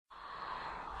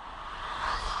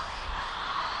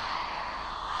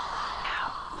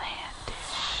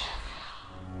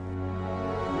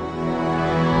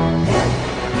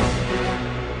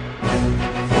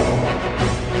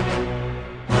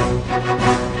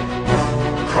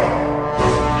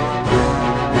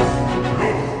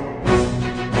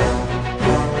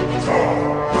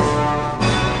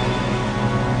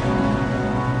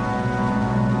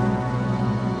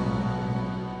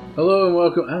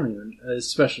I don't even. It's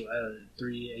special.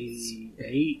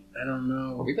 388. I don't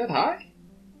know. Are we that high?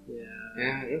 Yeah.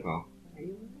 Yeah, it is.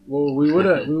 Well, we would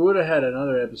have had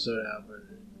another episode out, but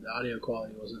the audio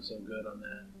quality wasn't so good on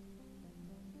that.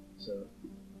 So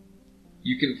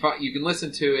you can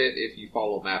listen to it if you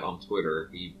follow Matt on Twitter.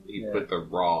 He put the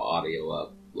raw audio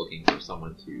up, looking for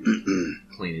someone to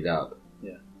clean it up.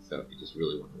 Yeah. So if you just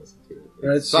really want to listen to it,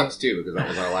 Right, sucks too because that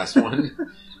was our last one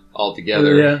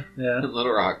altogether. Yeah. In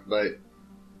Little Rock, but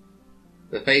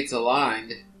the fates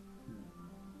aligned.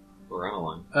 We're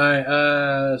unaligned. All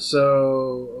right.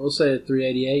 So we'll say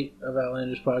 388 of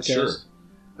Outlandish Podcast. Sure.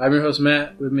 I'm your host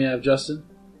Matt. With me I have Justin.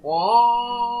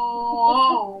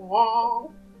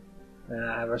 And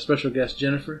I have our special guest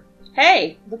Jennifer.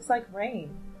 Hey, looks like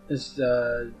rain. It's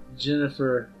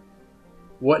Jennifer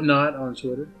Whatnot on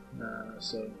Twitter.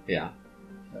 Yeah.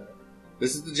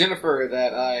 This is the Jennifer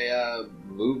that I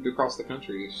moved across the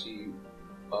country. She,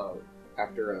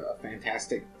 after a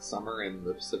fantastic summer in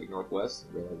the Pacific Northwest,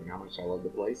 realizing how much I love the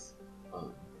place,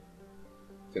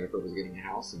 Jennifer was getting a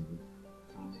house and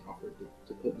finally offered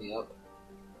to put me up.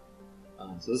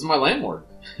 So this is my landlord.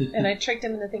 And I tricked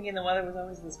him into thinking the weather was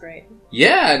always this great.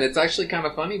 Yeah, and it's actually kind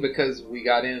of funny because we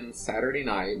got in Saturday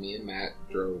night. Me and Matt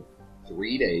drove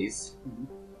 3 days,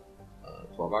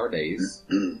 12-hour days,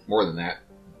 more than that.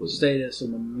 Stayed at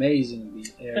some amazing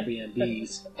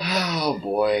Airbnbs. Oh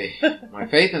boy, my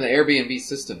faith in the Airbnb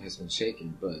system has been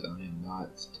shaken, but I am not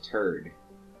deterred.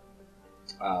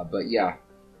 But yeah,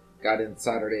 got in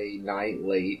Saturday night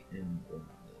late, and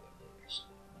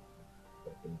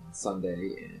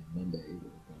Sunday and Monday were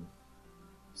both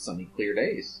sunny, clear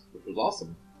days, which was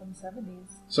awesome. From the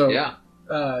 70s. So yeah,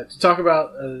 to talk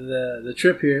about the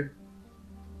trip here,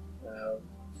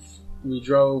 we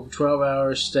drove 12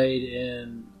 hours, stayed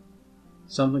in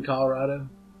something, Colorado.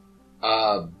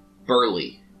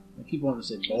 Burley. I keep wanting to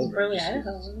say It was Boulder. Burley,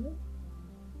 Idaho, wasn't it?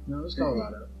 No, it was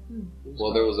Colorado.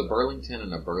 Well, there was a Burlington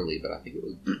and a Burley, but I think it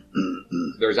was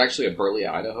there's actually a Burley,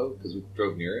 Idaho, because we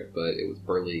drove near it, but it was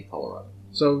Burley, Colorado.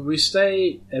 So we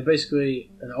stayed at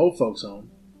basically an old folks home.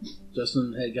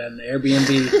 Justin had got an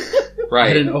Airbnb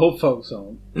Right. at an old folks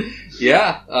home.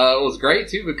 Yeah, it was great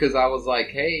too because I was like,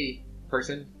 "Hey,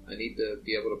 person, I need to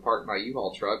be able to park my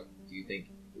U-Haul truck. Do you think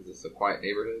is this a quiet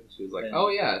neighborhood?" She was like, "Oh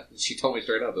yeah." She told me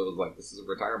straight up. It was like, "This is a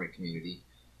retirement community."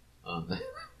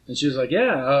 And she was like,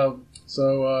 "Yeah."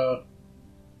 So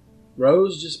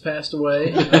Rose just passed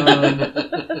away.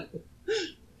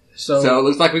 So it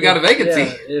looks like we got a vacancy.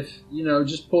 Yeah, if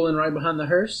just pull in right behind the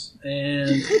hearse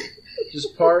and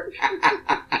just park.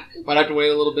 Might have to wait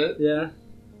a little bit. Yeah.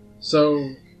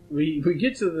 So we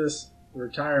get to this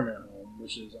retirement home,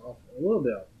 which is a little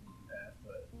bit off the path,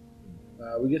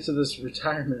 but we get to this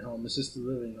retirement home, assisted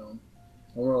living home,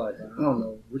 and we're like, I don't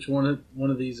know which one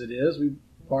of these it is. We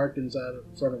parked in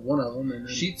front of one of them, and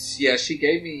then she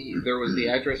gave me. There was the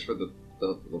address for the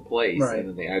place, right, and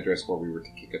then the address where we were to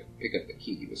pick up the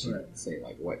key, but she didn't say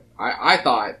like what. I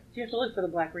thought you have to look for the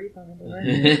black wreath on the door.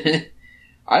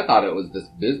 I thought it was this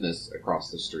business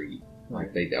across the street. Right.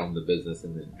 Like they owned the business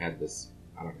and then had this.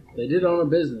 I don't know. They did own a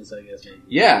business, I guess. Maybe.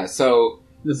 Yeah. So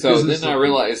then I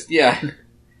realized, I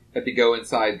had to go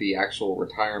inside the actual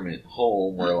retirement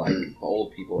home where like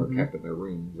old people are kept in their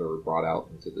rooms or brought out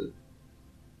into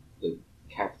the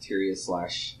cafeteria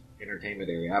 / entertainment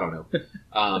area. I don't know.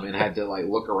 And had to like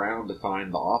look around to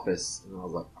find the office, and I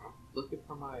was like, I'm looking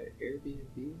for my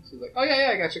Airbnb. She's like, "Oh yeah,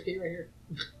 I got your key right here."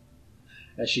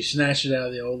 As she snatched it out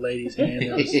of the old lady's hand,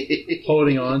 that was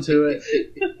holding on to it.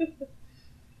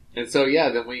 And so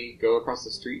then we go across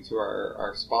the street to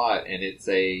our spot, and it's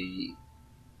a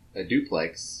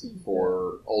duplex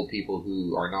for old people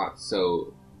who are not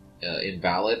so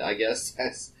invalid, I guess,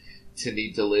 as to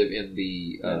need to live in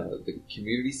the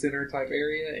community center type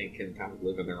area and can kind of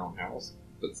live in their own house,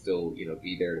 but still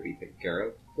be there to be taken care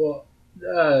of. Well,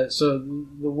 so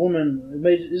the woman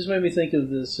this made me think of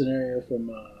the scenario from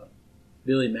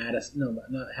Billy Madison. No,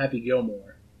 not Happy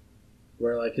Gilmore,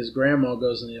 where like his grandma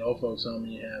goes in the old folks' home,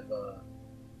 and you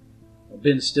have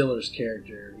Ben Stiller's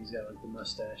character. He's got like the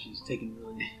mustache. He's taking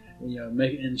really,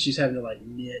 and she's having to like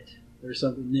knit or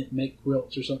something, make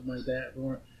quilts or something like that.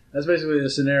 That's basically the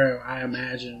scenario I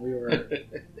imagine we were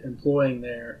employing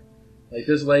there. Like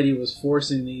this lady was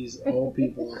forcing these old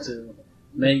people to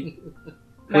make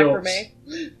quilts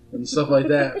and stuff like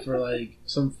that for like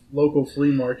some local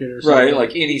flea market or something. Right, like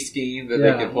any scheme that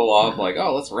they can pull off. Like,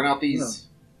 oh, let's rent out these.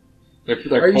 No.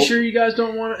 Are you sure you guys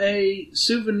don't want a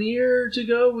souvenir to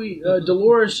go?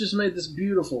 Dolores just made this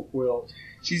beautiful quilt.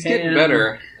 She's getting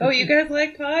better. Oh, you guys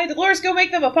like pie? Dolores, go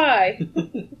make them a pie.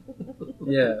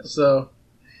 Yeah, so...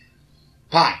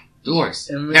 Pie. Dolores.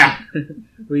 And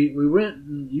we went.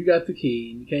 And you got the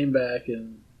key, and you came back,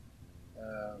 and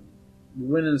we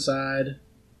went inside.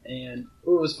 And it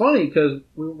was funny because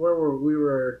where were we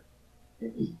that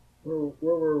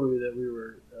we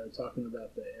were talking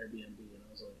about the Airbnb, and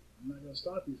I was like, I'm not going to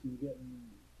stop you from getting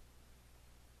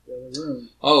the other room.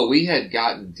 Oh, we had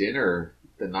gotten dinner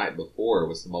the night before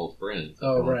with some old friends.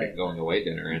 Right. Going away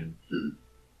dinner, and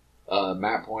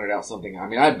Matt pointed out something. I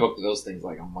mean, I booked those things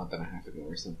like a month and a half ago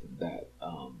or something, that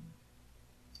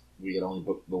we had only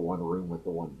booked the one room with the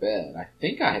one bed. I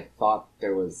think I had thought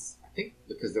because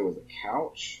there was a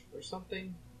couch or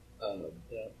something. I was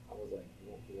like, it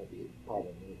won't be a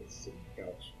problem with this sitting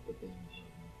couch. But then,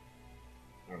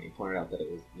 I don't know, he pointed out that it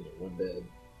was, one bed.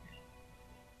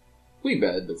 Queen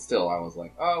bed, but still, I was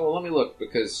like, oh, well, let me look,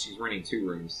 because she's renting 2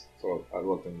 rooms. So I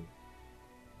looked and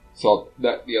saw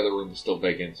that the other room was still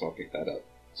vacant, so I'll pick that up.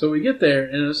 So we get there,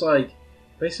 and it's like,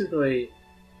 basically,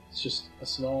 it's just a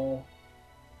small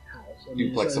house.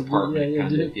 Duplex apartment,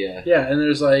 kind of, yeah. Yeah, and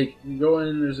there's like, you go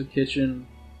in, there's a kitchen,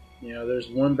 there's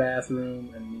 1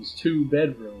 bathroom, and these 2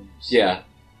 bedrooms. Yeah.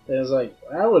 And it's like,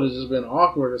 that would have just been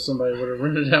awkward if somebody would have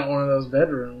rented out one of those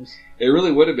bedrooms. It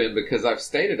really would have been, because I've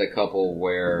stayed at a couple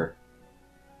where,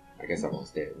 I guess I won't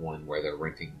stay at one where they're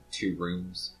renting 2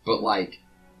 rooms, but like,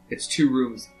 it's 2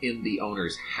 rooms in the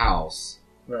owner's house.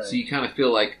 Right. So you kind of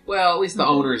feel like, well, at least the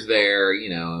owner's there,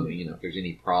 if there's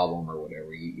any problem or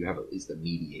whatever, you have at least a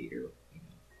mediator.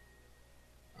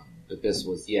 But this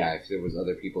was, if there was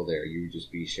other people there, you would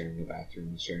just be sharing a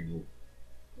bathroom, sharing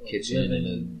a kitchen and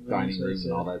a dining room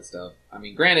and all that stuff. I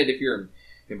mean, granted, if you're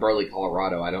in Burley,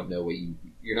 Colorado, I don't know what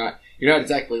you're not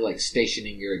exactly like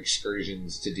stationing your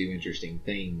excursions to do interesting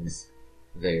things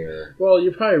there. Well,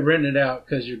 you probably rented it out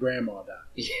because your grandma died.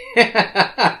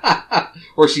 Yeah.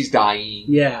 Or she's dying.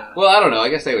 Yeah. Well, I don't know. I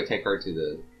guess they would take her to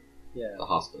the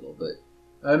hospital, but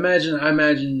I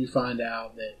imagine you find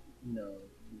out that your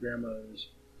grandmother's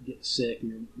get sick,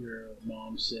 your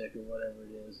mom's sick, or whatever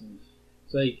it is, and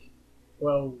it's like,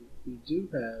 well, we do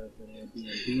have an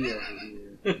Airbnb over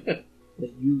here that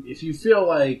if you feel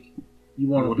like you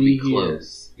want to be here,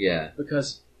 close. Yeah,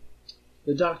 because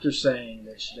the doctor's saying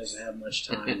that she doesn't have much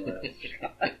time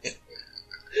left.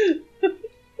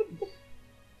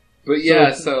 But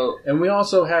yeah, so and we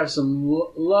also have some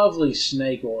lovely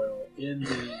snake oil in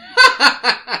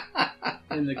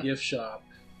the gift shop.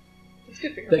 It's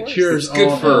good for your that horse. cures it's good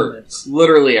all for ailments.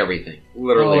 literally everything.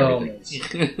 Literally all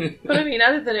everything. But I mean,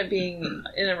 other than it being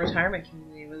in a retirement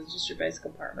community, was it just your basic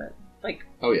apartment? Like,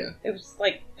 oh yeah, it was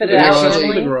like fitted The out garage,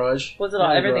 normally? the garage. Was it all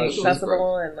everything garage.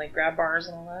 accessible and like grab bars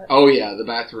and all that? oh yeah. The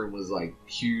bathroom was like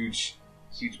huge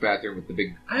bathroom with the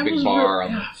big bar.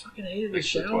 I fucking hated the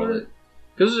next to the shower toilet.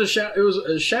 because it was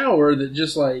a shower that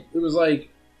just like it was like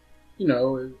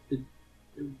it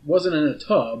wasn't in a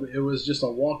tub. It was just a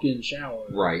walk-in shower,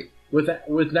 Right.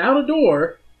 Without a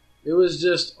door. It was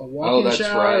just a walk-in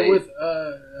shower right. with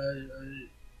a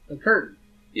curtain.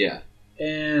 Yeah.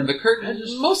 And The curtain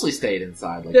mostly stayed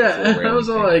inside. Like yeah, this little and I was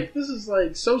all railing like, this is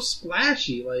like so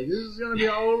splashy. Like this is gonna be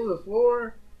all over the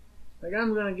floor. Like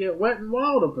I'm gonna get wet and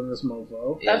wild up in this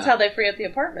mofo. Yeah. That's how they free up the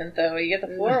apartment, though. You get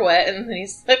the floor wet, and then you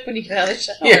slip when you get out of the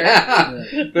shower. Yeah.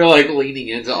 They're like leaning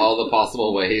into all the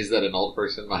possible ways that an old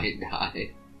person might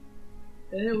die.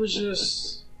 And it was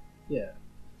just, it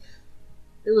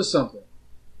was something.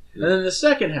 And then the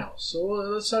second house. So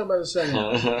let's talk about the second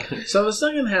house. So the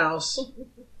second house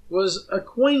was a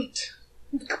quaint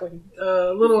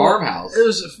little farmhouse. It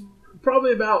was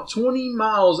probably about 20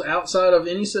 miles outside of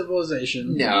any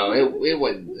civilization. No, it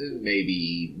wasn't.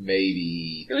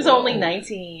 Maybe. It was 12. only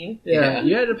 19. Yeah,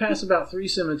 you had to pass about 3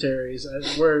 cemeteries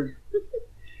where.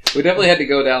 We definitely had to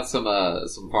go down some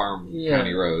farm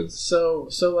county roads. So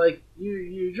like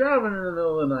you're driving in the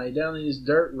middle of the night down these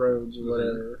dirt roads or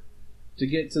whatever to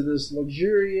get to this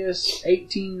luxurious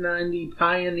 1890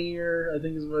 Pioneer, I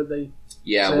think is what they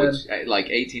said. Which like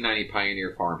 1890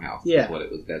 Pioneer farmhouse is what it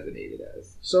was designated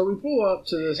as. So we pull up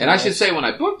to this And house. I should say when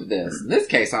I booked this, in this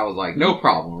case I was like, no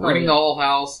problem. We're renting the whole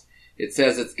house. It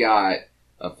says it's got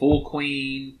a full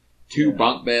queen, 2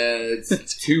 bunk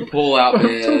beds, 2 pull-out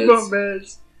beds. 2 bunk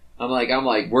beds. I'm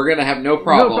like, we're gonna have no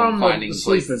problem finding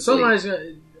sleeping. places to sleep. Somebody's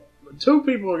gonna. 2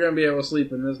 people are gonna be able to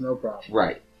sleep in this, no problem.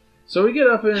 Right. So we get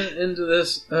up into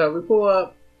this. We pull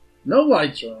up. No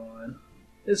lights are on.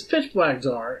 It's pitch black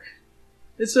dark.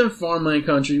 It's in farmland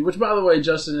country. Which, by the way,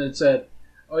 Justin had said,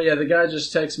 "Oh yeah, the guy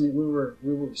just texted me. We were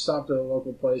stopped at a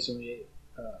local place and we ate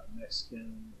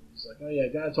Mexican." He's like, "Oh yeah,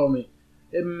 guy told me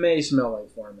it may smell like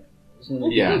farmland."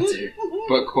 Yeah.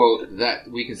 But quote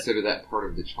that we consider that part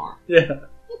of the charm. Yeah.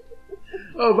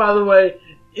 Oh, by the way,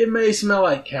 it may smell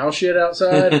like cow shit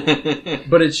outside,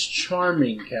 but it's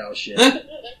charming cow shit.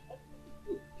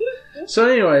 So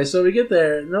anyway, so we get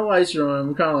there, no lights are on.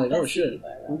 We're kind of like, oh shit,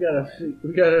 we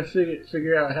gotta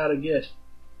figure out how to get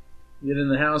in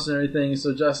the house and everything.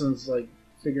 So Justin's like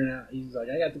figuring out. He's like,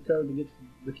 I got the code to get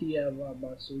the key out of the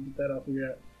lockbox, so we get that all figured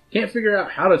out. Can't figure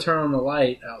out how to turn on the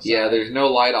light outside. Yeah, there's no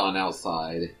light on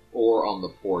outside or on the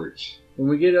porch. When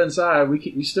we get inside,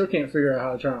 we still can't figure out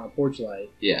how to turn on a porch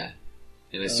light. Yeah,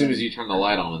 and as soon as you turn the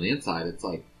light on the inside, it's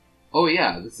like, oh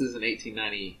yeah, this is an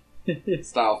 1890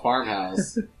 style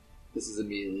farmhouse. This is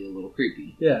immediately a little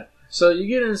creepy. Yeah. So you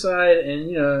get inside, and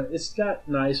it's got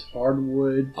nice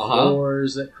hardwood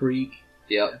floors that creak.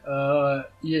 Yep.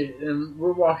 And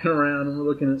we're walking around and we're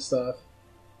looking at stuff,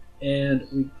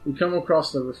 and we come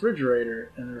across the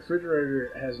refrigerator, and the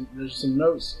refrigerator there's some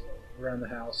notes around the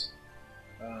house,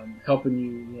 helping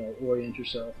you orient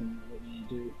yourself and what you need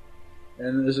to do.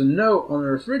 And there's a note on the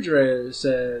refrigerator that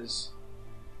says,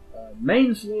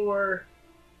 "Main floor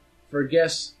for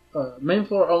guests." Main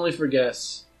floor only for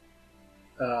guests.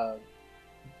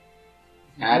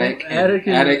 Attic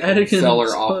and cellar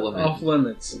off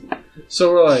limits.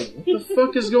 So we're like, what the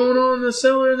fuck is going on in the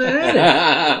cellar and the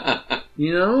attic?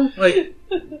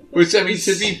 Which, I mean,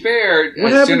 to be fair,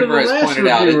 as Jennifer has pointed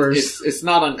out, it's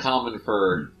not uncommon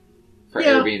for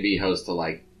Airbnb hosts to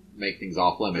like make things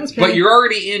off limits. Okay. But you're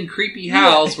already in creepy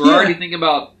house. We're already thinking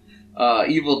about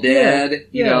Evil Dead.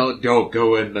 Don't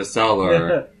go in the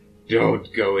cellar.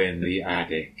 Don't go in the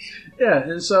attic. Yeah,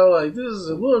 and so this is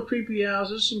a little creepy house.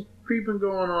 There's some creeping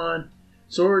going on.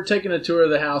 So we're taking a tour of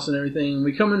the house and everything.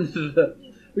 We come into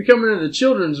the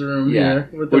children's room here,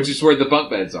 which is where the bunk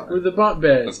beds are. With the bunk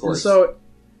beds, of course. And so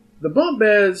the bunk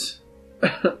beds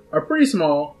are pretty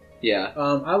small. Yeah.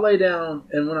 I lay down,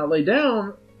 and when I lay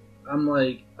down, I'm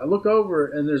like, I look over,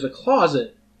 and there's a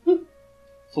closet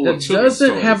that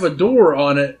doesn't have a door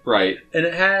on it, right? And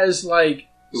it has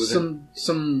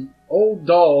some old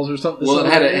dolls or something. Well, it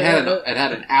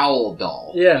had an owl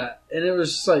doll. Yeah, and it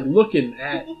was just looking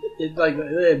at it,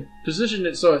 they had positioned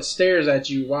it so it stares at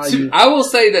you while you. I will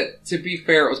say that, to be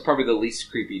fair, it was probably the least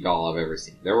creepy doll I've ever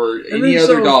seen. Any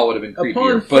other doll would have been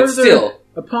creepier, but still.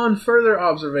 Upon further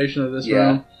observation of this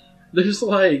room, there's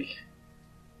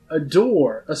a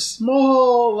door, a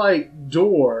small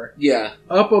door,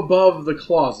 up above the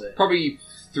closet, probably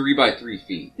 3 by 3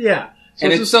 feet. Yeah,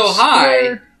 and it's so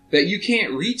high that you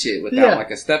can't reach it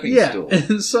without a stepping stool.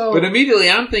 And so, but immediately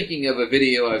I'm thinking of a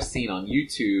video I've seen on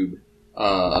YouTube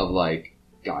of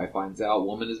guy finds out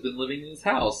woman has been living in his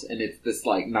house, and it's this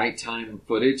nighttime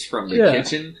footage from the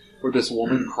kitchen where this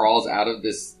woman crawls out of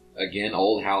this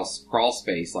old house crawl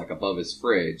space above his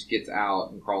fridge, gets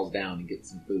out and crawls down and gets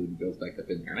some food and goes back up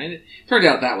in there. And it turned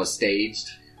out that was staged,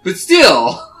 but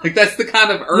still, that's the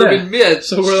kind of urban myth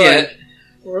shit.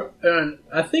 And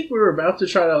I think we were about to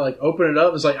try to open it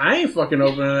up. It's I ain't fucking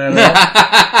opening that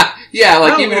up.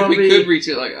 Yeah, even if we could reach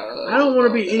it, I don't want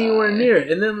to be anywhere near it.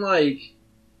 And then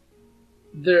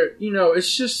there,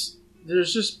 it's just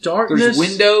there's just darkness. There's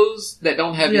windows that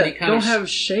don't have any kind of have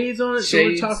shades on it.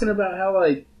 Shades. So we're talking about how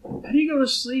how do you go to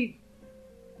sleep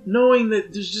knowing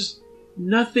that there's just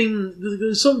nothing?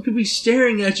 Something could be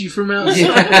staring at you from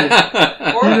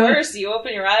outside. Or worse, you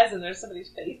open your eyes and there's somebody's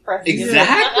face pressing.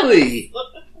 Exactly.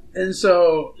 And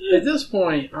so at this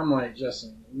point, I'm like,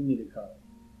 Justin, we need to call.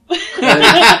 We're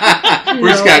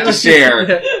just going to have to share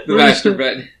the master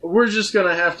bed. We're just going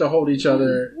to have to hold each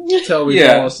other till we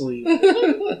fall asleep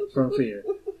from fear.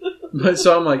 But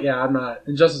so I'm like, I'm not.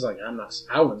 And Justin's like, I'm not.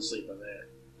 I wouldn't sleep in there.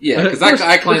 Yeah, because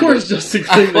I claimed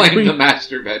the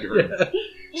master bedroom. Yeah.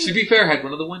 To be fair, had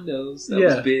one of the windows that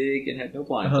was big and had no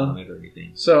blinds on it or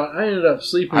anything. So I ended up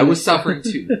sleeping. I was suffering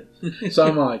too. So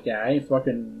I'm like, I ain't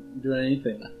fucking doing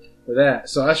anything with that.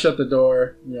 So I shut the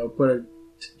door, put a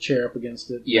chair up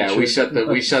against it. Yeah, we shut the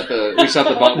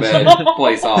bunk bed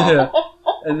place off. Yeah.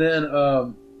 And then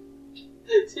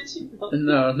did you?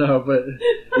 No, but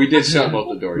we did shut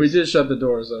both the doors. We did shut the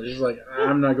doors though. He was like,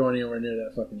 I'm not going anywhere near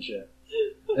that fucking shit.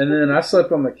 And then I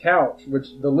slept on the couch, which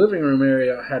the living room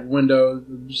area had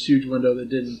this huge window that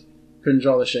couldn't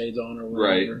draw the shades on or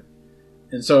whatever. Right.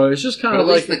 And so it's just kind of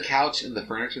at least the couch and the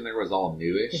furniture in there was all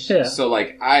newish. Yeah. So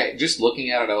just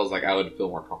looking at it, I was like, I would feel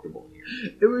more comfortable in here.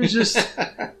 It was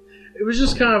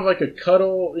just kind of like a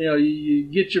cuddle. You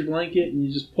get your blanket and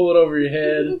you just pull it over your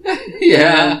head.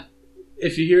 Yeah.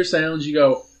 If you hear sounds, you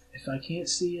go, if I can't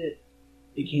see it,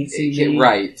 it can't see me.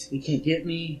 Right. It can't get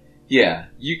me. Yeah.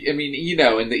 I mean, you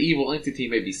know, and the evil entity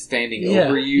may be standing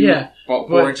over you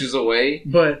 4 inches away.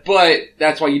 But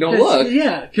that's why you don't look.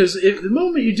 Yeah, because the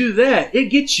moment you do that, it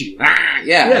gets you.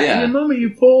 Yeah. And the moment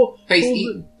you pull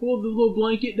the little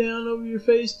blanket down over your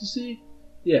face to see,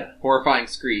 horrifying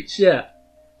screech. Yeah.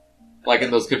 Like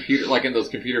in those computer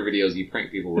videos you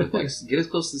prank people with, like, get as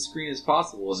close to the screen as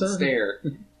possible and stare.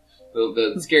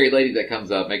 The scary lady that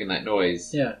comes up making that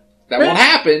noise. Yeah. That won't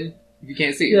happen if you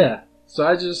can't see her. Yeah. So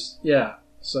I just, took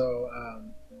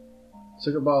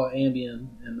a bottle of Ambien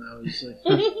and I was like,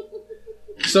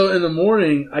 so in the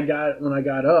morning when I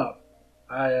got up,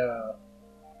 I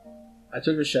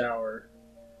took a shower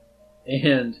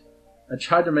and I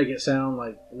tried to make it sound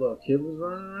like a little kid was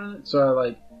running around it. So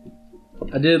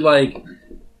I did like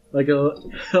quick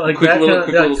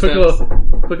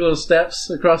little steps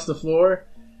across the floor.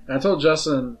 And I told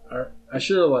Justin I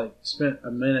should have like spent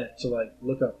a minute to like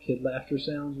look up kid laughter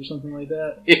sounds or something like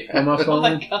that on my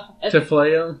phone to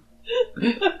play them.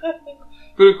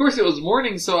 But of course it was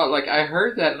morning, so I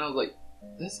heard that and I was like,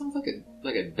 that sounds like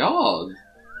a dog,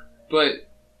 but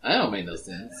that don't make no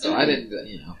sense. So I didn't,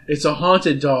 It's a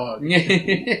haunted dog.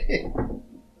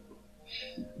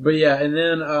 But yeah, and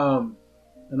then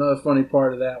another funny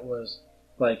part of that was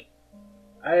like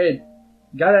I had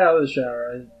got out of the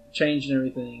shower, I changed and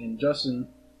everything, and Justin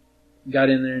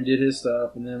got in there and did his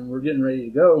stuff, and then we're getting ready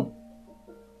to go.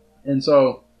 And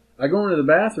so I go into the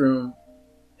bathroom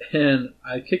and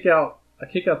I kick out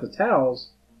the towels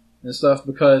and stuff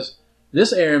because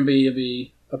this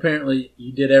Airbnb, apparently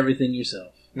you did everything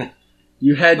yourself.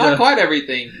 You had not quite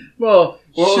everything. Well,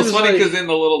 it's funny because in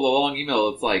the long email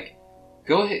it's like,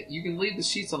 go ahead, you can leave the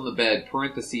sheets on the bed,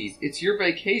 parentheses, it's your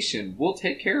vacation, we'll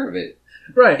take care of it.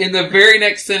 Right. In the very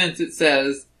next sentence it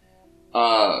says,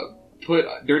 put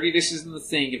dirty dishes in the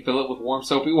sink and fill it with warm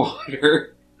soapy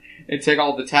water and take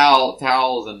all the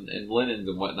towels and linens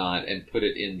and whatnot and put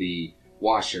it in the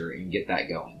washer and get that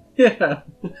going. Yeah.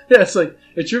 It's like,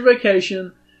 it's your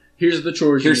vacation. Here's the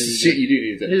chores Here's the shit you do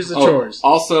need to do. Here's the chores.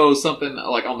 Also, something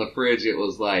like on the fridge, it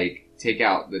was like, take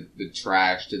out the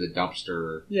trash to the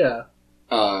dumpster. Yeah.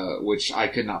 Which I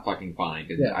could not fucking find.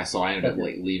 And I ended up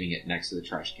like leaving it next to the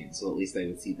trash can so at least they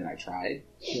would see that I tried.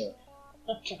 Yeah.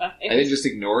 I didn't just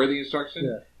ignore the instruction.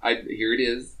 Yeah. Here it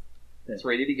is. It's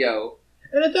ready to go.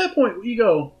 And at that point, you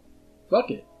go,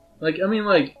 fuck it.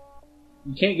 You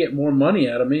can't get more money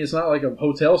out of me. It's not like a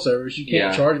hotel service. You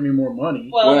can't charge me more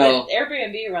money. Well,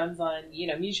 Airbnb runs on,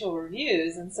 mutual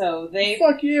reviews, and so they...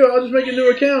 Fuck you, I'll just make a new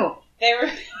account.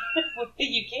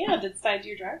 You can't. It's tied to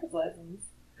your driver's license.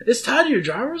 It's tied to your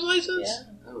driver's license? Yeah.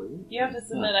 You have to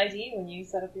submit ID when you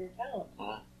set up your account.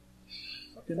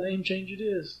 Fucking name change it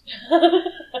is.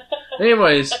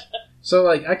 Anyways, so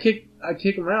I kick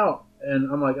him out,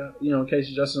 and I'm like, in case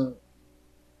Justin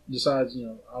decides,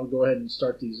 I'll go ahead and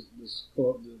start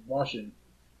washing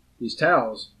these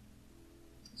towels.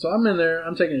 So I'm in there,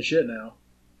 I'm taking a shit now,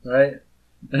 right?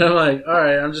 And I'm like, all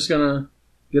right, I'm just gonna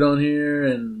get on here,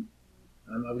 and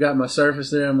I've got my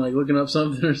Surface there. I'm like looking up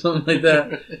something or something like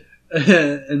that,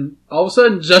 and all of a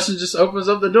sudden Justin just opens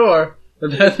up the door. The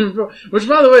bathroom door, which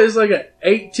by the way is like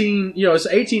it's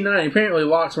 1890. Apparently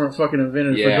locks weren't fucking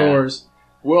invented for doors.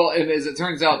 Well, and as it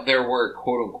turns out, there were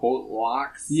quote unquote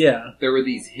locks. Yeah. There were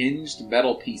these hinged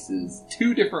metal pieces,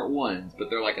 2 different ones,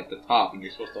 but they're like at the top and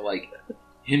you're supposed to like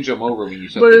hinge them over when you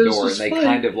shut the door, and they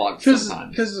kind of lock sometimes.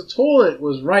 Because the toilet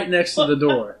was right next to the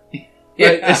door.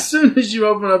 Like, as soon as you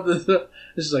open up the door,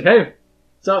 it's just like, hey,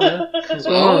 what's up, man? What's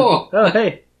going on? Oh,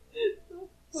 hey.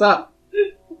 What's up?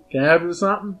 Can I help you with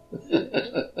something?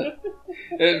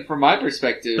 And from my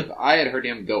perspective, I had heard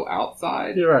him go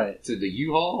outside to the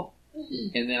U-Haul,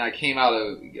 and then I came out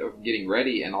of getting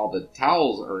ready, and all the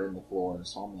towels are in the floor,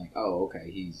 so I'm like, oh, okay,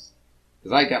 because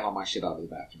I got all my shit out of the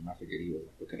bathroom. I figured he was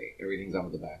like, okay, everything's out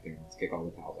of the bathroom, let's kick all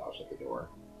the towels out, shut the door.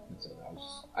 And so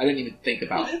I did not even think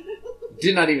about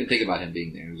him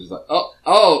being there. It was just like,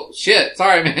 oh, shit,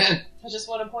 sorry, man. I just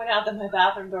want to point out that my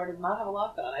bathroom door does not have a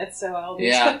lock on it, so I'll be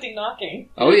expecting knocking.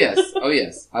 Oh yes.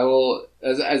 I will,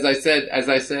 as I said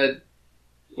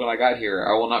when I got here,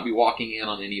 I will not be walking in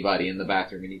on anybody in the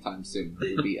bathroom anytime soon.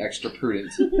 It would be extra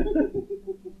prudent.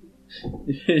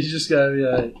 You just gotta be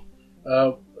like,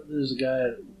 there's a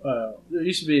guy, there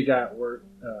used to be a guy at work,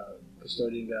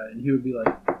 custodian guy, and he would be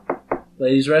like,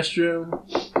 ladies' restroom,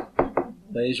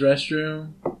 ladies'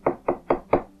 restroom.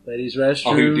 Ladies' restroom.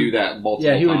 Oh, he would do that multiple times.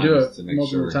 Yeah, he would do it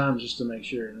multiple times just to make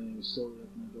sure. And then he was still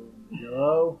opening the door.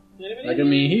 Hello?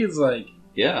 He's like...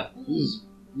 Yeah. He's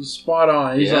spot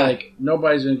on. He's like,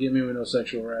 nobody's going to get me with no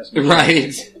sexual harassment.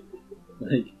 Right.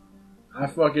 Like, I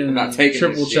fucking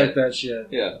triple check that shit.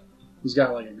 Yeah. he's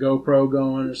got like a GoPro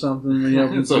going or something. When he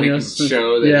opens so he can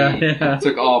show that he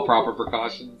took all proper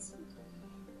precautions.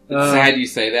 It's sad you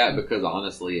say that because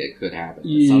honestly, it could happen.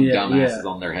 Some dumbasses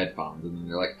on their headphones, and then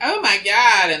they're like, "Oh my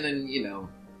god!" And then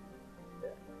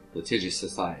litigious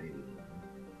society.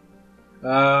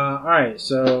 All right.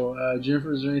 So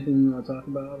Jennifer, is there anything you want to talk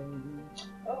about?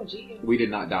 Oh, gee. We did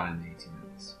not die in the 18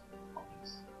 minutes.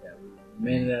 Yeah, we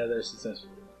made it out of there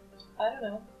successfully. I don't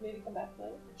know. Maybe come back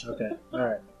later. Okay. All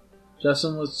right.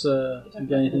 Justin, you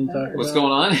got anything to talk about? What's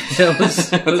going on? Yeah, what's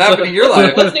happening in your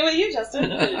life? What's new with you, Justin?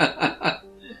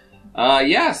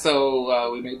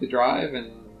 So we made the drive,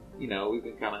 and we've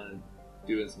been kind of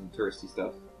doing some touristy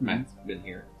stuff. Mm-hmm. Matt's been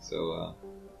here, so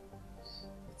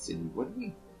let's see. What did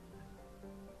we?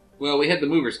 Well, we had the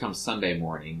movers come Sunday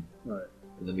morning, right?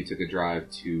 And then we took a drive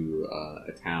to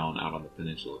a town out on the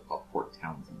peninsula called Port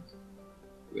Townsend,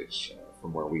 which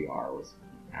from where we are was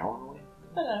an hour away.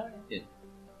 An hour. Yeah.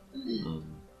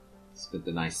 Spent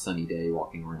a nice sunny day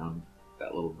walking around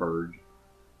that little burg,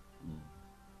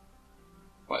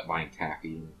 buying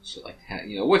taffy and shit like that.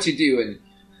 What you do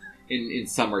in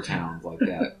summer towns like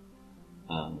that.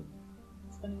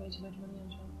 Spending way too much money on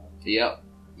chocolate. Yep.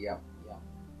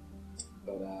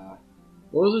 But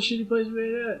what was the shitty place we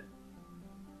ate at?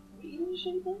 We eating a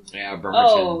shitty place? Yeah, Bremerton.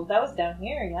 Oh, that was down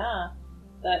here. Yeah,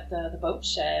 that the Boat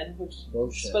Shed, which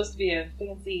is supposed to be a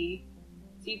fancy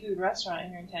seafood restaurant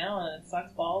here in town, and it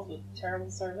sucks balls with terrible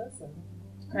service and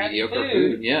crappy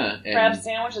food. Yeah. Crab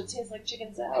sandwich that tastes like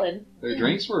chicken salad. Their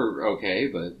drinks were okay,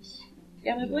 but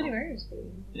yeah, my Bloody Mary was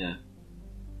good. Yeah,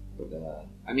 but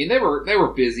they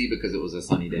were busy because it was a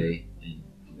sunny day, and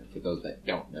for those that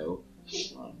don't know,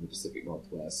 the Pacific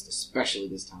Northwest, especially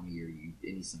this time of year,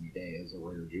 any sunny day is a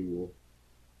rare jewel.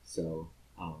 So,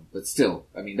 but still,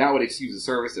 that would excuse the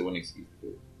service. It wouldn't excuse the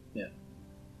food. Yeah.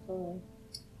 Totally.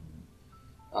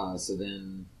 So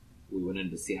then we went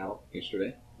into Seattle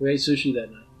yesterday. We ate sushi that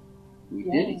night. We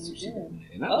did eat sushi that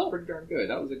night, and that was pretty darn good.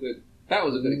 That was a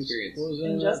good experience.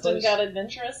 And Justin got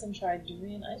adventurous and tried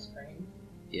durian ice cream.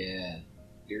 Yeah,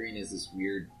 durian is this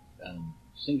weird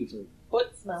stinky fruit.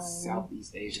 Foot smelling.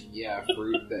 Southeast Asian,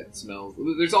 fruit that smells.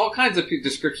 There's all kinds of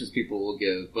descriptions people will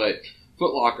give, but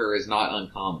Foot Locker is not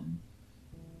uncommon.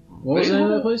 What was the name of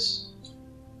that place?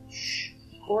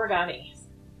 Origami.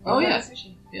 Oh yeah,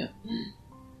 sushi. Yeah.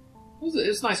 It was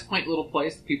a nice, quaint little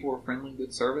place. The people were friendly,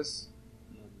 good service.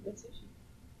 Good sushi.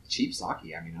 Cheap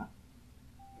sake.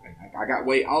 I got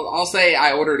I'll say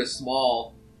I ordered a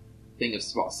small thing of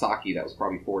sake that was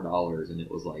probably $4, and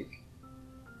it was like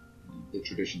the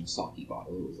traditional sake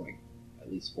bottle. It was like at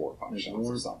least 4 or 5 shots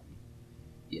of sake.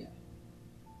 Yeah.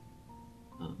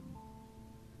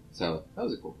 So that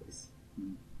was a cool place.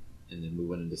 Mm-hmm. And then we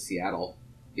went into Seattle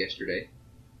yesterday.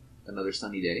 Another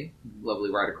sunny day. Mm-hmm. Lovely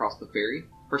ride across the ferry.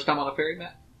 First time on a ferry,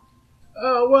 Matt?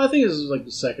 Well, I think this is like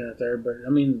the second or third, but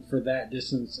for that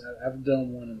distance, I've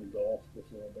done one in the Gulf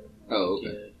before. But okay.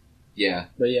 Kid. Yeah.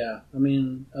 But yeah,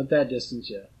 at that distance,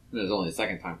 yeah. It was only the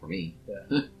second time for me.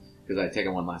 Yeah. Because I'd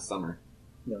taken one last summer.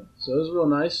 Yeah. So it was real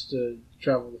nice to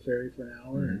travel the ferry for an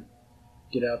hour and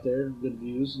get out there, good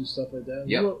views and stuff like that.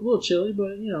 Yep. A little chilly,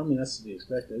 but that's to be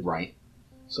expected. Right.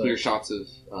 So, clear shots of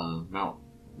Mount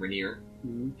Rainier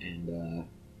and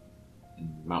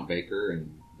Mount Baker, and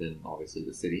then obviously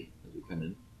the city as we come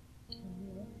in.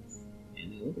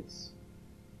 And the Olympics.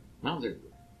 Mountains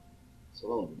everywhere.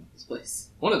 So I love about this place.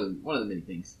 One of the many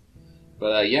things.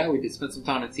 But we did spend some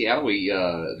time in Seattle.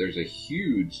 There's a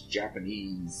huge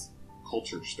Japanese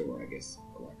culture store, I guess,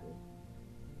 for lack of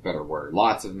a better word.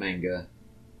 Lots of manga.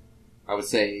 I would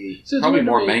say probably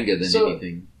more manga than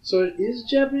anything. So it is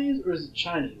Japanese or is it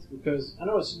Chinese? Because I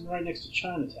know it's right next to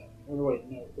Chinatown. Oh,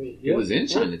 wait. It was in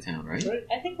Chinatown, right?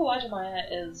 I think Uwajimaya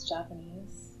is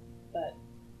Japanese, but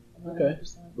I'm not okay.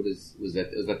 100%. Was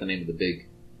that the name of the big?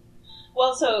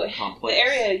 Well, so complex? The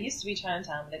area used to be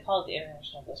Chinatown, but they call it the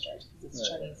International District because it's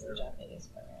Chinese and Japanese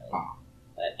primarily. Ah.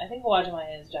 But I think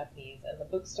Uwajimaya is Japanese, and the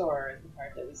bookstore is the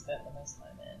part that we spent the most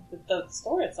time in. But the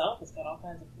store itself has got all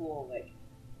kinds of cool,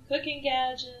 cooking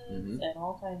gadgets and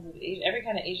all kinds of every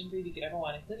kind of Asian food you could ever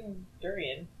want, including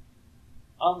durian.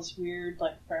 All this weird,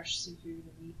 fresh seafood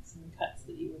and meats and cuts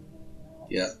that you wouldn't know.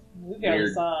 Yeah. We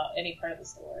barely saw any part of the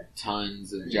store.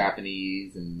 Tons of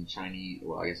Japanese and Chinese,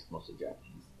 well, I guess mostly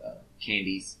Japanese,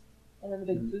 candies. And then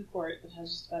the big food court that has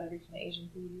just about every kind of Asian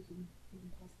food you can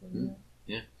possibly know.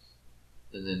 Yeah.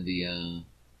 And then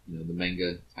the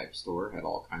manga type store had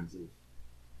all kinds of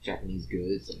Japanese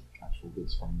goods, actual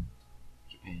goods from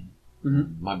Japan.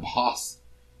 Mm-hmm. My boss,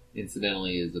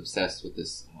 incidentally, is obsessed with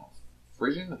this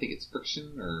Frixion. I think it's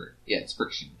Frixion, it's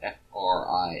Frixion.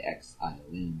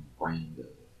 Frixion brand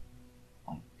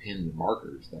of pens and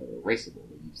markers that are erasable.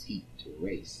 They use heat to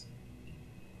erase.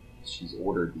 She's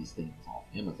ordered these things off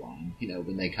Amazon,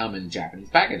 when they come in Japanese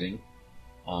packaging.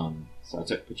 So I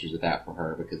took pictures of that for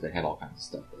her because they had all kinds of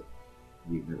stuff that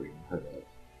we've never even heard of.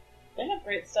 They have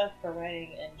great stuff for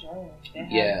writing and journaling. They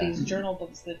have these journal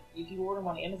books that if you order them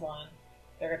on Amazon,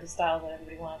 they're got the style that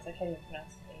everybody wants. I can't even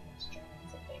pronounce the name. It's German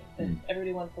something. But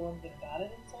everybody wants the ones that got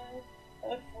it inside.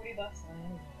 They're like $40 on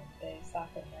Amazon. They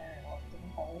stock them there in all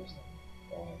different colors. And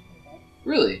they're only $20.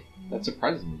 Really? Mm-hmm. That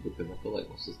surprises me because I feel like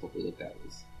most of the stuff we looked at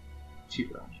was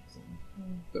cheaper on Amazon.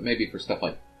 Mm-hmm. But maybe for stuff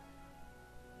like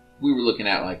we were looking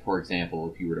at, like, for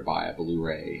example, if you were to buy a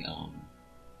Blu-ray,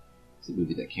 it's a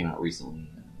movie that came out recently.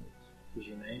 Was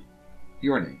Your Name?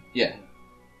 Your Name, yeah.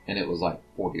 And it was like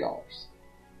 $40.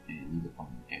 And you could find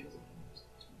it on Amazon.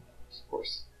 Of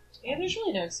course. Yeah, there's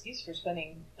really no excuse for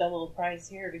spending double the price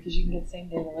here because you can get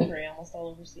same-day delivery almost all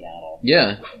over Seattle.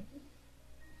 Yeah.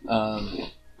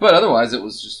 But otherwise, it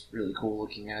was just really cool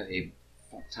looking at a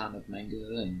fuck ton of manga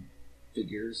and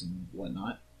figures and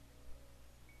whatnot.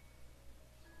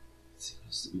 Let's see what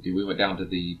else did we do. We went down to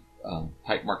the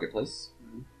Pike Marketplace.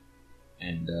 Mm-hmm.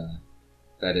 And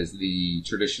that is the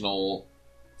traditional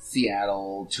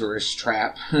Seattle tourist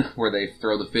trap where they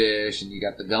throw the fish and you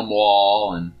got the gum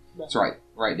wall and it's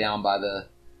right down by the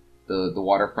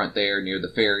waterfront there near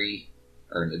the ferry,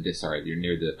 you're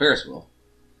near the Ferris wheel.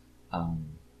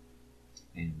 And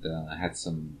I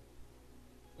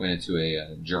went into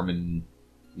a German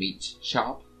meat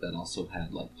shop that also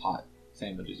had like hot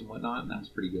sandwiches and whatnot, and that was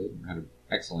pretty good. And had an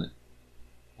excellent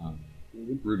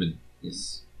Reuben,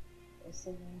 yes.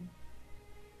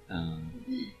 And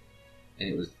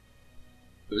it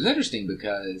was interesting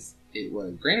because it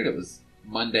was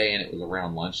Monday and it was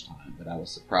around lunchtime, but I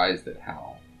was surprised at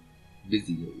how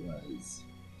busy it was,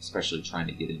 especially trying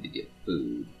to get in to get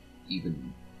food,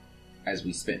 even as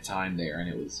we spent time there. And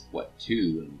it was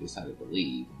 2 and we decided to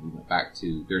leave, and we went back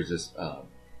to there's this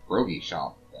pierogi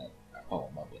shop that I fell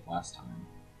in love with last time.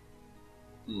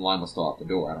 And the line was still out the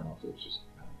door. I don't know if it was just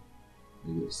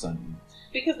maybe it was sunny.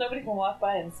 Because nobody can walk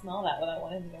by and smell that without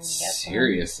wanting to go and get some.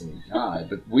 Seriously, God.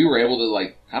 But we were able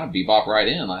to, kind of bebop right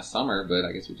in last summer, but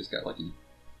I guess we just got lucky.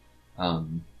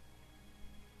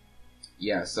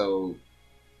 Yeah, so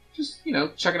just,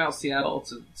 checking out Seattle.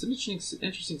 It's an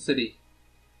interesting city.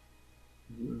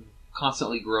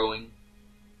 Constantly growing.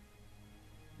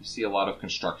 You see a lot of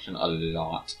construction,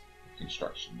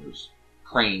 construction. There's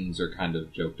cranes are kind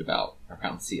of joked about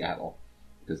around Seattle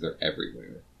because they're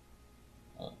everywhere.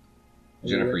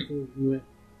 Jennifer, you went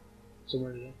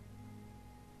somewhere today?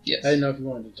 Yes. I didn't know if you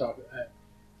wanted to talk.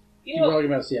 You were talking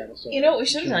about Seattle. So what we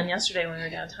should have done yesterday when we were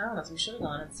downtown is we should have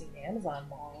gone and seen the Amazon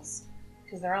malls.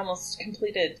 Because they're almost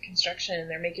completed construction.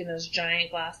 They're making those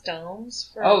giant glass domes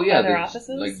for their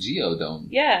offices. Like geodome.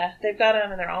 Yeah, they've got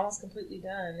them and they're almost completely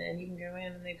done. And you can go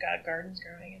in and they've got gardens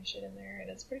growing and shit in there. And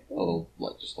it's pretty cool.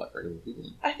 Oh, just like regular people?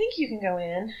 I think you can go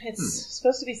in. It's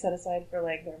supposed to be set aside for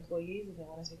their employees if they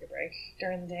want to take a break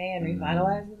during the day and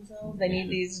revitalize themselves. They need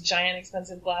these giant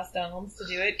expensive glass domes to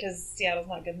do it because Seattle's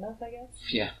not good enough, I guess.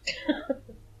 Yeah.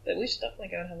 But we should definitely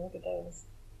go and have a look at those.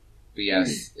 But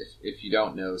yes, if you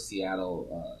don't know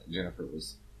Seattle, Jennifer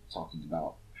was talking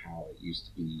about how it used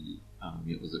to be.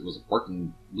 It was a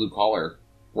working blue collar,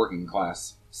 working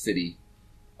class city,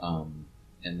 and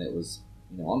it was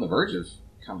on the verge of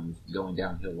kind of going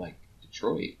downhill like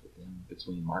Detroit, but then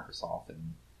between Microsoft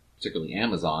and particularly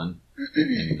Amazon,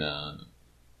 and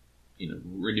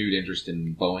renewed interest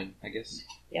in Boeing, I guess.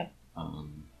 Yeah.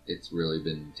 It's really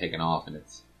been taken off, and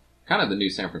it's kind of the new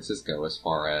San Francisco as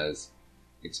far as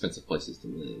expensive places to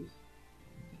live.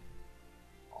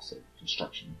 Also,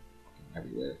 construction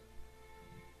everywhere.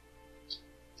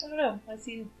 I don't know. I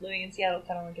see living in Seattle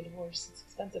kind of like a divorce. It's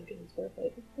expensive because it's worth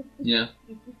it. Yeah.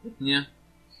 Yeah.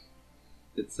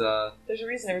 It's There's a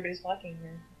reason everybody's flocking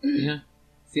here. Yeah.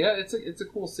 So yeah, it's a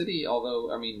cool city.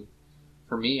 Although, I mean,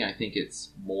 for me, I think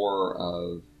it's more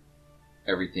of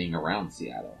everything around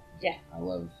Seattle. Yeah. I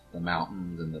love the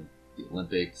mountains and the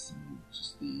Olympics and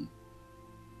just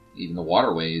even the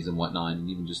waterways and whatnot, and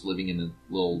even just living in a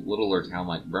littler town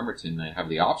like Bremerton, I have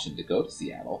the option to go to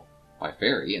Seattle by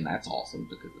ferry, and that's awesome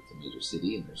because it's a major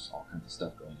city and there's all kinds of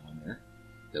stuff going on there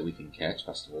that we can catch,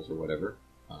 festivals or whatever.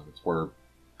 It's where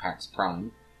PAX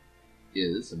Prime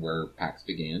is and where PAX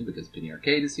began because Penny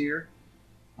Arcade is here.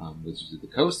 Wizards of the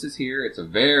Coast is here. It's a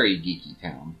very geeky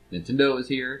town. Nintendo is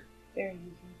here. Very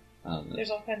geeky.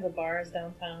 There's all kinds of bars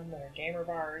downtown that are gamer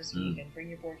bars where you can bring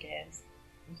your board games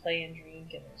and play and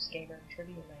drink, and there's gamer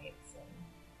trivia nights,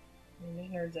 and there's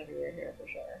nerds everywhere here for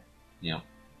sure. Yeah.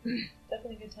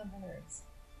 Definitely a good time for nerds.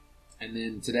 And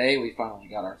then today we finally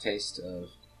got our taste of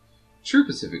true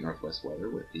Pacific Northwest weather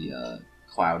with the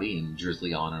cloudy and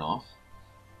drizzly on and off.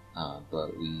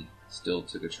 But we still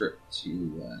took a trip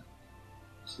to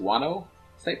Suwannee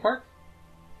State Park,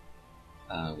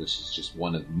 which is just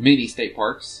one of many state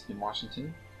parks in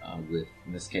Washington. With,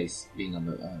 in this case, being on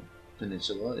the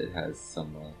peninsula, it has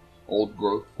some old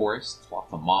growth forests,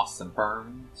 lots of moss and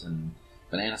ferns and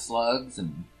banana slugs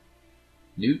and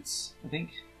newts. I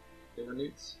think they were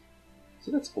newts.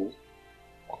 So that's cool.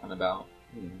 Walking about,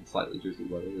 in slightly drizzly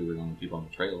weather. We were the only people on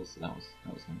the trails, so that was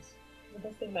nice. The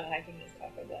best thing about hiking is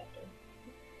tacos after.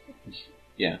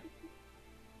 Yeah.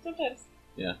 Sometimes.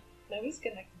 Yeah. Nobody's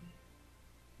connected.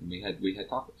 And we had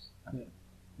tacos. Yeah.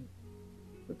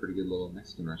 A pretty good little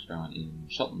Mexican restaurant in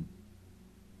Shelton.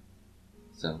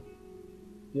 So.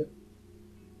 Yep.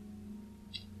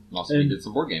 Also, we did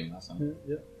some board gaming last time.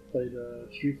 Yep. Played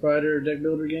Street Fighter deck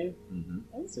builder game.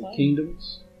 Mm-hmm. That's fun.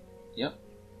 Kingdoms. Yep.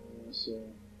 So,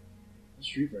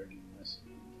 Street Fighter game, nice.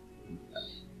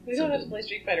 We don't have to play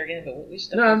Street Fighter again, but we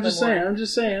should. No, I'm just saying.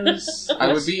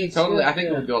 I would be totally. I think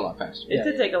it would go a lot faster. It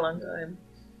did take a long time.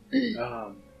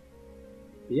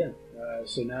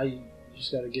 So now you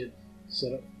just got to get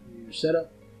set up. You're set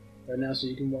up right now, so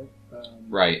you can work.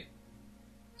 Right.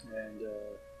 And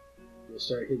you'll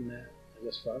start hitting that. I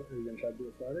guess Friday. Are you gonna try to do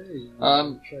it Friday? Or you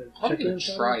I'm gonna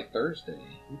try Thursday.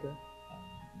 Okay.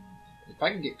 If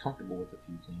I can get comfortable with a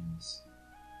few things.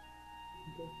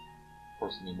 Okay. Of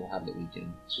course, we'll have the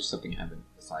weekend. It's just something I haven't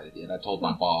decided yet. I told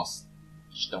my boss,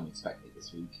 just don't expect me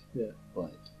this week. Yeah.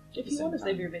 But if you want to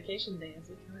save your vacation days,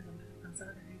 we can always on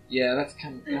Saturday. Yeah, that's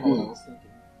kind of what I was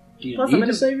thinking. Do you need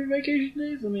to save your vacation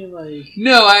days? I mean, like...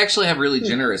 No, I actually have really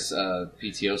generous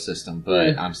PTO system,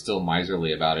 but I'm still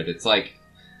miserly about it. It's like,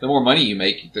 the more money you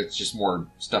make, that's just more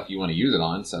stuff you want to use it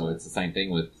on, so it's the same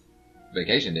thing with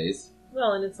vacation days.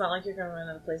 Well, and it's not like you're going to run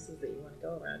out of places that you want to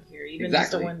go around here. Even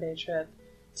exactly. Just a one-day trip.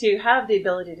 To have the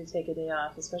ability to take a day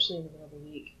off, especially in the middle of the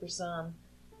week, for some,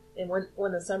 and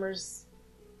when the summer's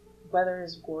weather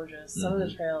is gorgeous, some of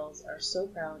the trails are so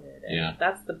crowded, and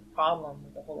that's the problem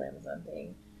with the whole Amazon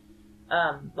thing.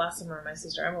 Last summer, my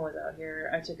sister Emma was out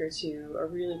here. I took her to a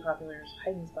really popular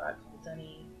hiking spot called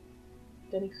Denny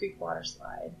Creek Water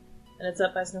Slide, and it's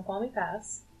up by Snoqualmie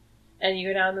Pass. And you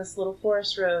go down this little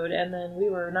forest road, and then we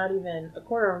were not even a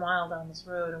quarter of a mile down this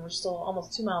road, and we're still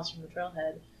almost 2 miles from the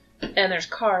trailhead. And there's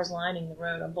cars lining the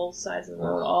road on both sides of the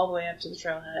road, all the way up to the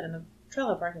trailhead, and the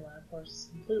trailhead parking lot, of course, is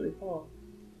completely full.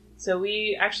 So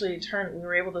we actually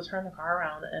were able to turn the car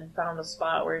around and found a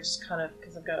spot where it just kind of,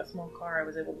 because I've got a small car, I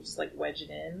was able to just like wedge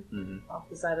it in off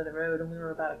the side of the road, and we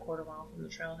were about a quarter mile from the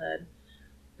trailhead.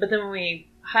 But then when we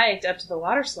hiked up to the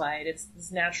water slide, it's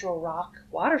this natural rock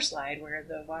water slide where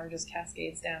the water just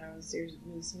cascades down over a series of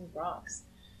really smooth rocks.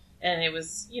 And it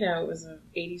was, it was an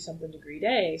 80-something degree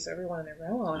day, so everyone and their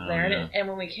grandma was there. Yeah. And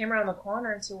when we came around the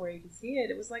corner to where you could see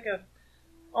it, it was like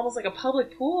almost like a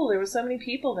public pool. There were so many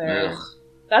people there. Ugh.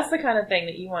 That's the kind of thing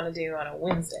that you want to do on a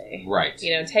Wednesday. Right.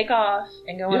 Take off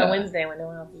and go on a Wednesday when no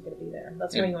one else is going to be there.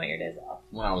 That's when you want your days off.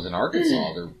 When I was in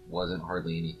Arkansas, there wasn't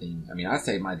hardly anything. I mean, I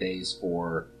saved my days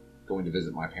for going to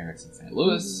visit my parents in St.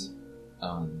 Louis.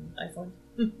 Iceland.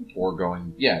 Or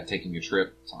taking a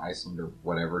trip to Iceland or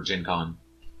whatever, Gen Con.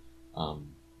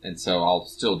 And so I'll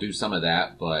still do some of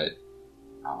that, but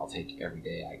I'll take every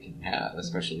day I can have,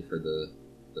 especially for the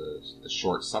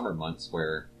short summer months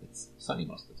where it's sunny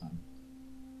most of the time.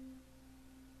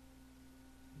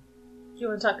 Do you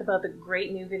want to talk about the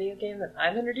great new video game that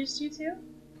I've introduced you to?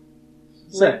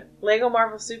 Lego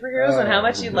Marvel Superheroes and how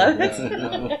much you love it?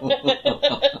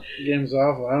 The game's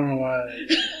awful. I don't know why.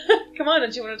 Come on,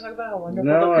 don't you want to talk about how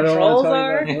wonderful the controls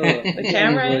are? The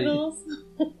camera angles?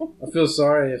 I feel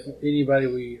sorry if anybody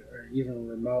we are even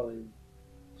remotely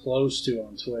close to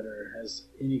on Twitter has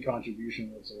any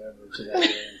contribution whatsoever to that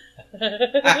game.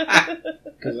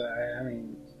 Because, I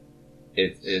mean...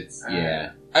 It's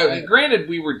granted,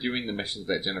 we were doing the missions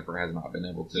that Jennifer has not been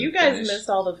able to You guys finish. missed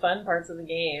all the fun parts of the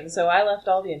game, so I left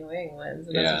all the annoying ones,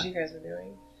 and that's what you guys were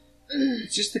doing.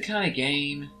 It's just the kind of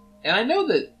game... And I know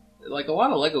that, like, a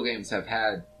lot of Lego games have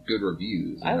had good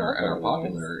reviews and are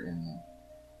popular, and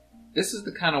this is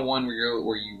the kind of one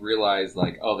where you realize,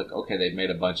 like, okay, they've made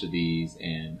a bunch of these,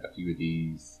 and a few of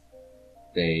these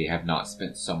they have not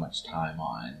spent so much time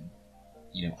on,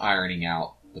 ironing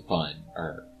out the fun,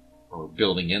 or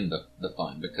building in the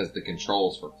fun, because the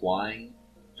controls for flying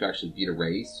to actually beat a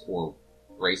race or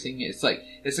racing, it's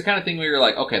the kind of thing where you're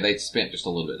like, okay, they spent just a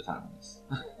little bit of time on this.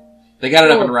 They got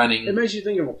it up and running. It makes you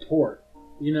think of a port,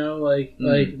 like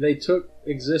they took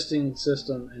existing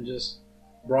system and just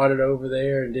brought it over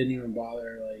there and didn't even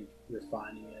bother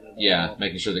refining it at all.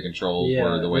 Making sure the controls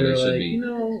were the way they should be.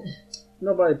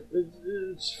 nobody.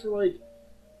 It's for like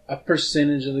a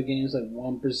percentage of the games, like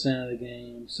 1% of the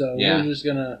game. So we're just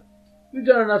gonna. We've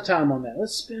done enough time on that.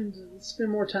 Let's spend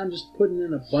more time just putting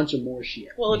in a bunch of more shit.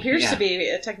 Well, it appears to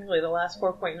be technically the last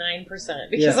 4.9%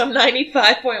 because I'm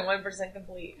 95.1%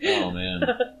 complete. Oh man!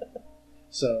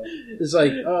 So it's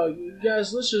like,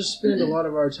 guys, let's just spend a lot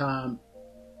of our time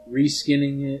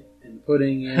reskinning it and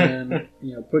putting in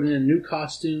new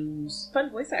costumes. Fun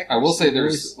voice actors. I will say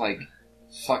there's like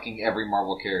fucking every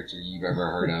Marvel character you've ever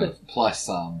heard of, plus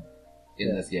some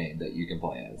in this game that you can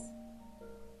play as.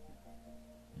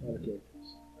 A lot of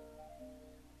characters.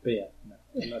 But yeah, no,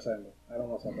 I'm not talking about. I don't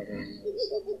want to talk about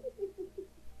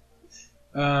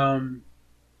that.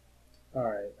 All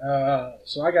right.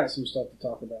 So I got some stuff to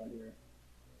talk about here.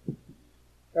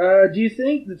 Do you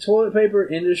think the toilet paper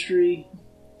industry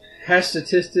has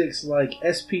statistics like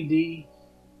SPD,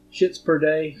 shits per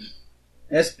day,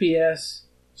 SPS,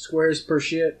 squares per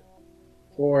shit,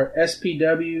 or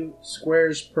SPW,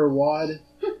 squares per wad?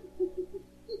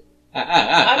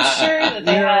 I'm sure that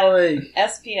they have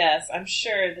SPS. I'm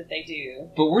sure that they do.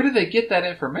 But where do they get that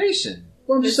information?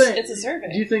 Well, I'm just saying. It's a survey.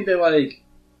 Do you think they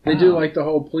do like the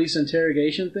whole police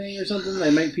interrogation thing or something? They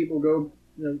make people go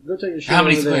take a shit. How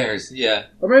many squares? There. Yeah.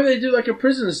 Or maybe they do like a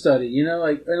prison study. And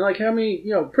how many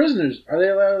prisoners are they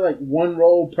allowed like one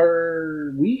roll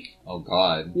per week? Oh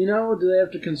God. Do they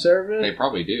have to conserve it? They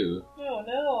probably do. Oh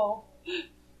no.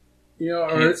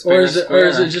 Or is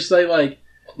it just like.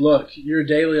 Look, your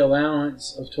daily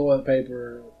allowance of toilet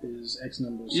paper is X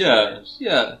number of squares.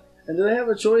 Yeah. And do they have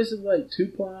a choice of like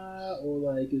 2-ply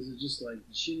or like is it just like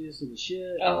the shittiest of the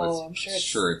shit? Oh, I'm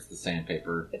sure it's the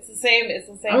sandpaper. It's the same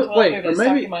toilet paper.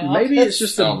 Or maybe it's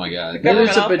just oh my God. Maybe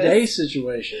it's a bidet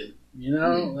situation.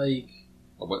 Like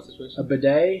a what situation? A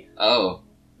bidet. Oh.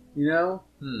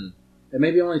 And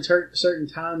maybe only certain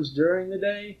times during the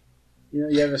day.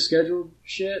 You have a scheduled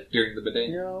shit during the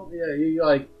bidet. You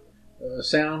like.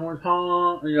 Sound horn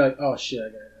honk, and you're like, oh shit,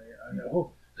 I got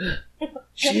oh,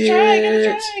 shit. Gotta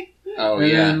try. Oh and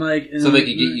yeah, then, so they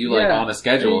could get you on a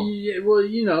schedule. Well,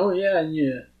 and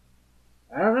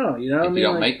I don't know, If you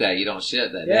don't make that, you don't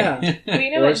shit that day.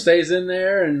 Or it stays in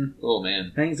there and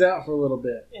hangs out for a little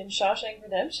bit. In Shawshank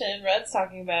Redemption, Red's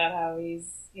talking about how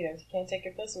he's he can't take a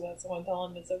piss without someone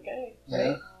telling him it's okay,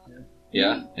 right?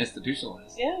 Yeah,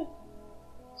 institutionalized. Yeah.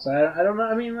 So I don't know.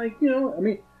 I mean, I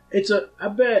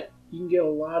bet you can get a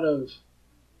lot of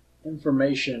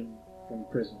information from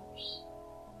prisoners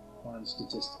on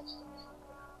statistics.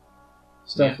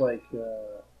 Stuff like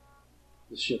the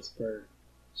shits per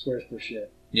squares per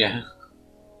shit. Yeah.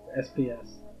 SPS.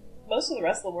 Most of the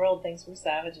rest of the world thinks we're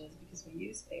savages because we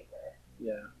use paper.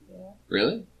 Yeah.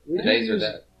 Really? Bidets are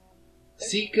that.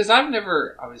 See, because I've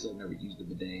never used a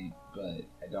bidet, but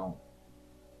I don't.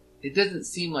 It doesn't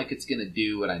seem like it's going to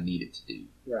do what I need it to do.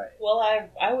 Right. Well,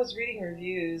 I was reading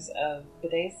reviews of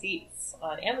bidet seats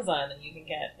on Amazon that you can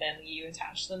get, and you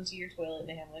attach them to your toilet, and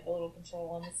they have like a little control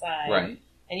on the side. Right.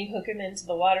 And you hook them into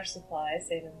the water supply,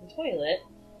 say in the toilet,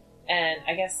 and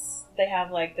I guess they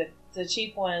have like the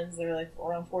cheap ones that are like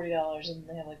around $40, and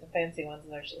they have like the fancy ones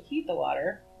that actually heat the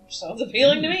water, which sounds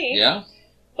appealing to me. Yeah.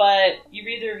 But you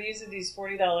read the reviews of these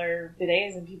 $40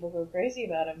 bidets and people go crazy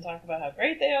about them, talk about how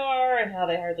great they are and how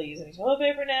they hardly use any toilet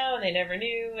paper now and they never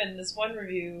knew. And this one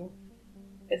review,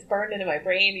 it's burned into my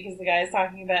brain because the guy is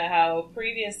talking about how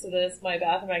previous to this, my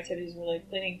bathroom activities were like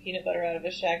cleaning peanut butter out of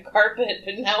a shag carpet,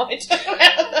 but now I don't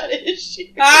have that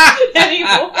issue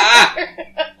anymore.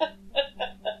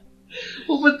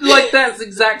 Well, but like that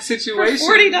exact situation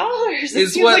for $40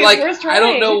 is what like I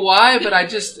don't know why, but I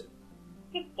just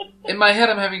in my head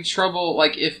I'm having trouble.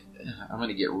 Like if I'm going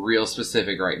to get real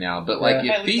specific right now, but like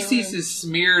if feces is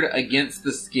smeared against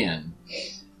the skin,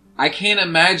 I can't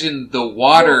imagine the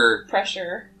water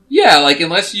pressure. Yeah, like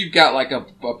unless you've got like a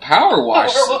power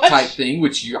wash type thing,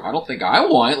 which I don't think I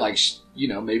want. Like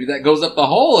maybe that goes up the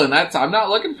hole, and I'm not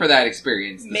looking for that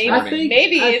experience. Maybe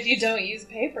if you don't use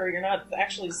paper, you're not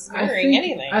actually smearing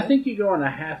anything. I think you go on a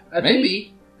half.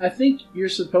 I think you're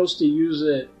supposed to use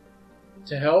it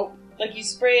to help. Like you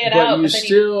spray it out, but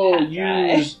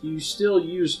you still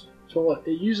use toilet.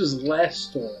 It uses less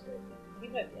toilet paper. You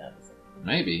might be honest.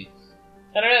 Maybe.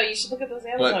 I don't know. You should look at those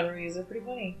Amazon reviews. They're pretty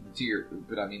funny.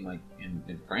 But I mean, like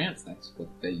in France, that's what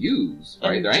they use,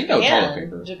 right? There ain't no toilet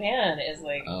paper. Japan is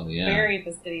like very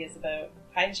fastidious about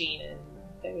hygiene, and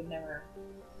they would never.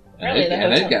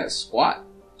 And they've got squat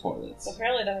toilets.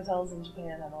 Apparently, the hotels in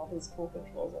Japan have all these cool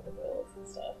controls on the toilets and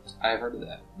stuff. I've heard of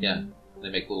that. Yeah, they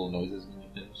make little noises when you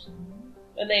finish.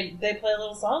 And they play a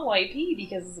little song while you pee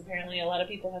because apparently a lot of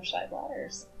people have shy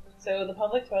bladders. So the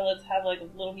public toilets have like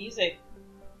little music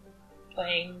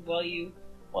playing while you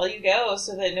while you go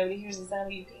so that nobody hears the sound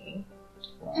of you peeing.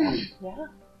 Wow. Yeah.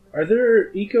 Are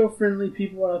there eco-friendly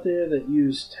people out there that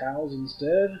use towels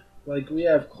instead? Like, we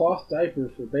have cloth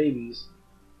diapers for babies.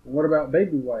 And what about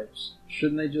baby wipes?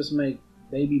 Shouldn't they just make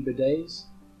baby bidets?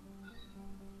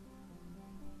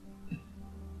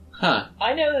 Huh.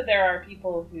 I know that there are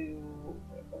people who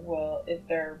will, if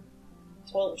they're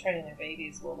toilet training their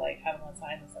babies, will like have them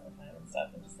outside in the summertime and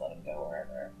stuff and just let them go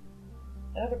wherever.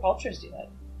 And other cultures do that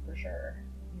for sure.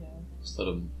 You know. Just let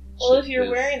them. Well, if you're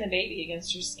wearing the baby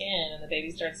against your skin and the baby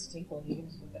starts to tinkle, you can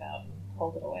just whip it out and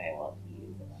hold it away while it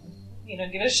pees, and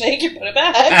then give it a shake and put it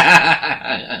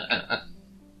back.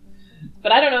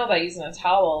 But I don't know about using a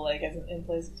towel like as in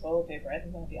place of toilet paper. I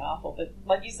think that would be awful. But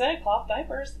like you said, cloth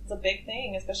diapers, it's a big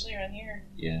thing, especially around here.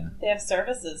 Yeah. They have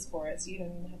services for it, so you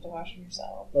don't even have to wash them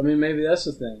yourself. I mean, maybe that's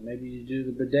the thing. Maybe you do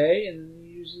the bidet and then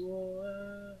you use a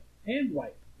little hand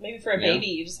wipe. Maybe for a baby,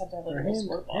 you just have to have like a little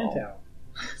squirt bottle. Hand towel.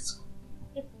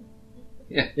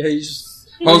 Yeah. Yeah, you just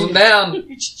hose them down.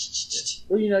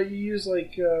 Well, you use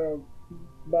like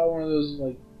buy one of those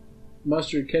like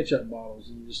mustard ketchup bottles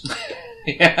and you just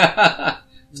Yeah.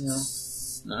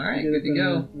 All right, good to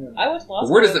go. I went to law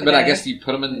school. Where does it? But I guess you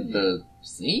put them in the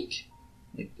sink,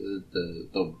 like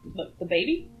the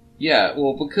baby. Yeah,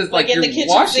 well, because like in you're the kitchen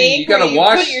washing, sink you gotta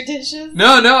wash put your dishes.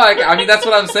 No, I mean that's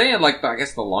what I'm saying. Like I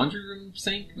guess the laundry room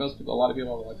sink. A lot of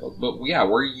people are like those. But yeah,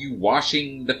 where are you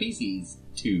washing the feces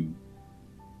to?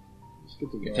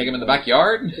 You take them in the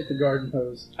backyard? Get the garden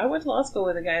hose. I went to law school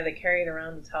with a guy that carried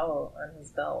around a towel on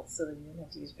his belt so that he didn't have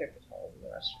to use paper towels in the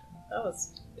restroom. That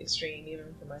was extreme,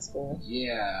 even for my school.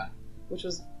 Yeah. Which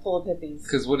was full of hippies.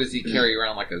 Because what does he carry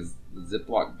around, like a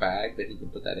Ziploc bag that he can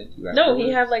put that into afterwards? No, he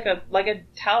had like a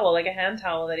towel, like a hand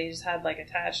towel that he just had like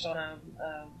attached on a,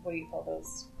 what do you call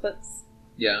those? Clips.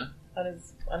 Yeah.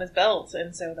 On his belt,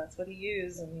 and so that's what he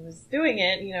used, and he was doing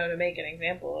it, to make an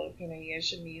example of, you guys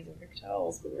shouldn't be using paper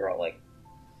towels, but we were all like,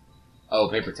 oh,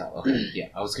 paper towel. Okay, yeah,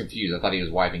 I was confused. I thought he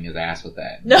was wiping his ass with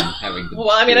that. No.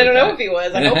 Well, I mean, I don't know if he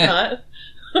was. I hope not.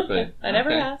 But, I never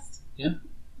asked. Yeah.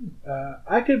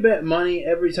 I could bet money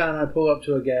every time I pull up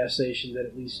to a gas station that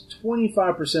at least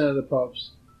 25% of the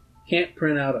pups can't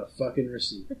print out a fucking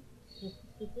receipt.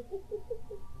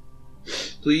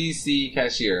 Please see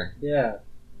cashier. Yeah.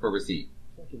 For receipt.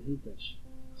 Fucking hate that shit.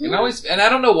 And I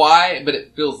don't know why, but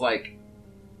it feels like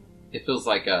a it feels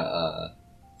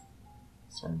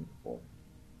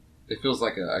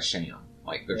like a sham.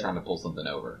 Like they're trying to pull something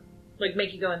over. Like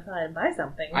make you go inside and buy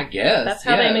something. I guess. That's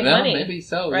how they make money. Maybe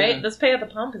so, right? Yeah. This pay at the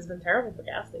pump has been terrible for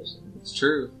gas stations. It's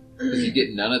true. Because you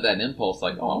get none of that impulse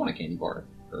like, oh, I want a candy bar.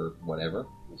 Or whatever.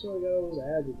 That's why we got all those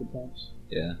ads at the pumps.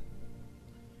 Yeah.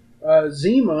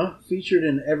 Zima featured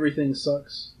in Everything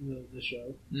Sucks, the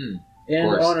show. And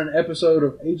on an episode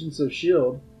of Agents of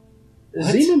S.H.I.E.L.D. Is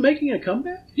Zima making a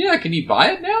comeback? Yeah, can you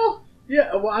buy it now?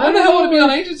 Yeah, well, I don't know how would it be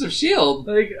on Agents of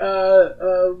S.H.I.E.L.D. Like,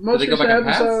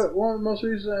 one of the most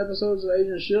recent episodes of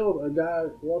Agents of S.H.I.E.L.D., a guy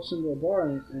walks into a bar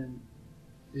and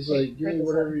he's like, give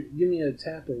me a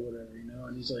tap or whatever,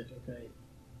 and he's like, okay.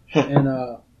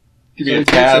 And, give me a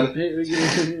tab.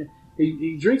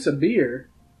 He drinks a beer,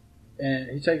 and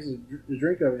he takes a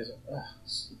drink of it, and he's like, oh,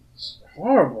 it's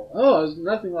horrible. Oh, it's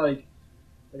nothing like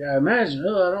I imagined.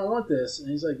 Oh, I don't want this. And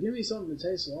he's like, give me something that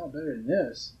tastes a lot better than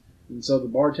this. And so the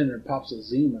bartender pops a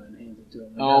Zima and hands it to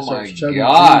him. Oh my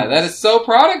god, that is so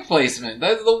product placement.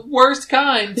 That's the worst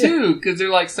kind, too, because they're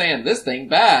like saying, this thing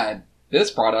bad. This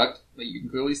product, that you can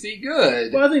clearly see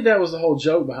good. Well, I think that was the whole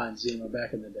joke behind Zima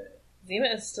back in the day. Zima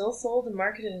is still sold and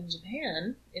marketed in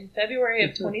Japan. In February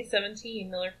of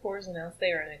 2017, Miller Coors announced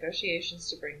they are in negotiations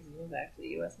to bring Zima back to the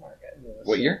U.S. market.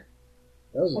 What year?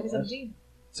 That was 2017.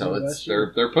 So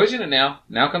they're pushing it now.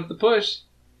 Now comes the push.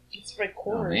 It's for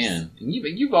Coors. Oh man, and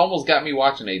you've almost got me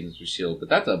watching Agents of S.H.I.E.L.D., but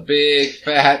that's a big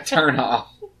fat turnoff.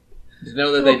 To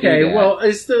know that they do that. Okay, well,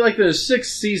 it's like the 6th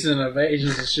season of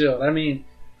Agents of S.H.I.E.L.D. I mean,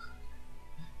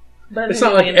 it's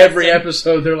not like every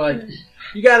episode they're like,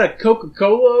 you got a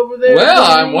Coca-Cola over there? Well,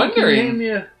 I'm wondering.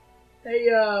 Hey,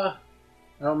 I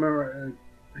don't remember.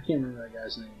 I can't remember that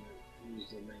guy's name. He was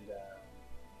the main guy.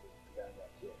 The guy got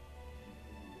killed.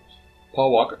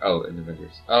 Paul Walker. Oh, in the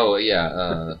Avengers. Oh,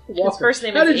 yeah. His first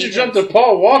name is How did Agent. you jump to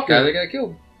Paul Walker? Guy that got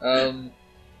killed.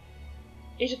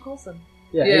 Agent Coulson.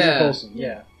 Yeah, Agent Coulson.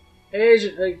 Yeah. Hey,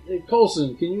 Agent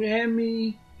Coulson, can you hand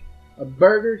me a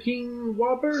Burger King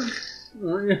Whopper?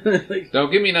 Like,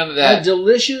 don't give me none of that. A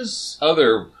delicious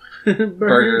other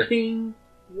Burger King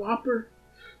Whopper.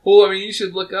 Well, I mean, you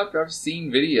should look up. I've seen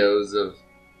videos of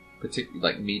particularly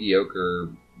like mediocre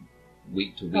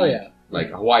week to week. Oh yeah. Like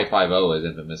Hawaii 5-0 is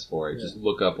infamous for it. Yeah. Just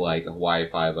look up like Hawaii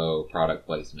 5-0 product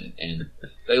placement, and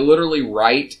they literally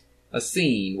write a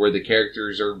scene where the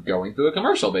characters are going through a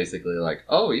commercial, basically. Like,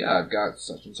 oh yeah, I've got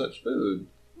such and such food.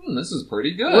 This is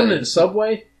pretty good. Wasn't it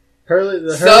Subway?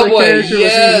 The Subway, character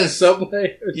yes. was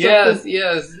Subway or something?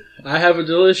 Yes. I have a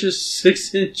delicious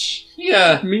 6-inch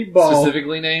meatball.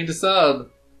 Specifically named to Sub.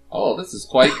 Oh, this is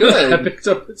quite good. I picked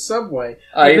up at Subway.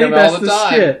 I eat them all the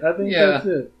time. Skit. I think that's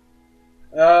it.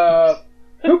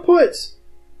 Who puts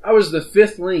I was the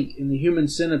 5th link in the Human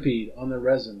Centipede on their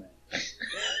resume?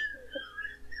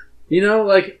 You know,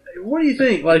 like, what do you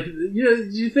think? Like, you know,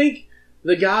 do you think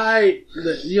the guy,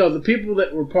 the people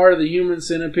that were part of the Human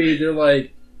Centipede, they're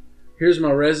like, here's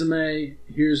my resume,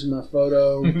 here's my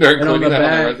photo, they're and on the back,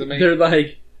 on the resume. They're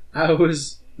like, I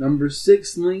was number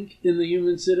 6 link in the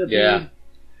Human Centipede. Yeah.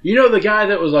 You know the guy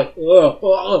that was like,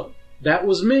 oh, that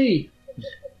was me.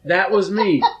 That was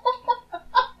me.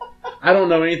 I don't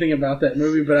know anything about that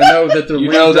movie, but I know that they're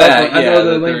linked up. I know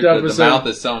they're linked up. The mouth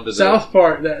is sewn to South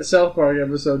Park. That South Park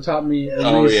episode taught me.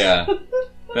 Yeah,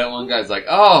 that one guy's like,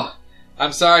 "Oh,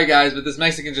 I'm sorry, guys, but this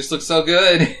Mexican just looks so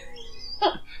good."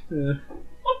 Yeah.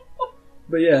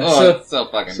 But yeah, it's so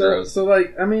fucking gross. So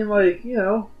like, I mean, like, you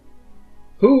know,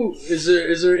 who is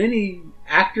there any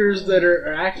actors that are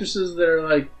or actresses that are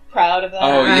like proud of that?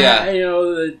 Oh yeah, you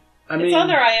know that. I mean, it's on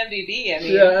their IMDb. I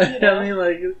mean, yeah, you know. I mean,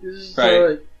 like, it's just right. so,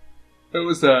 like, it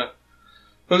was a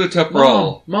tough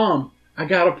role. Mom, I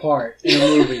got a part in a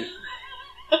movie.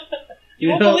 You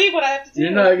won't believe what I have to do.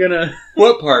 You're not gonna.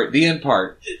 What part? The end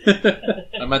part.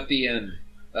 I'm at the end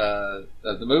of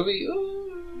the movie. Oh,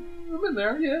 I'm in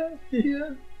there. Yeah.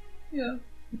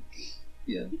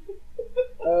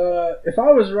 If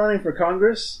I was running for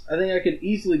Congress, I think I could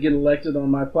easily get elected on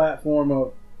my platform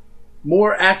of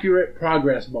more accurate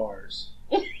progress bars.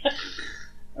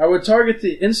 I would target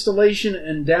the installation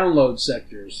and download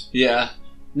sectors. Yeah.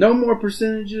 No more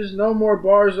percentages, no more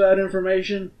bars without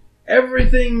information.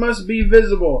 Everything must be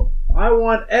visible. I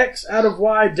want X out of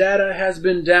Y data has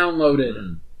been downloaded.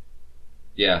 Mm.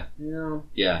 Yeah. You know?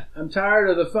 Yeah. I'm tired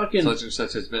of the fucking... Such and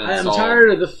such has been installed. I'm tired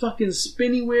of the fucking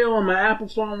spinny wheel on my Apple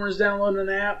phone when it's downloading an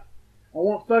app. I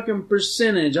want fucking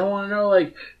percentage. I want to know,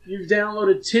 like, you've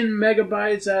downloaded 10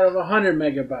 megabytes out of 100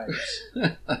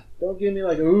 megabytes. Don't give me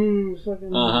like, ooh, fucking...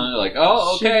 Like,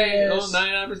 oh, okay. Shit. Oh,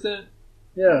 99%.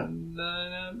 Yeah.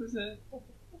 99%.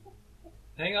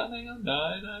 Hang on.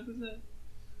 99%.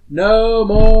 No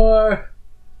more.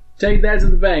 Take that to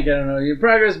the bank. I don't know. Your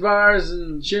progress bars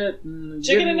and shit. And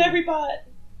chicken in every pot.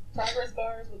 Progress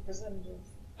bars with percentages.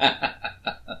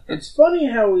 It's funny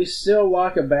how we still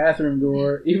lock a bathroom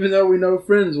door, even though we know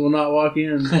friends will not walk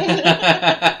in.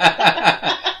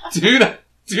 Dude,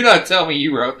 do not tell me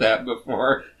you wrote that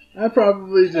before. I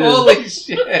probably did. Holy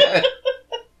shit.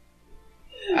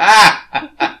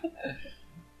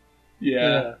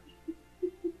 Yeah.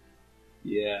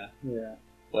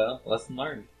 Well, lesson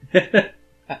learned.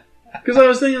 Because I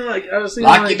was thinking,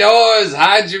 lock your doors,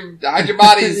 hide your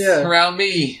bodies around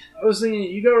me. I was thinking,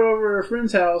 you go over a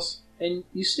friend's house and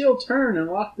you still turn and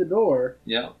lock the door.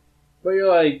 Yeah. But you're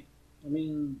like, I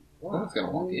mean, no one's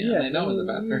gonna walk in. They know in the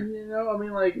bathroom. You know, I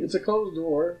mean, like, it's a closed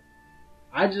door.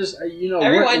 I just,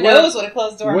 everyone knows what a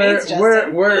closed door means.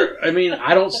 Justin. I mean,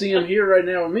 I don't see him here right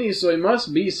now with me, so he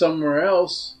must be somewhere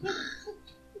else.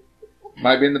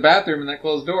 Might be in the bathroom in that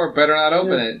closed door. Better not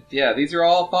open it. Yeah, these are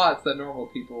all thoughts that normal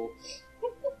people,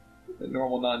 that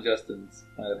normal non-Justins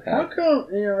might have had. How come,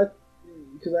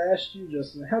 because I asked you,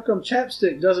 Justin, how come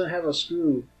chapstick doesn't have a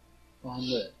screw on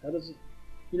it? How does it,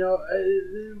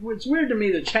 it's weird to me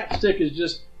that chapstick is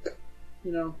just,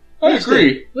 I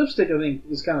agree. Lipstick, I think,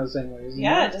 is kind of the same way, isn't it?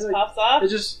 Yeah, it just pops off. It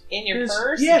just in your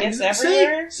purse. Yeah, it's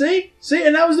everywhere. See,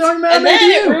 and that was the argument I made to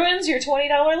you. And then it ruins your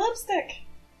 $20 lipstick.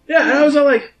 Yeah, and I was all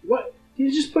like, what? You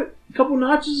just put a couple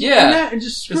notches on that and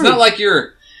just screw. It's not like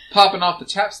you're popping off the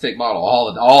chapstick bottle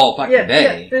all fucking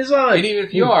day. Yeah, it's not like, and even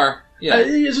if you are,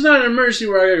 it's not an emergency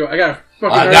where I gotta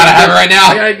have it right now.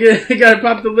 I gotta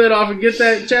pop the lid off and get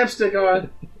that chapstick on.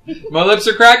 My lips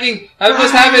are cracking. I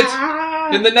must have it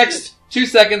in the next 2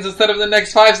 seconds instead of the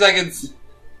next 5 seconds.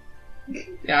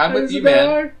 Yeah, I'm with you, man.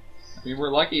 Hard? I mean,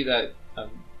 we're lucky that, I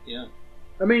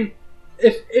mean,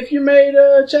 if you made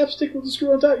a chapstick with a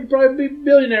screw on top, you'd probably be a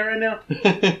billionaire right now.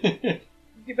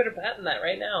 You better patent that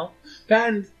right now.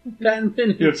 Patent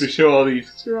opinions. You have to show all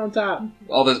these screw on top.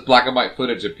 All this black and white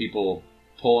footage of people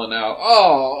pulling out.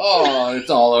 Oh, it's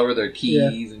all over their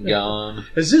keys and gum.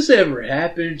 Has this ever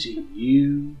happened to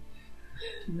you?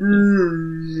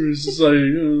 It's just like,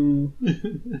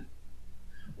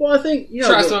 well, I think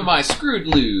try some of my screwed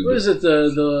lube. What is it?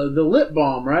 The lip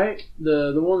balm, right?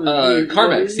 The one that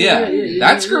Carmex. Yeah.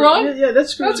 That screw on. Yeah,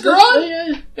 that's screw. That screw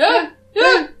on. Yeah.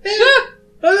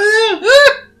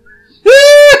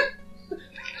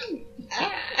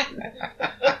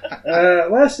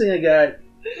 Last thing I got,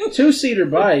 2-seater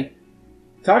bike.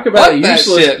 Talk about a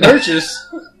useless purchase.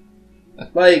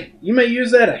 Like, you may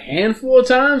use that a handful of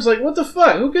times. Like, what the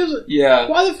fuck? Who gives it? Yeah.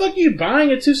 Why the fuck are you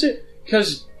buying a 2-seater?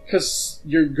 Because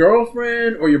your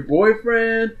girlfriend or your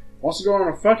boyfriend wants to go on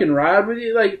a fucking ride with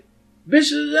you? Like,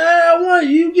 bitch, I want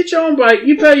you get your own bike.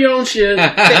 You pay your own shit.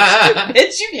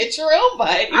 Bitch, you get your own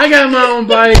bike. I got my own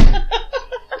bike.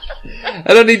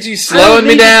 I don't need you slowing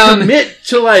me down. Commit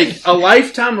to like a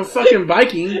lifetime of fucking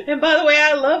biking. And by the way,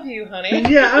 I love you, honey.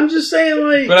 Yeah, I'm just saying,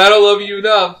 like. But I don't love you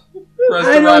enough for us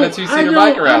to ride a 2-seater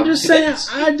bike around. I'm just saying,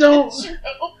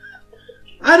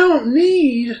 I don't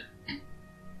need.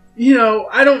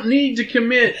 I don't need to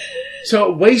commit to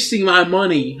wasting my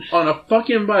money on a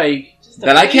fucking bike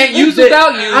that I can't use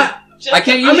without you. I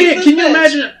can't use it. I mean, can you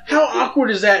imagine how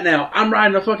awkward is that now? I'm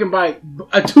riding a fucking bike,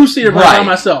 a 2-seater bike by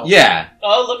myself. Yeah.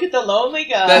 Oh, look at the lonely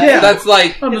guy. That's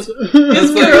like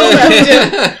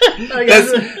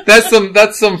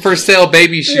that's some for sale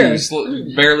baby shoes,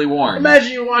 barely worn.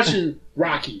 Imagine you're watching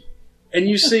Rocky, and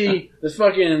you see the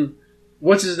fucking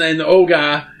what's his name, the old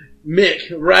guy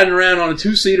Mick, riding around on a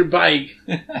 2-seater bike.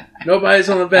 Nobody's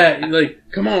on the back. You're like,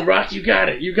 come on, Rocky, you got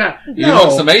it. You got it. He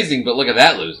looks amazing, but look at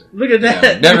that loser. Look at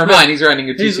that. Never mind, he's riding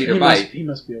a 2-seater bike. He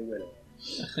must be a widow.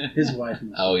 His wife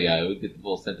must Oh, yeah, it would get the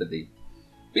full sympathy.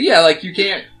 But yeah, like, you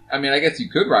can't, I mean, I guess you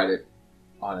could ride it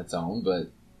on its own, but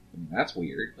that's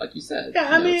weird, like you said. Yeah,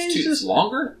 I mean, it's just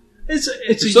longer. It's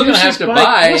You're still going to have to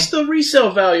buy. What's the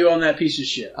resale value on that piece of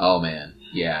shit? Oh, man,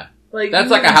 yeah. Like,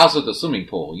 that's like a house with a swimming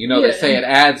pool. They say it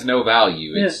adds no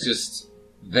value. It's just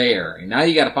there. And now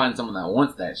you gotta find someone that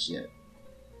wants that shit.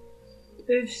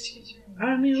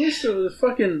 I mean, at least with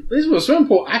a swimming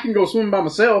pool, I can go swim by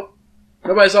myself.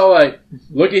 Nobody's all like,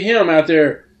 look at him out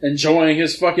there enjoying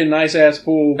his fucking nice ass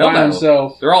pool by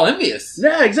himself. They're all envious.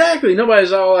 Yeah, exactly.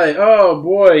 Nobody's all like, oh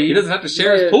boy. He doesn't have to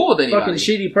share his pool with anybody. Fucking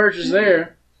shitty purchase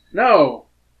there. No.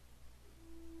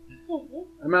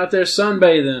 I'm out there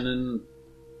sunbathing and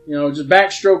just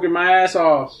backstroking my ass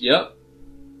off. Yep.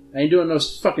 I ain't doing no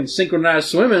fucking synchronized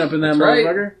swimming up in that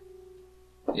motherfucker.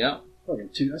 Right. Yep.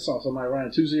 I saw somebody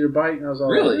riding a 2-seater bike, and I was all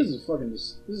really? Like,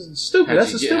 this is stupid.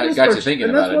 That's the stupidest got you thinking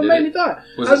about it, that's what made me thought.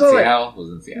 Was it in Seattle? Was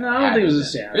it in Seattle? No, I don't think it was in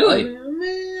Seattle. Really?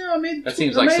 I mean, that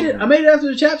seems like I made it after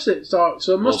the chapstick talk,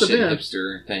 so it must have been.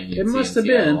 Hipster thing it must have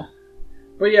been.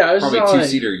 But yeah, it was probably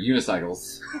 2-seater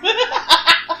unicycles.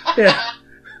 Yeah.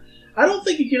 I don't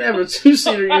think you can have a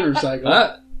 2-seater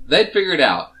unicycle. They'd figure it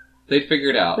out.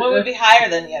 One would be higher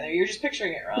than the other. You're just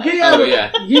picturing it wrong. Can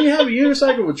you have a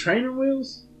unicycle with training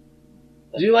wheels?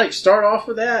 Do you start off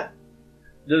with that?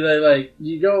 Do they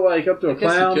you go up to a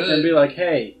clown and be like,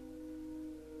 hey,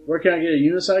 where can I get a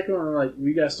unicycle? And they're like,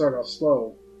 we gotta start off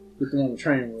slow with the one with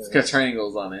training wheels. It's got training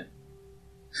wheels on it.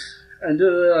 And do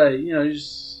they you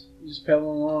just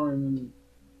pedal along and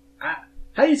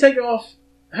how do you take off?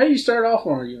 How do you start off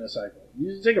on a unicycle?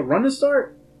 You just take a running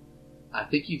start? I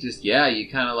think you just, you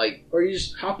kind of or you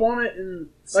just hop on it and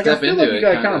I feel like you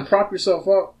gotta kind of prop yourself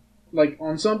up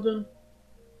on something,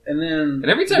 and then. And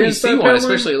every time you see one,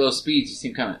 especially at low speeds, you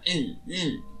seem kind of,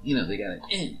 they gotta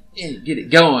get it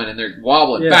going, and they're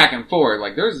wobbling back and forth.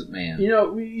 Like there's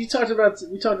we talked about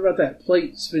that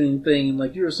plate spinning thing,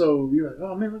 and you're like,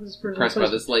 oh man, look at this person impressed by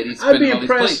this lady spinning all these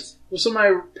plates. With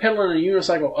somebody pedaling a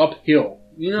unicycle uphill.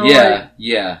 Yeah.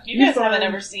 You guys haven't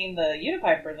ever seen the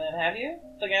Unipiper then, have you?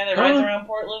 The guy that rides around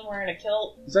Portland wearing a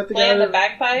kilt, is that the playing guy the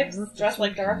bagpipes, dressed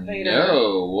like Darth Vader.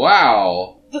 No,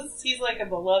 wow. He's like a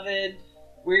beloved,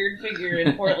 weird figure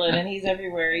in Portland, and he's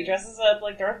everywhere. He dresses up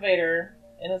like Darth Vader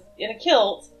in a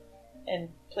kilt and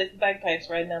plays the bagpipes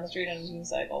riding down the street on his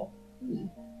unicycle.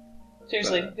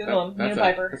 Seriously, Google him,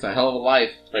 Unipiper. That's a hell of a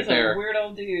life right there. He's a weird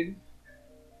old dude.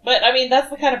 But, I mean, that's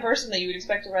the kind of person that you would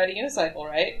expect to ride a unicycle,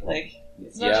 right?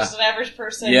 It's not just an average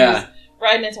person who's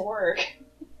riding into work.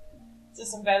 It's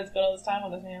just some guy that's got all this time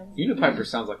on his hands. Unipiper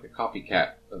sounds like a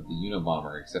copycat of the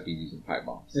Unabomber, except he's using pipe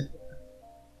bombs.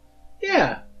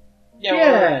 Yeah.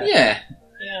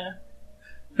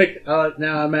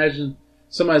 Now I imagine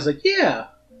somebody's like, yeah.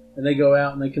 And they go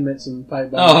out and they commit some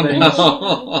pipe bomb things.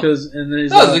 No. That was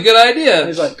a good idea.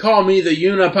 He's like, call me the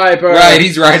Unipiper. Right,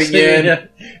 he's writing in.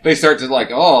 They start to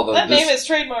that name is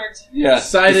trademarked. Yeah.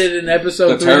 Cited in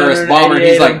episode 388. The terrorist bomber, and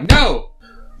he's like, no!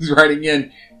 He's writing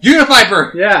in,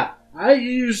 Unipiper! Yeah.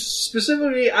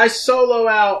 I solo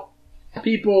out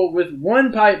people with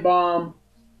one pipe bomb,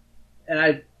 and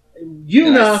I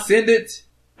send it.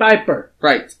 Piper.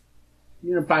 Right.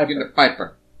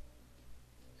 Unipiper.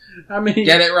 I mean,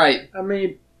 get it right. I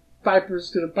mean, Piper's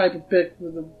gonna pipe a pick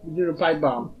with a Unipipe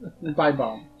bomb. Pipe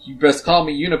bomb. You best call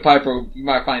me Unipiper. You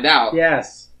might find out.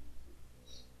 Yes.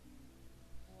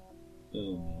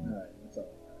 Alright, that's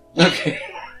all. Okay.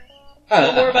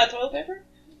 No more about toilet paper?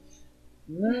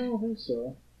 No, I don't think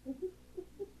so. I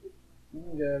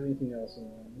don't got anything else in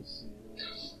there. Let's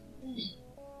see.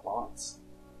 Thoughts?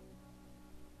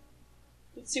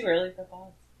 It's too early for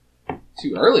thoughts.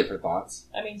 Too early for thoughts?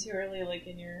 I mean, too early, like,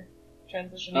 in your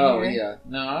transition. Oh, here. yeah.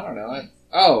 No, I don't know.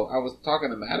 I was talking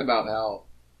to Matt about how...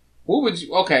 What would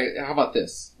you... Okay, how about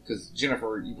this? Because,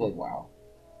 Jennifer, you played WoW.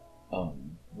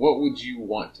 What would you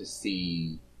want to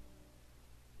see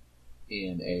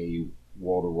in a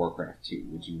World of Warcraft 2?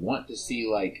 Would you want to see,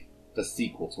 like, the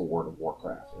sequel to World of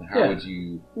Warcraft? And how would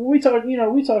you... Well, we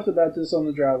talked about this on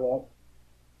the drive up.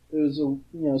 It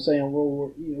was saying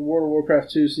World of Warcraft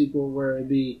 2 sequel where it'd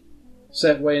be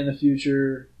set way in the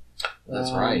future.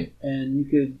 That's right. And you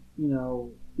could,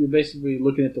 you're basically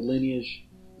looking at the lineage.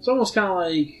 It's almost kind of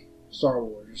like Star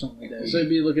Wars or something like that. So you'd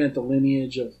be looking at the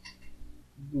lineage of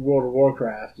World of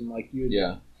Warcraft, and like you'd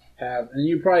have, and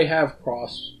you probably have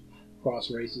cross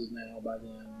races now by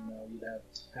then. You'd have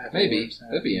half maybe orcs,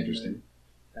 that'd be interesting.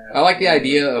 I like the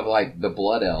idea of like the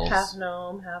blood elves, half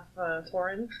gnome, half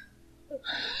Tauren.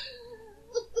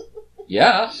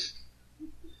 Yeah,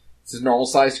 it's a normal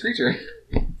sized creature.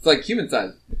 It's like human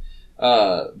size.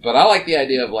 But I like the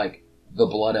idea of like the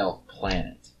blood elf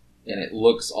planet, and it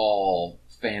looks all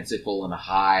fanciful and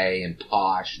high and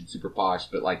posh and super posh,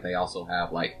 but like they also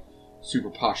have like super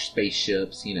posh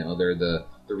spaceships. They're the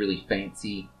really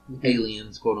fancy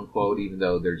aliens, quote unquote, even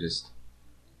though they're just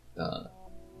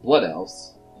blood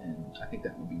elves. And I think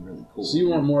that would be really cool. So you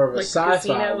want more of a like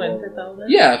sci-fi world?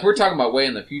 Yeah, if we're talking about way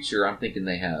in the future, I'm thinking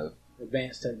they have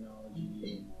advanced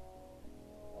technology.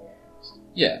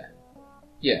 Yeah.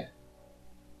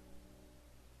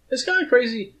 It's kind of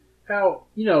crazy how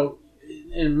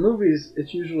in movies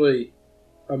it's usually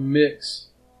a mix.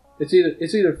 It's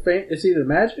either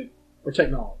magic or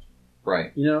technology.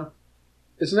 Right.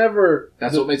 It's never.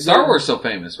 That's what made Star Wars so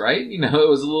famous, right? It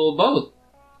was a little of both.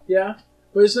 Yeah,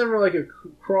 but it's never like a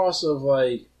cross of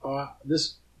like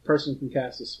this person can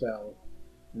cast a spell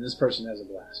and this person has a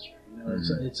blaster.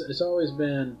 It's always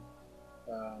been.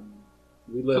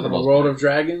 We live in a world of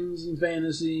dragons and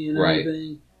fantasy and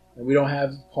everything, and we don't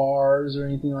have cars or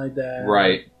anything like that.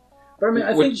 Right. But I mean,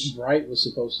 I think Bright was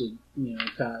supposed to,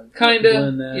 kind of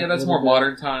blend that. Yeah, that's more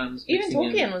modern times. Even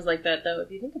Tolkien was like that, though,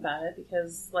 if you think about it,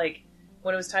 because like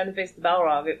when it was time to face the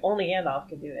Balrog, only Gandalf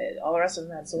could do it. All the rest of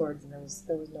them had swords, and there was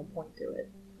no point to it.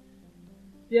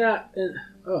 Yeah.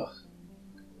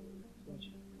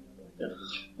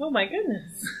 Oh my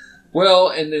goodness. Well,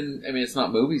 and then it's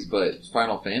not movies, but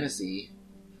Final Fantasy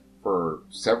for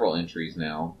several entries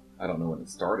now. I don't know when it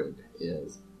started.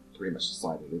 Is pretty much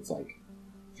decided it's like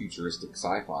futuristic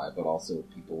sci-fi, but also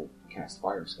people cast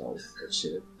fire spells and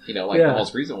shit. The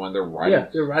most recent one, they're riding. Yeah,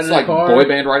 they're riding it's like a car. boy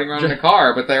band riding around in a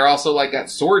car, but they're also like got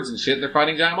swords and shit. And they're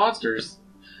fighting giant monsters.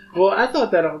 Well, I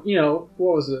thought that what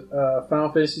was it?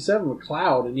 Final Fantasy VII with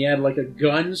Cloud, and he had like a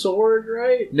gun sword,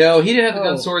 right? No, he didn't have the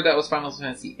gun sword. That was Final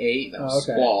Fantasy VIII. That was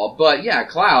Squall. But yeah,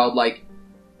 Cloud, like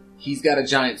he's got a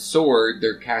giant sword.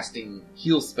 They're casting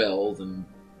heal spells and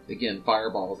again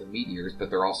fireballs and meteors, but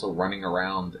they're also running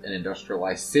around an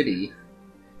industrialized city.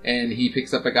 And he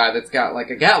picks up a guy that's got like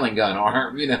a Gatling gun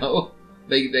arm.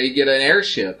 They get an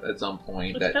airship at some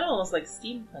point. It's kind of almost like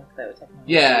steampunk, though, technology.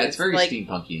 Yeah, it's very like,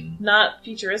 steampunky. Not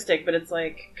futuristic, but it's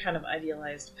like kind of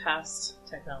idealized past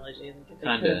technology.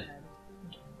 Kinda.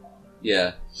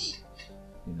 Yeah.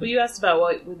 Well, you asked about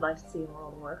what we'd like to see in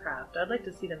World of Warcraft. I'd like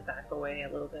to see them back away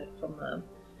a little bit from the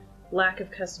lack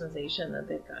of customization that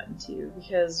they've gotten to.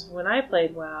 Because when I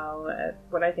played WoW, at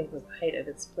what I think was the height of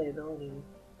its playability,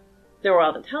 there were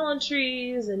all the talent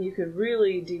trees, and you could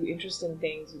really do interesting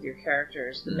things with your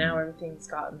characters. But now everything's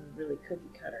gotten really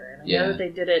cookie cutter. And I know that they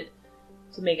did it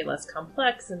to make it less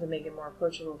complex and to make it more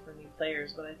approachable for new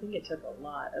players, but I think it took a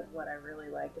lot of what I really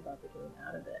liked about the game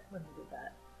out of it when they did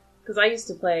that. Because I used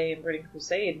to play in Burning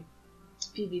Crusade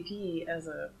PvP as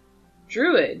a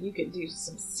druid. You could do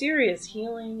some serious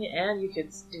healing, and you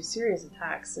could do serious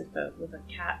attacks with a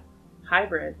cat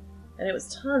hybrid. And it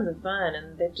was tons of fun,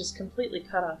 and they've just completely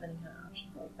cut off any kind of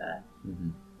options like that. Mm-hmm.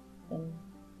 And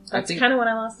that's kind of when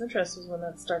I lost interest, was when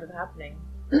that started happening.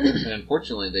 And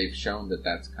unfortunately, they've shown that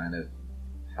that's kind of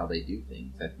how they do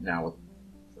things. That now with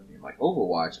something like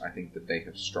Overwatch, I think that they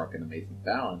have struck an amazing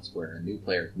balance where a new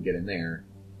player can get in there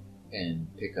and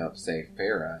pick up, say,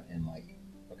 Pharah, and like,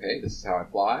 okay, this is how I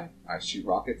fly. I shoot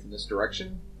rockets in this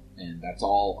direction, and that's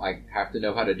all I have to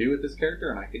know how to do with this character,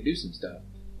 and I can do some stuff.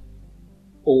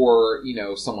 Or,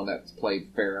 someone that's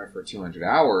played Pharah for 200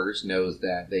 hours knows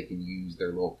that they can use their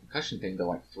little concussion thing to,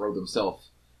 like, throw themselves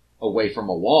away from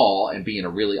a wall and be in a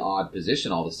really odd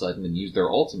position all of a sudden and use their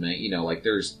ultimate. Like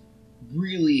there's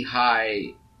really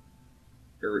high,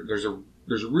 or there's a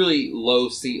really low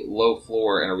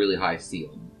floor and a really high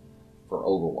ceiling for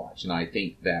Overwatch. And I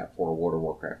think that for World of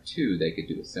Warcraft 2, they could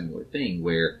do a similar thing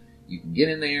where you can get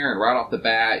in there and right off the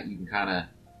bat, you can kind of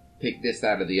pick this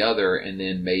out of the other, and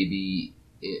then maybe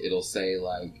it'll say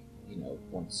like,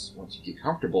 once you get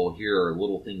comfortable, here are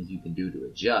little things you can do to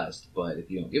adjust. But if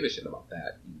you don't give a shit about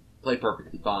that, you play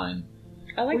perfectly fine.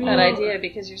 I like that idea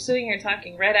because you're sitting here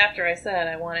talking right after I said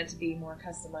I want it to be more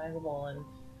customizable, and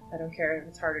I don't care if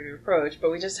it's harder to approach.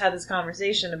 But we just had this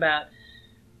conversation about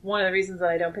one of the reasons that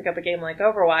I don't pick up a game like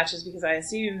Overwatch is because I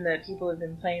assume that people who've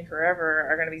been playing forever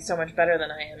are going to be so much better than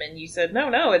I am. And you said,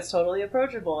 no, it's totally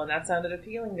approachable. And that sounded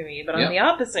appealing to me. But on the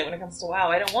opposite, when it comes to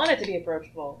WoW, I don't want it to be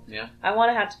approachable. Yeah. I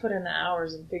want to have to put in the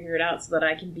hours and figure it out so that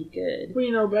I can be good.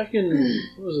 Well, back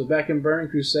in Burning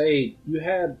Crusade, they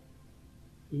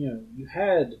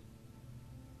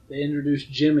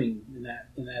introduced gymming in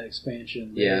that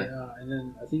expansion. And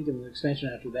then I think in the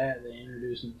expansion after that, they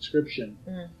introduced inscription.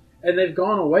 Mm-hmm. And they've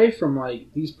gone away from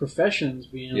like these professions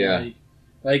being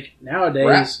like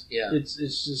nowadays. It's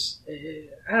just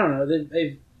I don't know.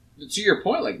 They've to your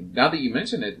point. Like now that you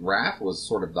mention it, Wrath was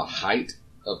sort of the height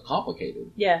of complicated.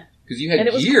 Yeah, because you had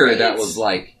gear that was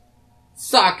like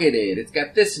socketed. It's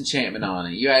got this enchantment on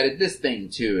it. You added this thing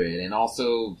to it, and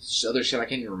also other shit I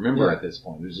can't even remember at this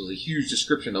point. There's a huge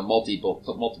description of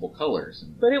multiple colors.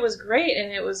 But it was great,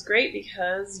 and it was great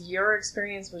because your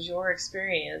experience was your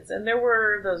experience. And there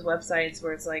were those websites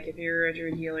where it's like, if you're a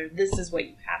druid healer, this is what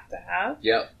you have to have.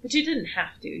 Yep. But you didn't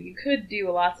have to. You could do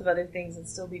lots of other things and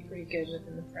still be pretty good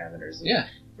within the parameters of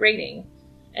rating.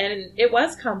 And it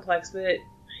was complex, but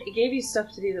it gave you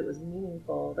stuff to do that was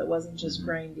meaningful, that wasn't just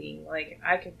grinding. Like,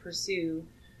 I could pursue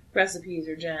recipes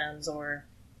or gems or,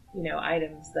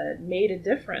 items that made a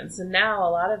difference. And now a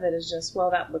lot of it is just,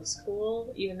 well, that looks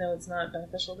cool, even though it's not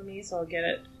beneficial to me, so I'll get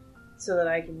it so that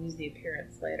I can use the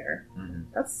appearance later. Mm-hmm.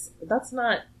 That's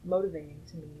not motivating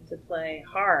to me to play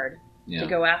hard, to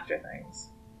go after things.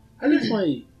 I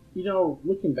definitely,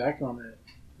 looking back on it,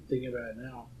 thinking about it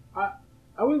now,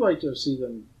 I would like to see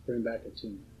them bring back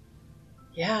Attunement.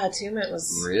 Yeah, Attunement was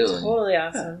totally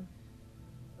awesome.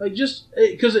 Yeah. Like, just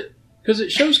because it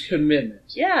shows commitment.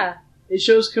 Yeah. It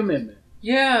shows commitment.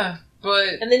 Yeah,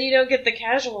 but... And then you don't get the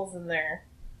casuals in there.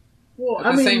 Well,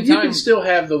 I mean, you can still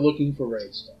have the looking for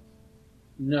raid stuff.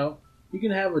 You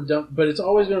can have a dump, but it's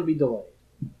always going to be delayed.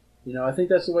 I think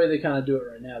that's the way they kind of do it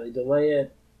right now. They delay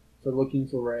it for looking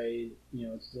for raid.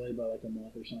 It's delayed by like a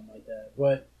month or something like that.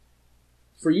 But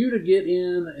for you to get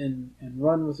in and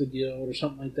run with a guild or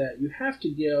something like that, you have to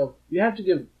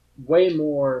give way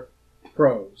more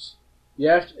pros. You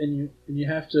have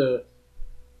to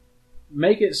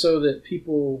make it so that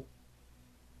people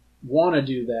want to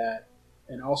do that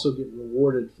and also get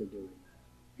rewarded for doing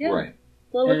that. Yeah. Right.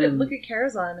 Well, look at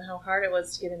Karazhan and how hard it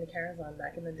was to get into Karazhan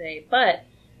back in the day. But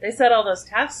they set all those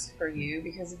tasks for you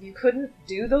because if you couldn't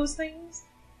do those things,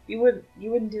 you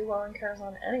wouldn't do well in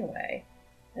Karazhan anyway.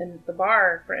 And the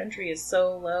bar for entry is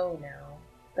so low now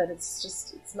that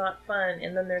it's not fun.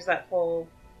 And then there's that whole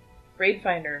Raid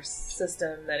Finder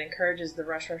system that encourages the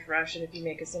rush. And if you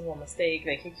make a single mistake,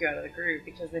 they kick you out of the group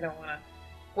because they don't want to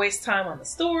waste time on the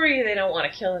story. They don't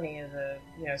want to kill any of the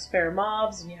spare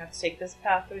mobs, and you have to take this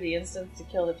path through the instance to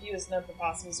kill the fewest number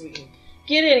possible so we can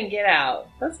get in and get out.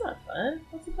 That's not fun.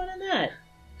 What's the fun in that?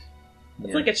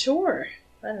 It's like a chore.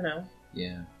 I don't know.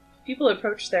 Yeah. People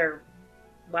approach their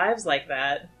lives like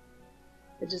that,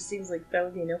 it just seems like that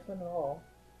would be no fun at all.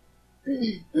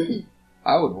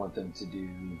 I would want them to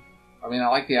do... I mean, I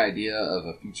like the idea of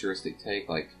a futuristic take,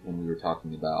 like when we were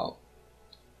talking about,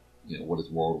 what does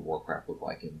World of Warcraft look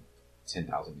like in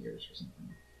 10,000 years or something.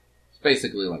 It's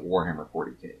basically like Warhammer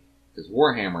 40k. Because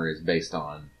Warhammer is based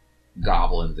on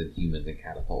goblins and humans and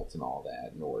catapults and all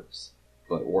that, and orcs.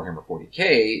 But Warhammer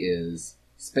 40k is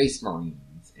Space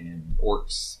Marines and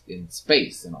orcs in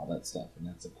space and all that stuff, and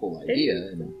that's a cool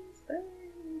idea.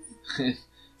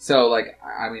 So, like,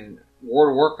 I mean,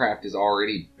 World of Warcraft is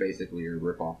already basically a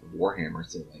ripoff of Warhammer,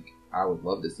 so, like, I would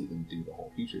love to see them do the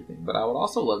whole future thing. But I would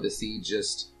also love to see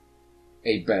just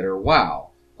a better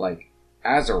WoW. Like,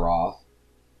 Azeroth,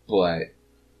 but,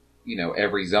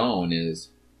 every zone is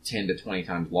 10 to 20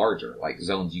 times larger. Like,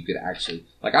 zones you could actually...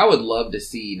 Like, I would love to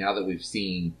see, now that we've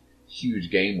seen huge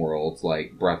game worlds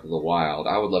like Breath of the Wild,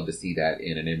 I would love to see that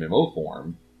in an MMO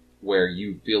form, where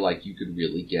you feel like you could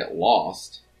really get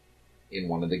lost in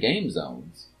one of the game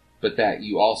zones, but that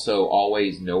you also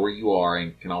always know where you are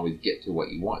and can always get to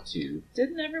what you want to.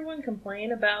 Didn't everyone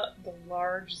complain about the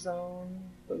large zone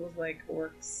that was like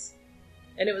orcs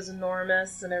And it was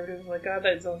enormous, and everybody was like, God,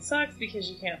 that zone sucks because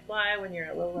you can't fly when you're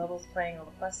at low levels playing all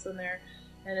the quests in there.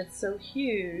 And it's so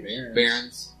huge.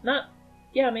 Barrens?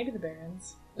 Maybe the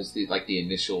Barrens. It's the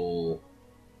initial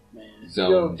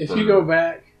zone. If you go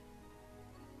back,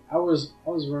 I was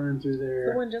running through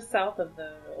there. The one just south of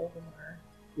the Overmar.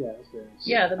 Yeah, that's Barrens.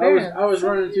 Yeah, the Barrens. I was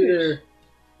running through there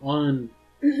on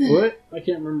foot. I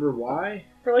can't remember why.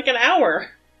 For like an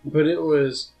hour. But it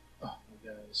was, oh my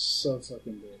god, it's so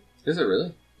fucking big. Is it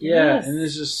really? Yeah, yes. And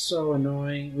it's just so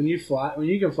annoying when you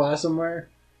can fly somewhere,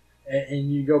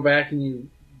 and you go back and you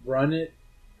run it,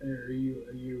 or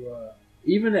you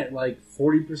even at like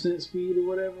 40% speed or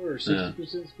whatever, or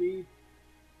 60% speed.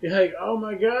 You're like, oh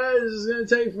my god, this is gonna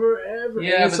take forever.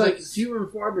 Yeah, and it's like few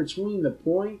and far between the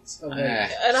points. Of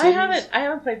and I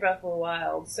haven't played Breath of the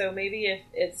Wild, so maybe if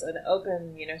it's an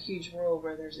open, huge world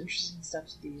where there's interesting stuff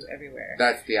to do everywhere.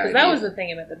 That's the idea. Because that was the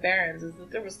thing about the Barrens, is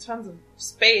that there was tons of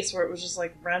space where it was just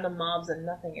like random mobs and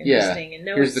nothing interesting, and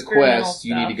no here's the quest. Stuff.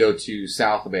 You need to go to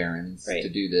South Barrens to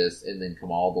do this, and then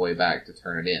come all the way back to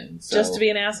turn it in. So, just to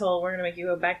be an asshole, we're gonna make you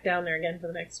go back down there again for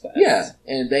the next quest. Yeah,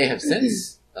 and they have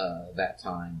since. That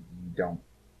time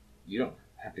you don't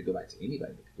have to go back to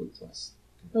anybody to complete quests.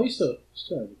 No, you still have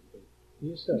to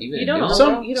complete. You don't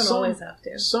always have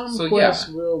to. Some quests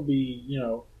will be,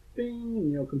 bing,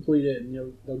 and you'll complete it, and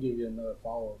they'll give you another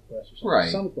follow-up quest or something.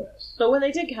 Right. Some quests. But when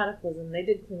they did Cataclysm, they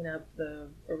did clean up the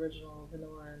original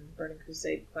Vanilla and Burning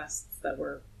Crusade quests that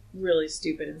were really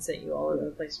stupid and sent you all over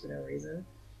the place for no reason.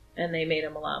 And they made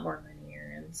them a lot more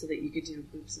linear, and so that you could do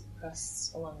groups of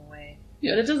quests along the way.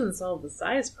 Yeah. But it doesn't solve the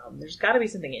size problem. There's got to be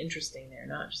something interesting there,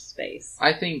 not just space.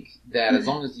 I think that as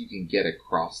long as you can get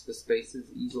across the spaces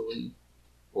easily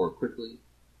or quickly,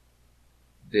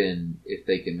 then if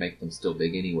they can make them still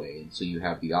big anyway, and so you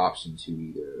have the option to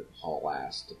either haul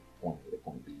ass to point A to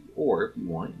point B, or if you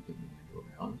want, you can wander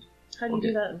around. How do you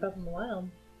do that in Breath of the Wild?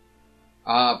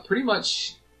 Pretty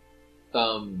much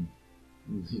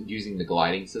using the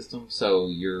gliding system. So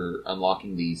you're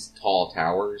unlocking these tall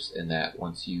towers, and that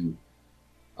once you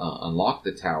unlock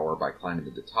the tower by climbing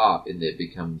to the top, and it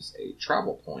becomes a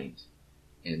travel point,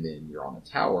 and then you're on a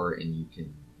tower, and you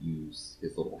can use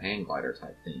this little hang glider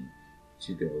type thing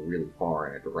to go really far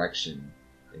in a direction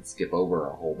and skip over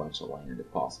a whole bunch of land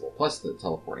if possible. Plus the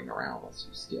teleporting around lets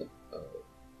you skip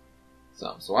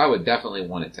some. So I would definitely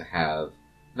want it to have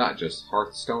not just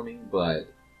Hearthstoning,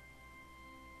 but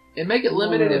and make it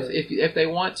limited if they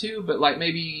want to, but like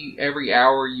maybe every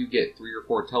hour you get 3 or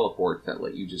 4 teleports that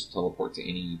let you just teleport to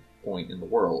any point in the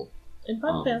world. In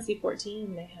Final Fantasy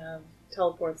XIV, they have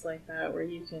teleports like that where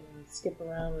you can skip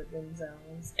around within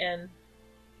zones, and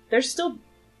there's still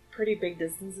pretty big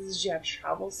distances you have to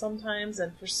travel sometimes,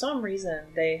 and for some reason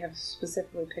they have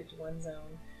specifically picked one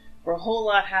zone where a whole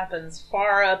lot happens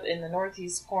far up in the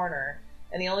northeast corner,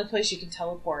 and the only place you can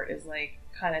teleport is like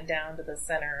kind of down to the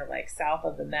center, like south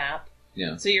of the map.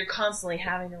 Yeah. So you're constantly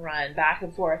having to run back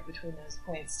and forth between those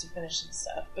points to finish some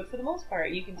stuff. But for the most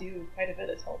part, you can do quite a bit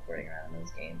of teleporting around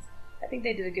those games. I think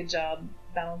they did a good job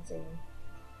balancing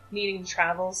needing to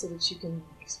travel so that you can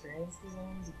experience the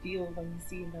zones, feel them,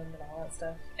 see them, and all that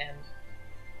stuff, and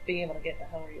being able to get the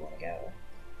hell where you want to go.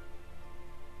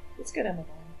 It's good MMO.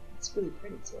 It's really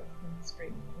pretty too. It's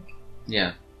great music.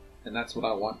 Yeah. And that's what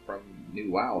I want from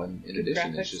new WoW. And in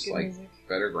addition, it's just like music.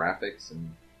 Better graphics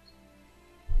and.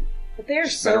 But they're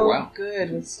so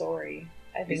good with story.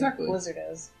 I think Blizzard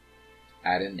is.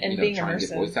 Add in, and try and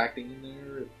get voice acting in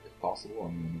there if possible. I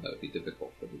mean, that would be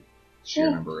difficult for the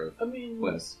sheer number of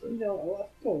quests. But.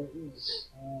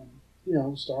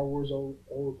 Star Wars Old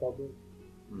Republic.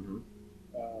 Mm-hmm.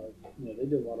 They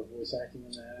did a lot of voice acting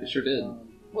in that. They sure did.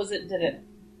 Was it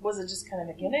just kind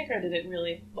of a gimmick, or did it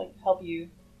really help you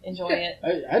enjoy it?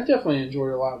 I definitely enjoyed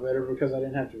it a lot better because I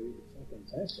didn't have to read the fucking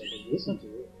text. I could listen to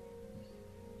it.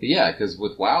 Yeah, because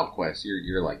with Wild Quest,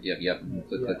 you're like, yep, yep.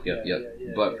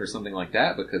 But for something like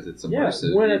that, because it's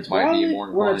immersive, it might be more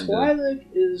inclined when a Twi'lek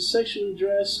is sexually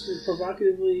dressed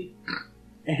provocatively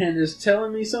and is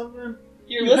telling me something,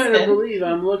 you better believe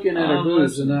I'm looking at her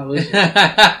boobs and not listening.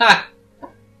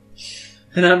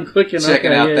 And I'm clicking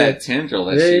checking out that tendril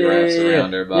that she wraps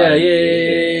around her body.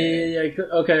 Yeah.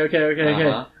 Okay.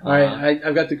 All right,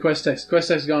 I've got the quest text. Quest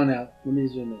text gone out. We need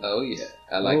to zoom in. Oh yeah,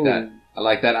 I like that. I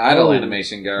like that idle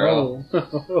animation, girl.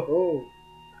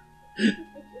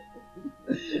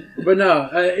 But no,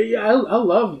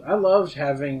 I loved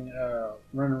having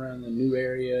run around the new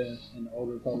area in the Old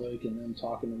Republic and them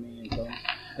talking to me and stuff.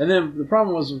 And then the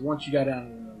problem was once you got down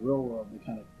in the real world, they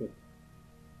kind of quit.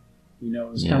 It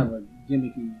was kind of a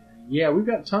gimmicky. Yeah, we've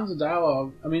got tons of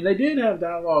dialogue. I mean, they did have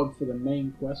dialogue for the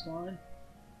main quest line,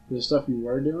 for the stuff you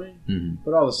were doing, Mm-hmm.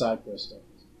 but all the side quest stuff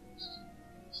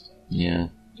was Yeah.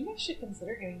 You guys should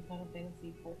consider giving Final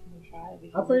Fantasy 14 a try.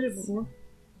 I played it before.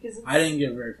 Because I didn't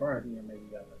get very far. I think I maybe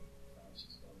got like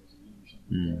 $5-6 a game or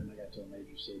something. Mm. And I got to a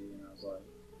major city, and I was like,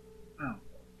 oh.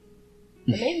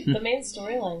 the main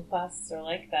storyline classes are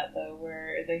like that, though,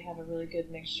 where they have a really good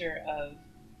mixture of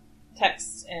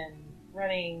text and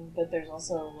running, but there's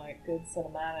also like good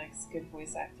cinematics, good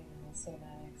voice acting in those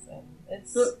cinematics, and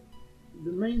it's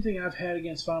The main thing I've had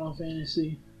against Final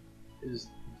Fantasy is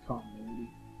continuity.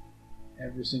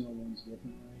 Every single one's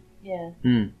different, right? yeah.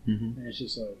 Mm-hmm. And it's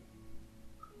just like,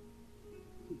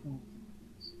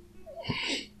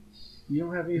 you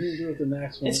don't have anything to do with the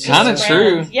next one. It's kinda just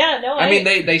true. random. Yeah, no, I mean,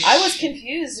 they I was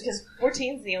confused because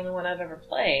 14 is the only one I've ever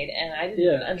played, and I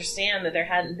didn't understand that there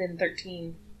hadn't been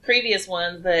 13 previous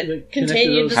ones that That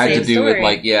continued the connected had same to do story. with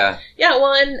like Yeah,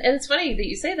 well, and it's funny that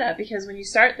you say that because when you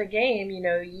start the game, you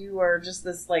know, you are just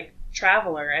this like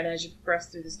traveler, and as you progress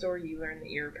through the story, you learn that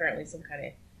you're apparently some kind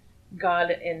of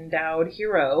god-endowed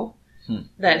hero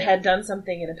that had done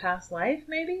something in a past life,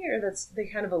 maybe, or they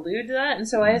kind of allude to that, and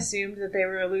so I assumed that they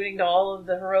were alluding to all of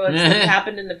the heroics that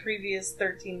happened in the previous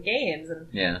 13 games, and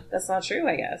that's not true,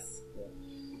 I guess.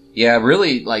 Yeah,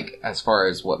 really, like, as far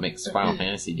as what makes Final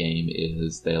Fantasy game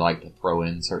is they like to throw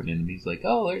in certain enemies, like,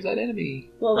 oh, there's that enemy.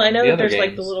 Well, I know that there's,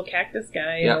 like, the little cactus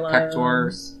guy. Yeah,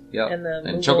 cactuars. Yep. And the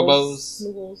and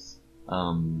Moogles.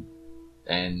 chocobos.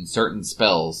 And certain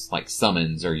spells, like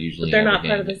summons, are usually But they're in every not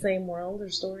part of game. the same world or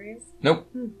stories? Nope.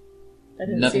 I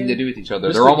didn't Nothing see to do with each other.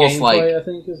 Just They're the almost gameplay, like... I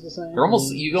think, is the same. They're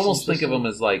almost... You almost think of them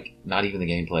as, like, not even the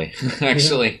gameplay,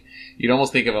 actually. You'd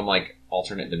almost think of them like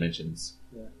alternate dimensions.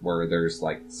 Yeah. Where there's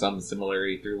like some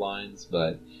similarity through lines,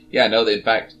 but yeah, no. In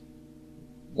fact,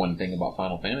 one thing about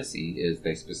Final Fantasy is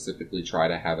they specifically try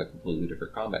to have a completely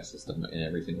different combat system in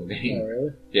every single game. Oh,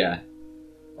 really? Yeah,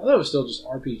 I thought it was still just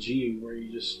RPG, where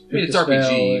you just pick it's a spell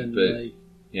RPG, and, but like,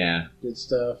 yeah, did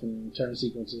stuff and turn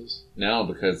sequences. no,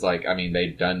 because like I mean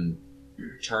they've done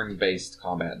turn-based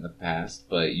combat in the past,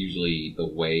 but usually the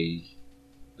way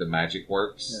the magic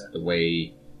works, the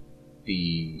way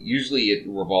usually it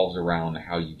revolves around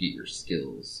how you get your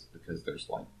skills, because there's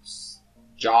like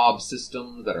job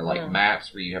systems that are like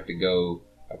maps where you have to go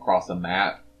across a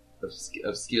map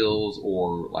of skills,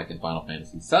 or like in Final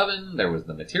Fantasy VII there was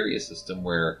the materia system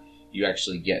where you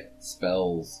actually get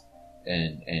spells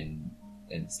and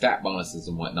stat bonuses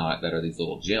and whatnot that are these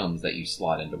little gems that you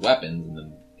slot into weapons, and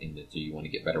then so you want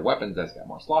to get better weapons that's got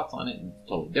more slots on it, and it's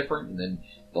totally different. And then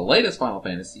the latest Final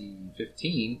Fantasy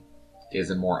 15 is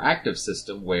a more active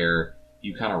system where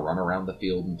you kind of run around the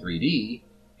field in 3D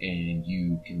and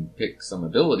you can pick some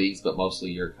abilities, but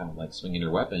mostly you're kind of like swinging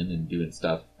your weapon and doing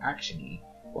stuff actiony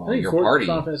while I think your party.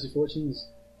 Final Fantasy 14 is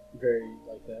very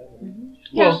like that.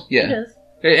 Mm-hmm. Well, yeah. It is.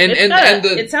 And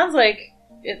it sounds like,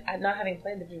 not having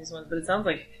played the previous ones, but it sounds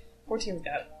like 14's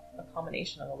got a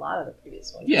combination of a lot of the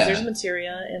previous ones. Yeah. There's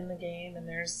materia in the game, and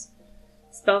there's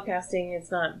spellcasting.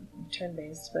 It's not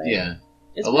turn-based, but yeah.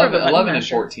 it's 11 more of a and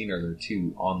masher. 14 are their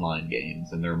two online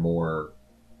games, and they're more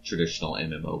traditional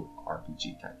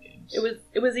MMORPG type games.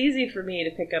 It was easy for me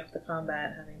to pick up the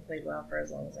combat, having played WoW for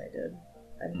as long as I did.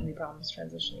 I didn't have any problems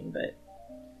transitioning, but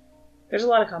there's a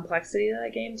lot of complexity to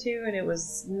that game too, and it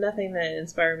was nothing that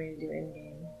inspired me to do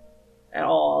in-game at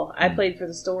all. I played for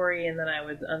the story, and then I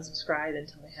would unsubscribe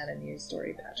until they had a new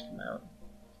story patch come out.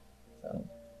 So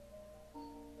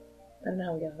I don't know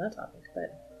how we got on that topic,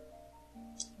 but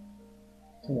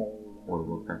World of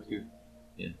Warcraft 2.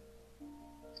 Yeah.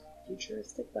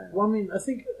 futuristic WoW. Well, I mean, I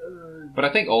think. But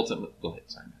I think ultimately... Go ahead,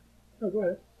 sorry. No, go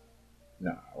ahead.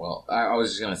 No, well, I was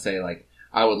just going to say, like,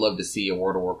 I would love to see a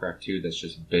World of Warcraft 2 that's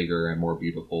just bigger and more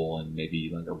beautiful, and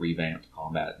maybe like a revamped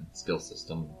combat and skill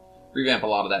system. Revamp a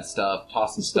lot of that stuff,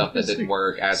 toss some stuff that didn't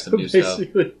work, add some new stuff.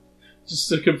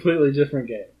 Just a completely different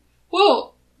game.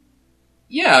 Well,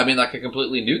 yeah, I mean, like a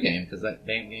completely new game, because that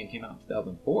damn game came out in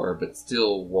 2004, but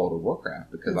still World of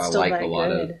Warcraft, because It's I still like that a lot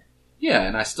good. of... Yeah,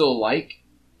 and I still like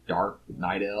dark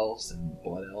night elves and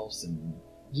blood elves and...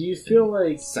 Do you feel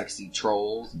like... Sexy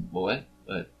trolls and what,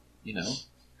 but, you know...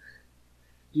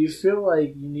 Do you feel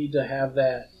like you need to have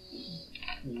that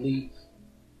leap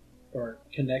or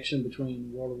connection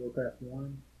between World of Warcraft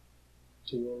 1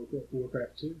 to World of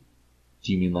Warcraft 2?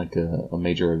 Do you mean like a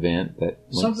major event that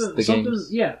links the games?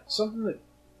 Yeah, something that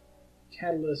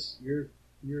catalysts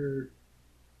your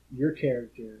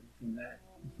character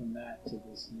from that to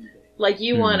this new game. Like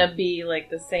you want to be like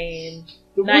the same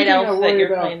The night one thing I elf that worry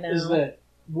you're about playing now. is that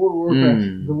the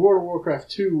World of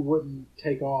Warcraft 2 wouldn't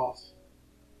take off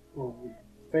or would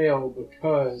fail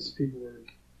because people were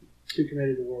too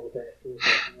committed to World of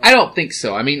Warcraft. I don't think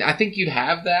so. I mean, I think you'd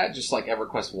have that, just like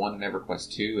EverQuest 1 and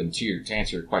EverQuest 2. And to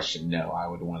answer your question, no, I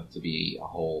would want it to be a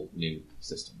whole new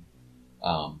system.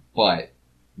 But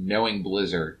knowing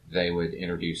Blizzard, they would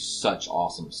introduce such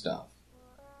awesome stuff.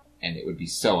 And it would be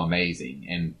so amazing.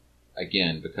 And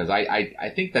again, because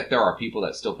I think that there are people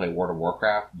that still play World of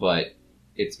Warcraft, but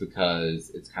it's because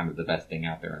it's kind of the best thing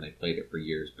out there and they played it for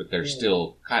years. But they're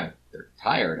still they're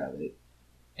tired of it.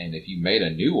 And if you made a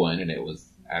new one and it was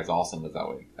as awesome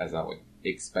as I would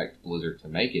expect Blizzard to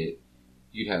make it,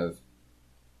 you'd have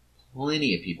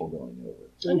plenty of people going over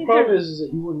it. The problem is that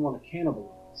you wouldn't want to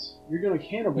cannibalize. You're going to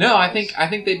cannibalize. No, I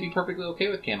think they'd be perfectly okay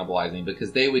with cannibalizing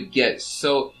because they would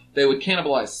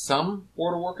cannibalize some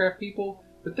World of Warcraft people,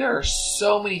 but there are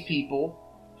so many people,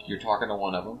 you're talking to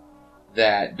one of them,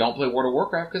 that don't play World of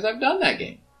Warcraft because I've done that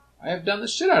game. I have done the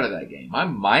shit out of that game. I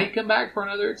might come back for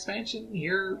another expansion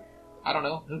here. I don't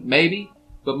know, maybe.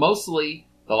 But mostly,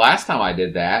 the last time I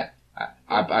did that,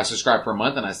 I subscribed for a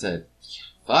month and I said,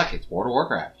 fuck, it's World of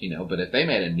Warcraft, But if they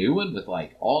made a new one with,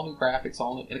 all new graphics,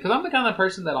 all new... Because I'm the kind of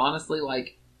person that honestly,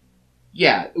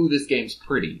 this game's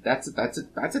pretty. That's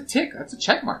a tick. That's a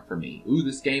check mark for me. Ooh,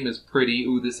 this game is pretty.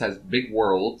 Ooh, this has big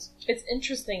worlds. It's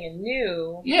interesting and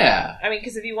new. Yeah. I mean,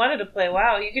 because if you wanted to play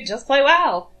WoW, you could just play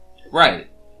WoW. Right.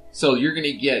 So you're going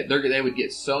to get... They would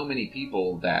get so many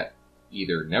people that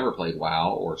either never played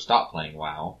WoW or stopped playing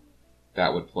WoW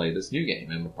that would play this new game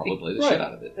and would probably play the shit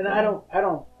out of it. And I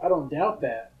don't doubt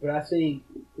that, but I think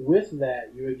with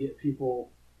that you would get people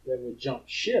that would jump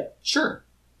ship. Sure.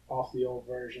 Off the old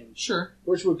version. Sure.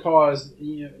 Which would cause,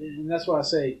 and that's why I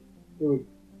say it would.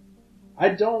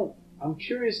 I'm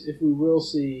curious if we will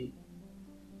see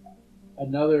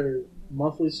another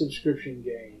monthly subscription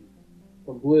game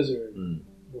from Blizzard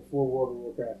before World of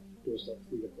Warcraft goes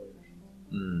free to play.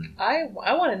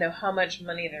 I want to know how much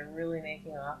money they're really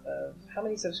making off of. How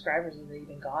many subscribers have they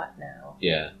even got now?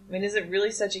 Yeah. I mean, is it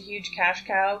really such a huge cash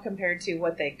cow compared to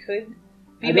what they could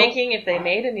be making if they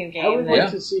made a new game? I would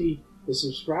like to see the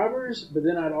subscribers, but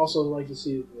then I'd also like to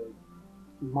see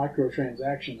the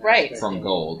microtransaction right from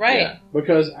gold, right? Yeah.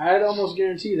 Because I'd almost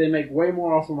guarantee they make way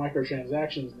more off of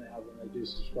microtransactions now than they do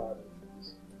subscribers.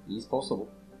 It's possible.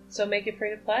 So make it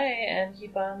free to play and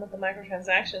keep on with the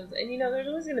microtransactions. And there's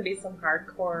always going to be some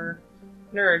hardcore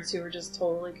nerds who are just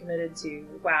totally committed to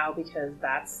WoW because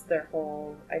that's their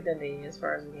whole identity as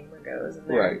far as a gamer goes. And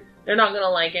they're not going to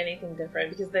like anything different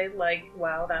because they like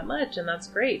WoW that much, and that's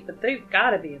great. But they've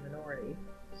got to be a minority.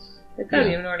 They've got to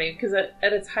be a minority because at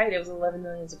its height it was 11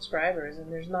 million subscribers,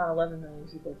 and there's not 11 million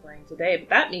people playing today. But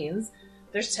that means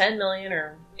there's 10 million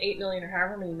or 8 million or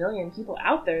however many million people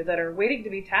out there that are waiting to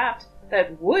be tapped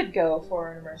that would go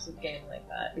for an immersive game like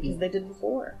that because they did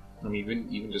before. I mean,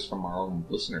 even just from our own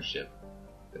listenership,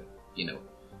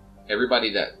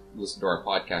 everybody that listened to our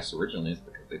podcast originally is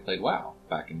because they played WoW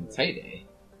back in its heyday,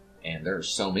 and there are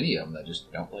so many of them that just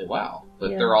don't play WoW, but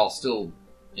they're all still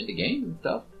into games and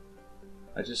stuff.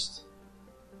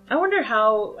 I wonder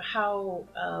how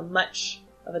much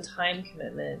of a time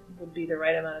commitment would be the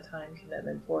right amount of time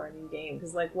commitment for a new game.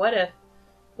 Because, what if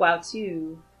WoW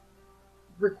 2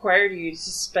 required you to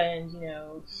spend,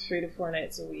 3 to 4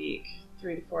 nights a week,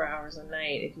 3 to 4 hours a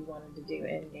night if you wanted to do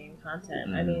in-game content?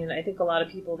 Mm-hmm. I mean, I think a lot of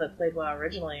people that played WoW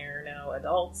originally are now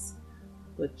adults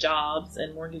with jobs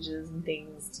and mortgages and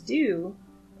things to do.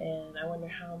 And I wonder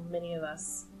how many of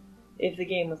us, if the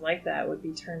game was like that, would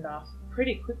be turned off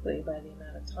pretty quickly by the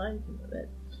amount of time commitment.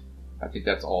 I think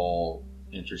that's all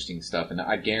interesting stuff, and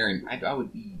I guarantee I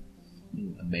would be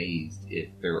amazed if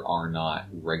there are not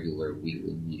regular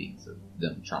weekly meetings of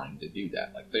them trying to do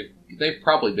that. They've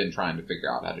probably been trying to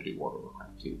figure out how to do World of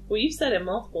Warcraft too. Well, you've said it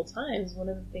multiple times. One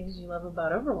of the things you love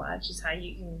about Overwatch is how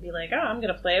you can be like, I'm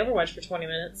going to play Overwatch for 20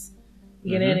 minutes,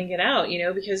 get in and get out,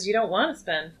 because you don't want to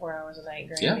spend 4 hours a night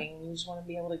grinding. Yeah. You just want to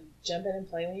be able to jump in and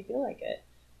play when you feel like it.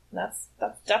 And that's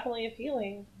definitely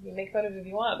appealing. You make fun of it if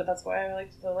you want, but that's why I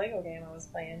liked the Lego game I was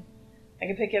playing. I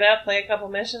could pick it up, play a couple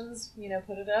missions,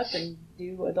 put it up, and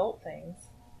do adult things.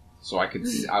 So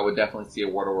I would definitely see a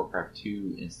World of Warcraft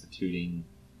 2 instituting.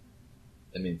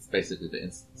 I mean, it's basically the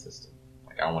instance system.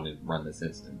 I want to run this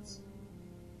instance.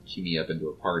 Queue me up into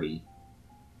a party.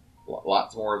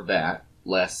 Lots more of that.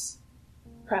 Less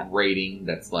prep raiding.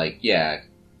 That's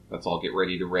let's all get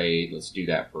ready to raid. Let's do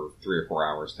that for 3 or 4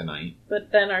 hours tonight.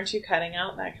 But then aren't you cutting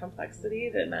out that complexity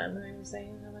that Matt and I were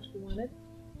saying how much we wanted?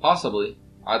 Possibly.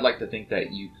 I'd like to think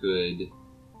that you could...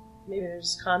 Maybe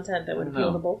there's content that would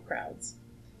appeal to both crowds.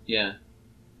 Yeah.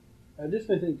 I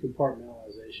definitely think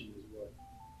compartmentalization is what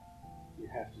you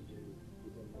have to do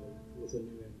with a new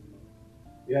MMO.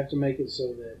 You have to make it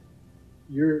so that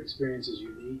your experience is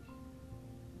unique,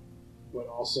 but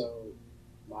also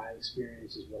my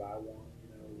experience is what I want.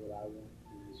 What I want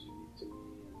is unique to me.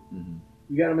 And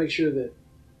you got to make sure that.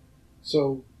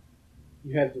 So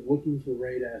you have the looking for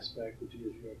raid aspect, which gives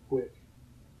you a quick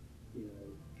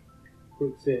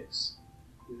fix.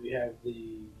 You have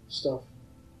the stuff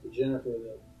for Jennifer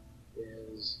that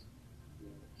is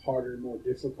harder, more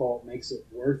difficult, makes it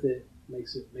worth it,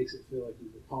 makes it feel like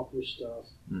you've accomplished stuff,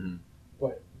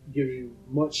 but gives you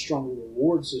much stronger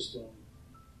reward system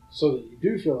so that you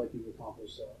do feel like you've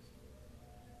accomplished stuff.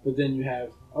 But then you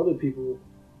have other people,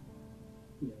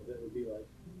 that would be like,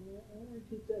 I want to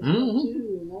keep that stuff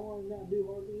too, and I want to not do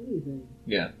hardly anything.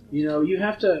 Yeah. You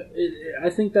have to. I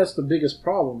think that's the biggest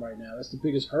problem right now. That's the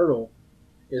biggest hurdle,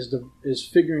 is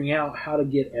figuring out how to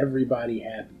get everybody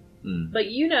happy.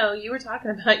 But you were talking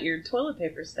about your toilet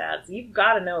paper stats. You've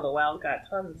got to know the WoW's got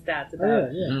tons of stats about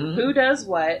who does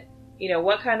what,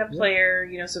 what kind of player,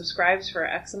 subscribes for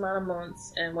X amount of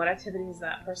months, and what activities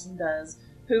that person does.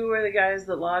 Who are the guys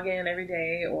that log in every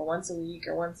day, or once a week,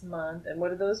 or once a month, and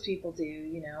what do those people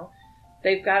do,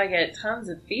 They've got to get tons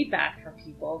of feedback from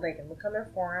people. They can look on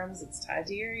their forums. It's tied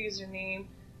to your username.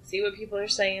 See what people are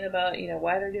saying about,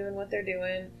 why they're doing what they're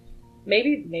doing.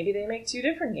 Maybe they make two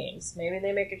different games. Maybe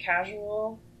they make a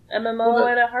casual MMO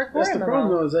and a hardcore MMO. That's the problem,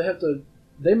 though, is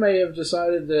they may have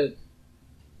decided that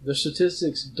the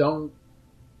statistics don't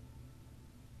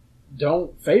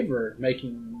favor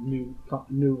making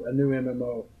a new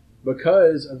MMO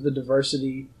because of the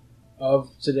diversity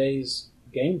of today's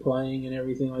game playing and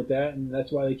everything like that, and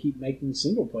that's why they keep making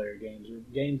single player games or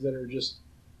games that are just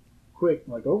quick,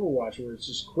 like Overwatch, where it's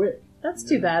just quick. That's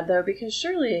too bad, though, because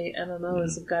surely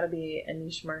MMOs have got to be a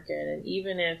niche market, and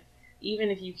even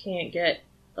if you can't get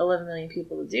 11 million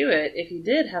people to do it, if you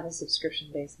did have a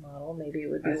subscription-based model, maybe it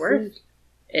would be worth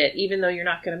it. Even though you're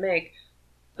not going to make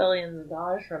billions of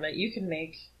dollars from it, you can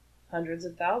make hundreds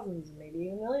of thousands, maybe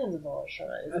even millions of dollars from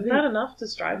it. Isn't that enough to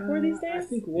strive for these days? I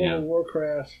think World of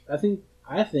Warcraft. I think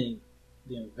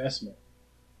the investment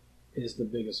is the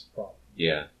biggest problem.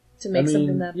 Yeah. To make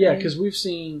something that big. Yeah, because we've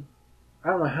seen, I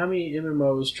don't know how many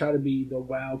MMOs try to be the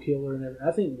WoW killer and everything.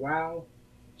 I think WoW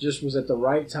just was at the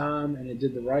right time and it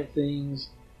did the right things.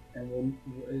 And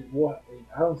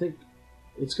I don't think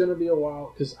it's going to be a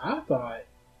while, because I thought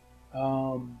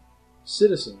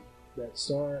Citizen, that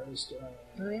Star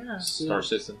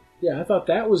Citizen. Yeah, I thought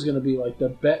that was going to be like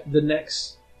the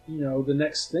next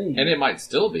thing. And it might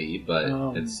still be, but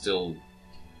it's still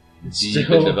deep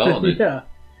in development. Yeah.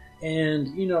 And,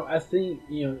 I think,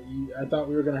 I thought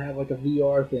we were going to have like a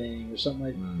VR thing or something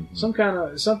like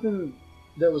something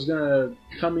that was going to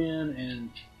come in and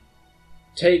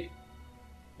take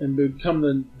and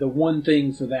become the one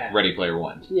thing for that. Ready Player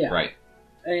One. Yeah. Right.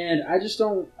 And I just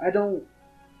don't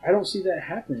see that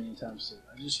happening anytime soon.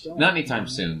 I just don't. Not anytime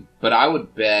soon, but I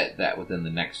would bet that within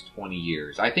the next 20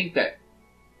 years. I think that,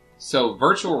 so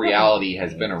virtual reality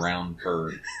has been around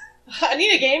for... I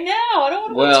need a game now. I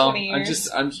don't want to wait 20 years.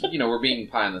 We're being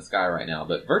pie in the sky right now,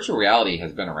 but virtual reality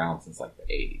has been around since like the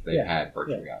 80s. They've had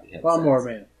virtual reality headsets. Lawnmower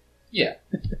Man. Yeah.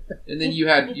 And then you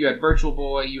had Virtual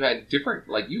Boy, you had different,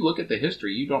 like, you look at the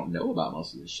history, you don't know about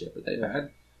most of this shit, but they've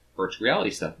had virtual reality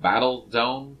stuff. Battle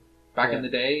Zone, back in the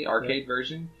day, arcade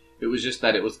version. It was just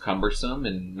that it was cumbersome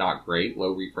and not great,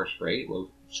 low refresh rate, low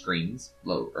screens,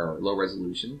 low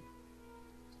resolution.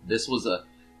 This was the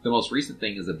most recent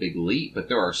thing is a big leap, but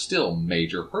there are still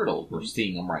major hurdles. We're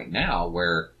seeing them right now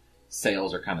where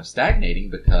sales are kind of stagnating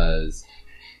because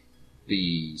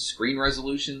the screen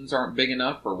resolutions aren't big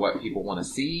enough for what people want to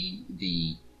see.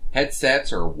 The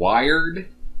headsets are wired,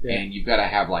 and you've got to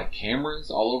have like cameras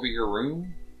all over your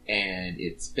room, and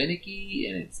it's finicky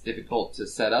and it's difficult to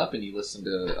set up. And you listen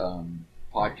to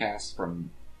podcasts from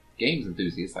games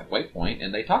enthusiasts like Waypoint,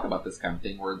 and they talk about this kind of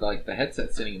thing where like the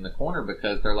headset's sitting in the corner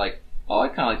because they're like, oh, I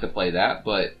kind of like to play that,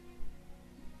 but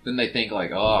then they think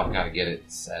like, oh, I've got to get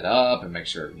it set up and make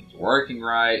sure everything's working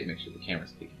right, make sure the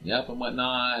camera's picking me up and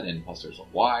whatnot, and plus there's a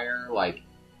wire. Like,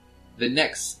 the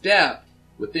next step,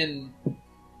 within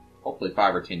hopefully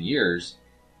 5 or 10 years,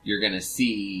 you're going to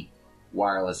see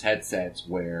wireless headsets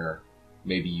where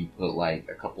maybe you put like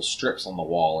a couple strips on the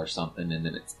wall or something, and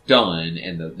then it's done,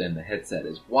 and then the headset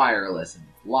is wireless and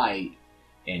it's light,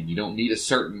 and you don't need a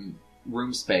certain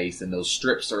room space, and those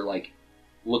strips are like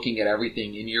looking at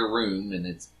everything in your room, and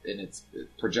it's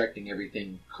projecting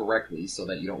everything correctly so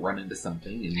that you don't run into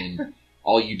something, and then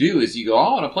all you do is you go, oh,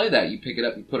 I want to play that. You pick it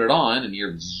up, you put it on, and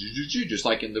you're just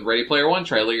like in the Ready Player One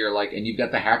trailer, you're like, and you've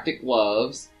got the haptic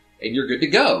gloves, and you're good to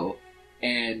go.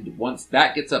 And once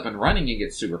that gets up and running and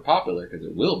gets super popular, because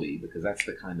it will be, because that's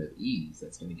the kind of ease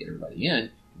that's going to get everybody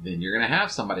in, then you're going to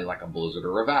have somebody like a Blizzard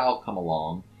or a Valve come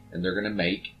along, and they're going to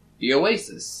make The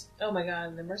Oasis. Oh my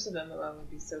god, an immersive MMO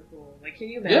would be so cool. Like, can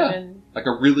you imagine? Yeah, like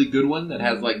a really good one that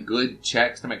has like good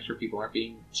checks to make sure people aren't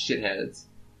being shitheads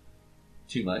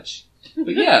too much.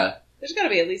 But yeah. There's gotta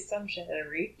be at least some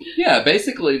shitheadery. Yeah,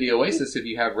 basically the Oasis, if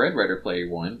you have Ready Player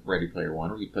One, where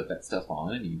you put that stuff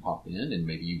on and you hop in and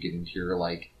maybe you get into your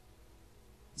like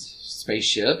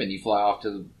spaceship and you fly off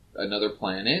to another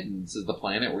planet, and this is the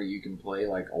planet where you can play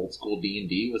like old school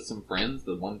D&D with some friends,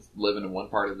 the ones living in one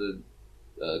part of the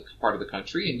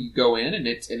country, and you go in and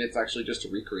it's actually just a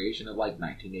recreation of like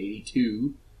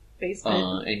 1982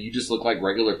 basement, and you just look like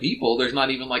regular people. There's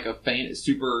not even like a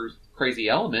super crazy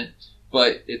element,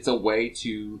 but it's a way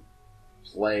to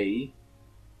play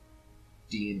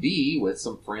D&D with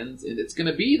some friends, and it's going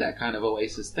to be that kind of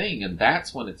Oasis thing, and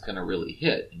that's when it's going to really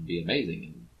hit and be amazing.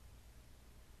 And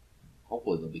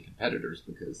hopefully there'll be competitors,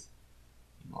 because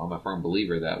I'm a firm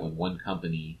believer that when one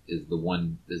company is the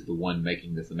one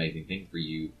making this amazing thing for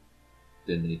you,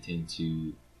 then they tend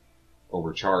to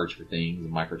overcharge for things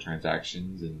and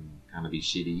microtransactions and kind of be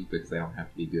shitty because they don't have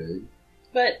to be good.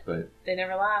 But they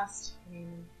never last. I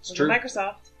mean, it's true.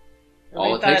 Microsoft.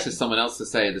 All it takes is someone else to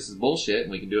say this is bullshit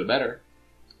and we can do it better.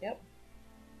 Yep.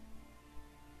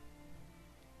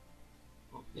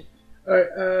 All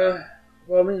right.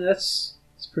 Well, I mean that's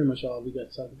pretty much all we got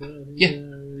to talk about. Yeah.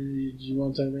 Do you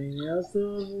want to talk about anything else,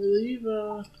 though, I believe?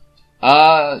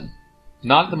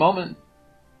 Not at the moment.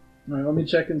 All right, let me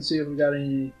check and see if we got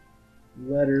any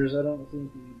letters. I don't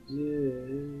think we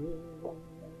did.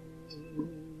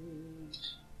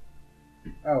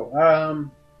 Oh,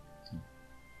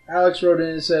 Alex wrote in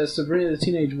and says, Sabrina the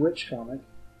Teenage Witch comic.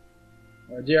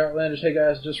 Dear Outlanders, hey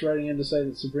guys, just writing in to say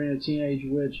that Sabrina the Teenage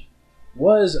Witch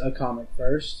was a comic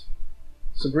first.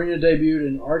 Sabrina debuted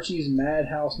in Archie's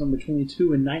Madhouse number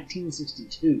 22 in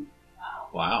 1962.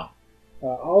 Wow.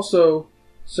 Also,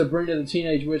 Sabrina the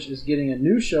Teenage Witch is getting a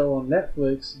new show on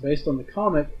Netflix based on the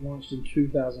comic launched in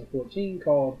 2014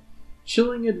 called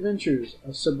Chilling Adventures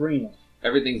of Sabrina.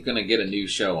 Everything's going to get a new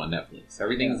show on Netflix.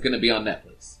 Everything's going to be on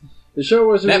Netflix. The show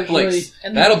was originally...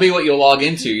 Netflix. That'll be what you'll log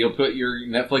into. You'll put your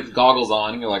Netflix goggles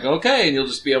on and you're like, okay, and you'll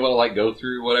just be able to like go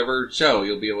through whatever show.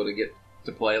 You'll be able to get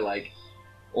to play like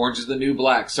Orange is the New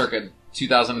Black circa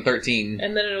 2013.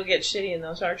 And then it'll get shitty and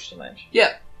they'll charge too much.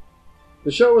 Yeah.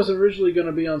 The show was originally going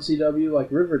to be on CW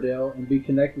like Riverdale and be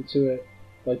connected to it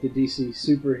like the DC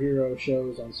superhero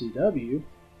shows on CW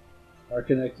are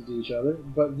connected to each other.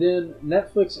 But then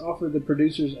Netflix offered the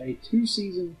producers a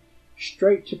 2-season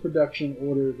straight-to-production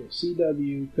order that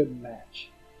CW couldn't match.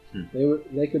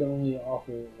 They could only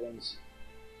offer 1 season.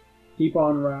 Keep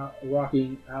on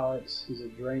rocking, Alex. He's a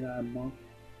Draenei monk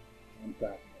on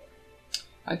Falcon.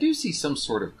 I do see some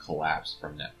sort of collapse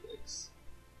from Netflix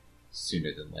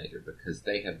sooner than later, because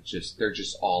they're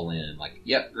just all in. Like,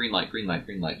 yep, green light,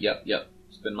 yep,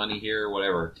 spend money here,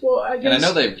 whatever. Well, I guess, and I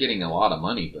know they're getting a lot of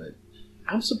money, but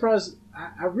I'm surprised.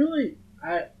 I really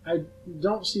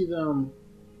don't see them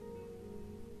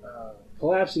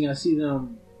collapsing. I see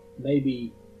them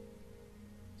maybe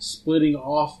splitting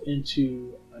off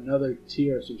into another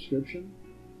tier of subscription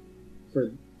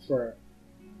for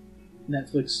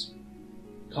Netflix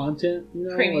content,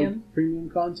 premium. Like premium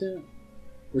content,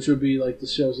 which would be like the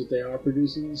shows that they are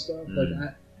producing and stuff.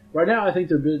 Like right now, I think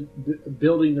they're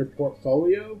building their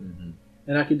portfolio,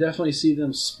 and I could definitely see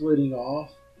them splitting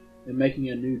off and making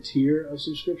a new tier of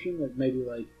subscription, like maybe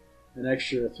like an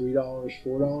extra $3,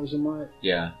 $4 a month.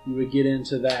 Yeah, you would get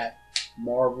into that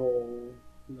Marvel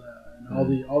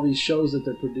and all these shows that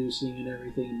they're producing and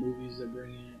everything, and movies they're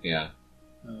bringing. Yeah.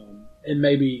 And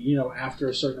maybe, after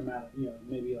a certain amount of,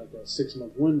 maybe like a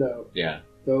 6-month window,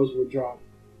 those would drop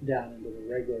down into the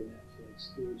regular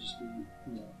Netflix. It would just be,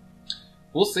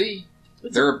 We'll see. I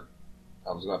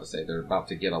was about to say, they're about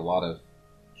to get a lot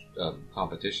of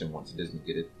competition once Disney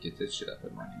gets its shit up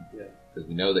and running. Yeah. Because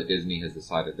we know that Disney has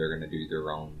decided they're going to do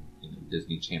their own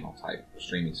Disney Channel type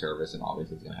streaming service, and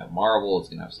obviously it's going to have Marvel, it's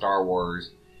going to have Star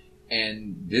Wars.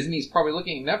 And Disney's probably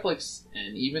looking at Netflix,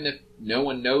 and even if no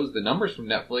one knows the numbers from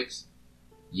Netflix,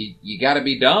 you got to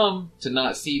be dumb to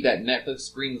not see that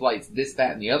Netflix green lights this,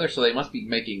 that, and the other. So they must be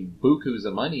making bukus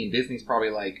of money, and Disney's probably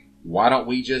like, why don't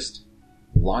we just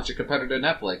launch a competitor to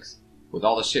Netflix with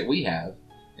all the shit we have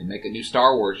and make a new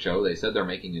Star Wars show? They said they're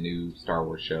making a new Star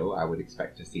Wars show. I would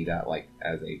expect to see that like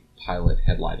as a pilot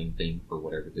headlighting thing for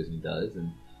whatever Disney does,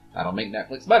 and that'll make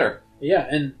Netflix better. Yeah,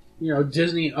 and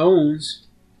Disney owns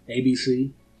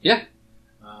ABC. Yeah.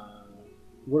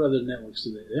 What other networks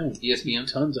do they own?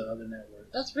 ESPN. Tons of other networks.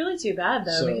 That's really too bad,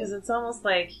 though, because it's almost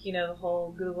like, the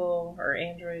whole Google or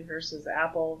Android versus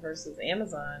Apple versus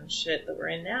Amazon shit that we're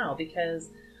in now, because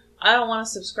I don't want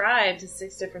to subscribe to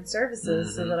 6 different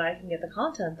services so that I can get the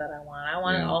content that I want. I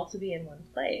want it all to be in one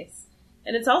place.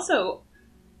 And it's also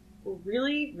a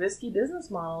really risky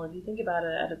business model if you think about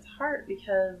it at its heart,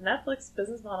 because Netflix's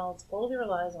business model totally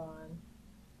relies on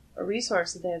a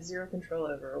resource that they have zero control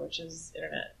over, which is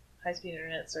internet, high-speed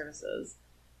internet services.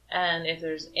 And if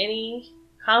there's any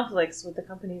conflicts with the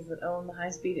companies that own the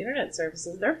high-speed internet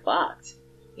services, they're fucked.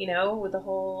 You know, with the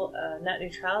whole net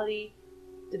neutrality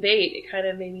debate, it kind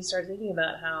of made me start thinking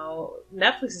about how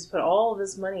Netflix has put all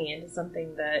this money into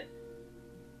something that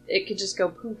it could just go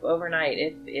poof overnight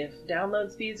if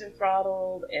download speeds are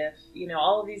throttled, if, you know,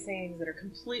 all of these things that are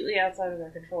completely outside of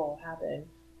their control happen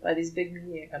by these big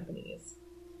media companies.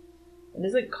 And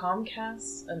isn't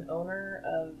Comcast an owner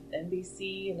of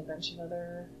NBC and a bunch of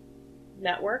other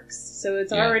networks? So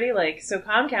it's already like, so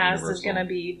Comcast Universal is going to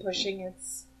be pushing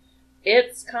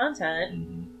its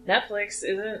content. Netflix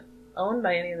isn't owned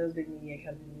by any of those big media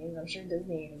companies. I'm sure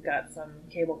Disney has got some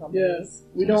cable companies.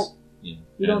 Yeah,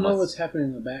 we don't know what's happening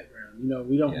in the background. You know,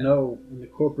 we don't know in the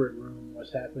corporate room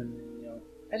what's happening. You know,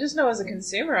 I just know as a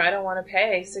consumer, I don't want to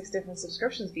pay 6 different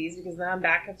subscription fees because then I'm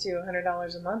back up to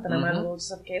 $100 a month, and I might as well just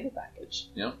have a cable package.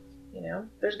 Yeah, you know,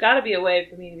 there's got to be a way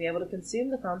for me to be able to consume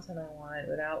the content I want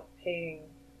without paying,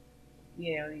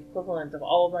 you know, the equivalent of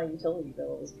all of my utility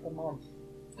bills per month.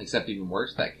 Except even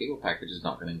worse, that cable package is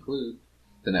not going to include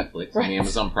the Netflix and the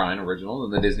Amazon Prime originals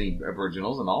and the Disney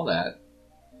originals and all that.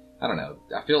 I don't know.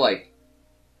 I feel like,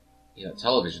 you know,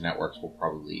 television networks will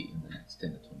probably in the next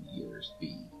 10 to 20 years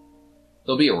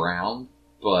they'll be around,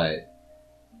 but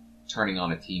turning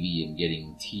on a TV and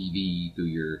getting TV through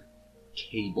your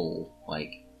cable,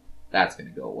 like, that's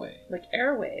going to go away. Like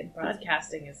airwave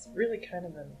broadcasting is really kind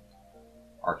of an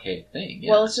archaic thing.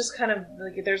 Yeah. Well, it's just kind of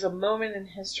like there's a moment in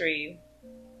history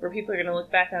where people are going to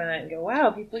look back on it and go, wow,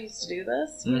 people used to do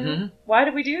this? You know? Why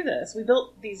did we do this? We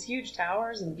built these huge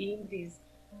towers and beamed these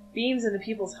beams into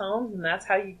people's homes, and that's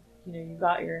how you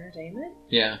got your entertainment?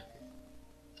 Yeah.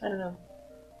 I don't know.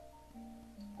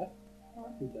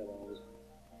 I think that always.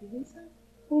 You think so?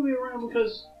 We'll be around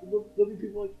because there'll be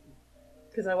people like...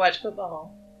 Because I watch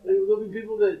football. There'll be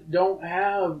people that don't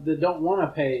want to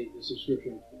pay the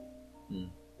subscription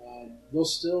fee. They'll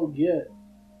still get,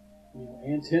 you know,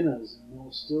 antennas, and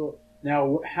they'll still...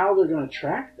 Now, how they're going to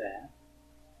track that,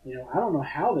 you know, I don't know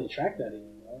how they track that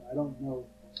anymore. I don't know.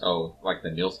 Oh, like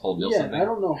the Nielsen thing? I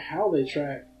don't know how they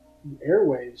track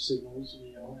airwave signals,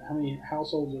 you know, how many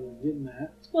households are getting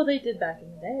that. Well, they did back in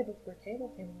the day before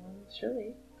cable came along,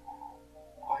 surely.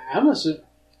 I'm assuming...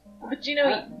 But, you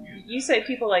know, you say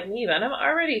people like me, but I'm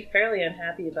already fairly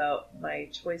unhappy about my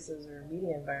choices or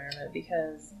media environment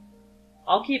because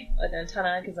I'll keep an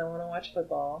antenna because I want to watch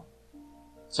football.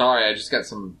 Sorry, I just got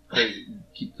some crazy...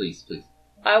 Please.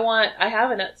 I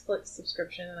have a Netflix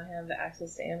subscription and I have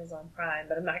access to Amazon Prime,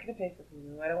 but I'm not going to pay for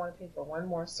Hulu. I don't want to pay for one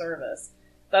more service.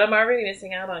 But I'm already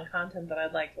missing out on content that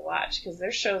I'd like to watch because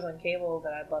there's shows on cable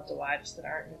that I'd love to watch that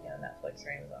aren't going to be on Netflix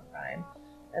or Amazon Prime.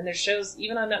 And there's shows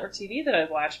even on network TV that I'd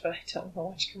watch, but I don't want to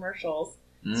watch commercials.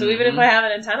 So even if I have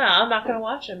an antenna, I'm not going to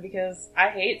watch them because I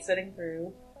hate sitting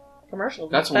through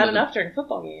commercials. It's bad enough during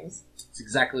football games. It's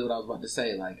exactly what I was about to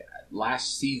say. Like,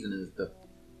 last season is the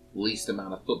least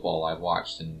amount of football I've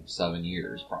watched in 7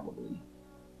 years, probably.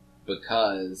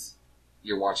 Because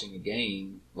you're watching a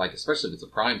game, like, especially if it's a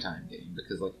primetime game,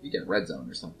 because, like, if you get Red Zone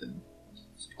or something,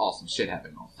 it's awesome shit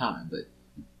happening all the time, but,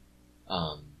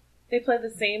 they play the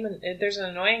same, and there's an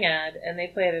annoying ad, and they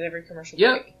play it at every commercial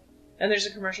break. And there's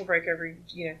a commercial break every,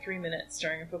 3 minutes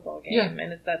during a football game,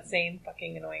 and it's that same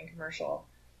fucking annoying commercial.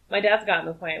 My dad's gotten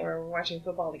to the point where we're watching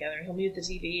football together, and he'll mute the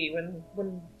TV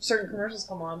when certain commercials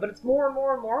come on, but it's more and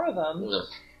more and more of them. Ugh.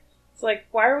 It's like,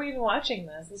 why are we even watching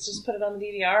this? Let's just put it on the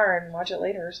DVR and watch it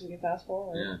later so we can fast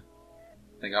forward. Yeah.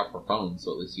 Thank God for phones,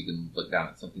 so at least you can look down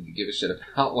at something you give a shit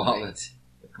about while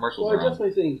the commercials are on. Well, I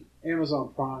definitely think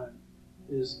Amazon Prime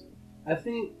is... I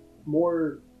think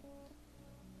more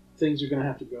things are going to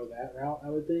have to go that route,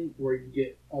 I would think, where you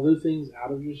get other things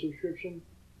out of your subscription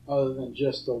other than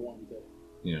just the one thing.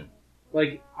 Yeah.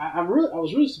 Like, I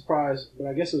was really surprised, but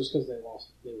I guess it was because they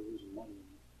were losing money,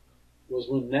 was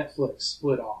when Netflix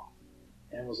split off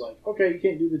and was like, okay, you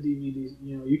can't do the DVDs,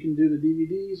 you know, you can do the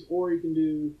DVDs or you can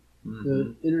do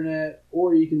the internet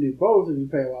or you can do both if you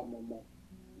pay a lot more money.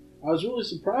 I was really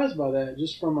surprised by that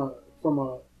just from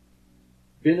a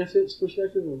benefits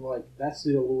perspective of like, that's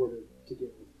the allure to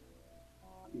get with,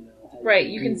 you know. Right,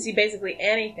 you can see basically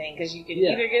anything because you can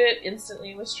either get it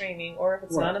instantly with streaming or if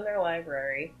it's not in their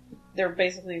library, they're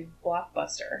basically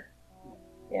Blockbuster.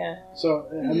 Yeah. So,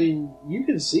 I mean, you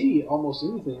can see almost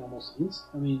anything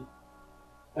I mean,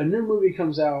 a new movie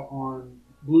comes out on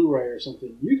Blu-ray or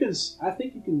something, I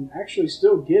think you can actually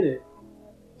still get it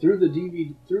through the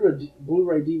DVD, through a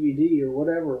Blu-ray DVD or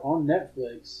whatever on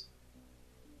Netflix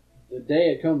the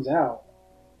day it comes out.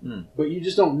 But you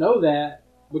just don't know that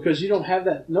because you don't have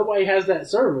that. Nobody has that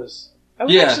service. I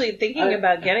was actually thinking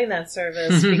about getting that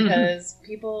service because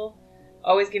people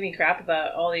always give me crap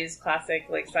about all these classic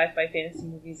like sci-fi fantasy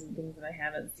movies and things that I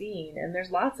haven't seen. And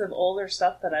there's lots of older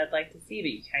stuff that I'd like to see,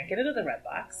 but you can't get it at the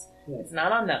Redbox. Yeah. It's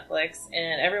not on Netflix,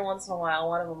 and every once in a while,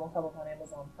 one of them will come up on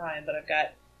Amazon Prime. But I've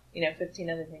got 15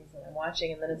 other things that I'm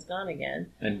watching, and then it's gone again.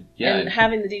 And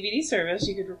having the DVD service,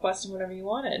 you could request them whatever you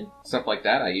wanted. Stuff like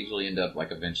that, I usually end up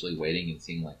like eventually waiting and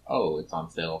seeing like, oh, it's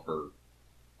on sale for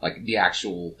like the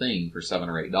actual thing for $7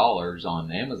 or $8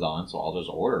 on Amazon, so I'll just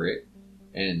order it.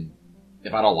 And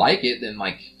if I don't like it, then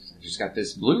like I just got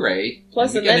this Blu-ray.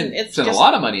 Plus, and then it's spend a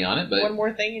lot of money on it, but one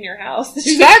more thing in your house.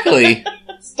 Exactly.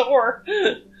 Store.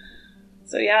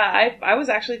 So yeah, I was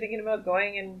actually thinking about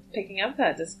going and picking up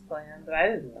that disc plan, but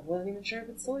I wasn't even sure if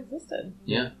it still existed.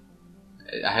 Yeah,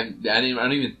 I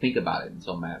don't even think about it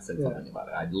until Matt said something about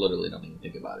it. I literally don't even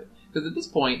think about it because at this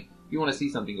point, if you want to see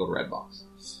something, go to Redbox.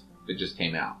 It just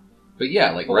came out, but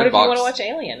yeah, like Redbox. What if you want to watch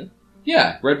Alien?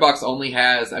 Yeah, Redbox only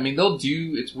has. I mean,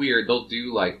 it's weird. They'll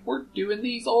do like we're doing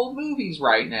these old movies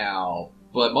right now,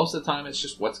 but most of the time it's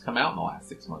just what's come out in the last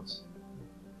 6 months.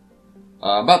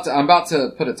 I'm about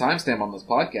to put a timestamp on this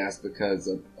podcast because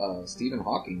Stephen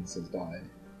Hawking has died.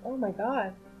 Oh my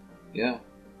god! Yeah,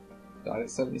 died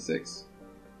at 76.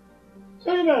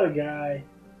 Talk about a guy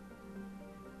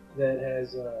that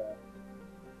has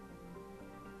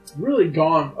really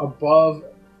gone above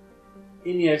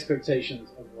any expectations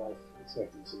of life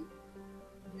expectancy.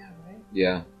 Yeah, right.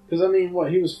 Yeah. Because I mean,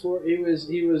 he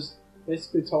was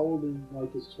basically told in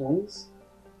like his 20s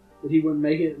that he wouldn't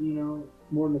make it,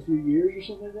 more than a few years or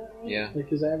something like that, right? Yeah. Like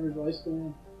his average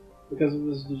lifespan, because of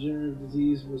his degenerative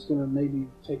disease, was going to maybe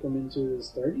take him into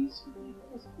his 30s.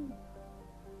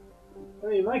 I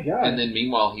mean, my God. And then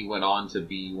meanwhile, he went on to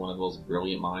be one of the most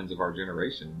brilliant minds of our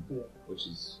generation, which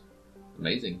is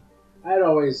amazing. I'd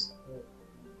always,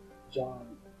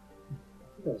 John, I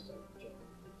think I was talking to John,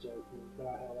 joking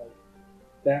about how like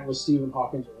that was Stephen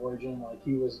Hawking's origin. Like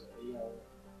he was,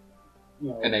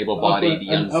 an able-bodied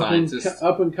young scientist,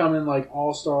 up and coming like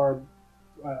all-star,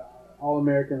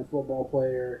 all-American football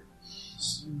player,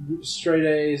 straight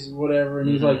A's, whatever, and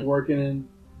he's like working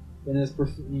in his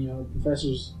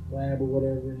professor's lab or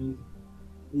whatever, and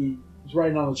he's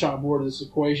writing on the chalkboard this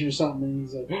equation or something, and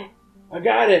he's like, I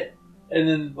got it. And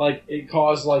then, like, it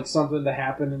caused, like, something to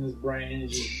happen in his brain. It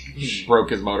just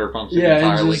broke his motor function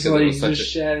entirely because it was such a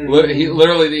shattered.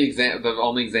 Literally, the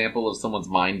only example of someone's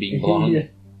mind being blown. Yeah.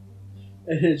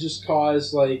 And it just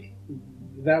caused, like,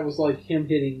 that was like him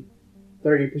hitting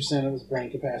 30% of his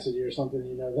brain capacity or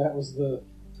something. That was the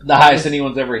highest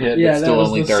anyone's ever hit. Yeah, but still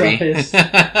only 30.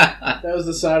 That was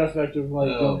the side effect of like,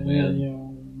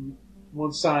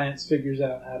 once science figures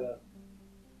out how to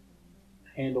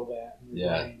handle that,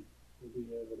 brain will be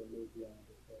able to move beyond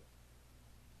it. But,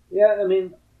 yeah, I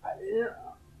mean,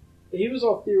 he was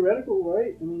all theoretical,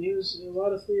 right? I mean, he was a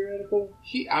lot of theoretical.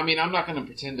 I'm not going to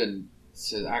pretend to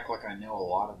act like I know a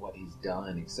lot of what he's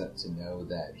done, except to know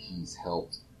that he's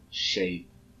helped shape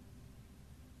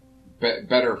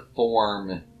better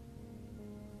form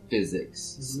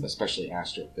physics, especially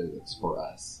astrophysics, for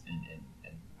us, and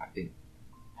I think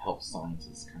help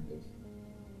scientists kind of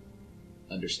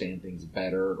understand things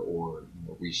better or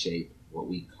reshape what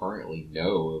we currently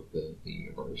know of the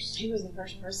universe. He was the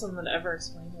first person that ever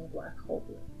explained what a black hole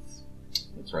is.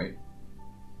 That's right.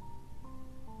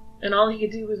 And all he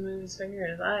could do was move his finger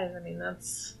in his eyes. I mean,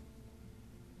 that's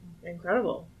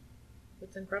incredible.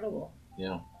 It's incredible.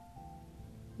 Yeah.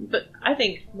 But I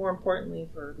think more importantly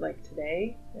for like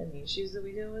today and the issues that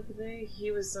we deal with today,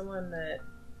 he was someone that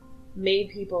made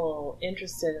people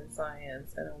interested in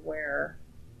science and aware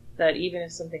that even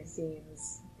if something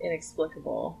seems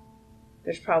inexplicable,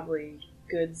 there's probably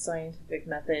good scientific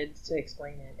method to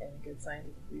explain it and a good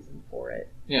scientific reason for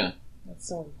it. Yeah. That's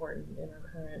so important in our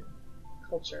current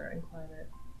culture and climate.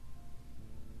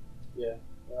 Yeah.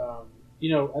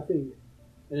 I think,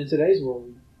 and in today's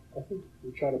world, I think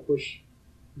we try to push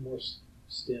more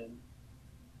STEM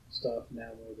stuff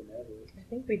now more than ever. I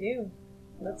think we do.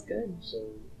 That's good. So,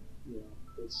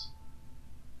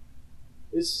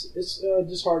 it's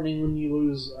disheartening when you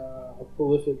lose a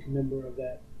prolific member of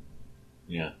that.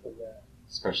 Yeah. Of that.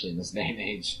 Especially in this day and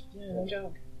age. Yeah, no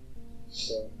joke.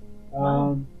 So,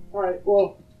 all right.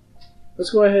 Well,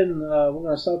 let's go ahead and we're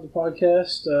going to stop the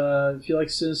podcast. If you'd like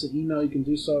to send us an email, you can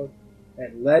do so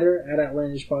at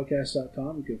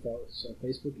letter@outlandishpodcast.com. You can follow us on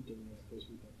Facebook. You can go to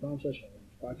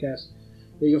facebook.com/outlandishpodcast.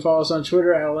 You can follow us on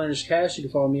Twitter at OutlandishCast. You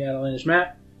can follow me at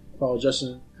OutlandishMatt. Follow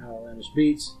Justin at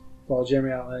OutlandishBeats. Follow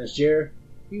Jeremy at OutlandishJared.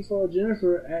 You can follow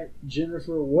Jennifer at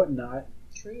JenniferWhatnot.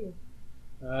 True.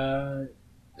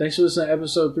 Thanks for listening to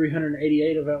episode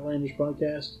 388 of Outlandish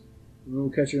Podcast. We'll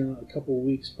catch you in a couple of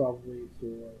weeks, probably,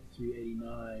 for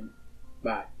 389.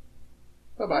 Bye.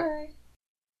 Bye-bye. Bye.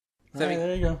 Right,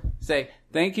 there you go. Say,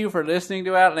 thank you for listening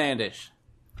to Outlandish.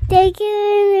 Thank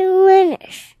you,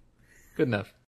 Outlandish. Good enough.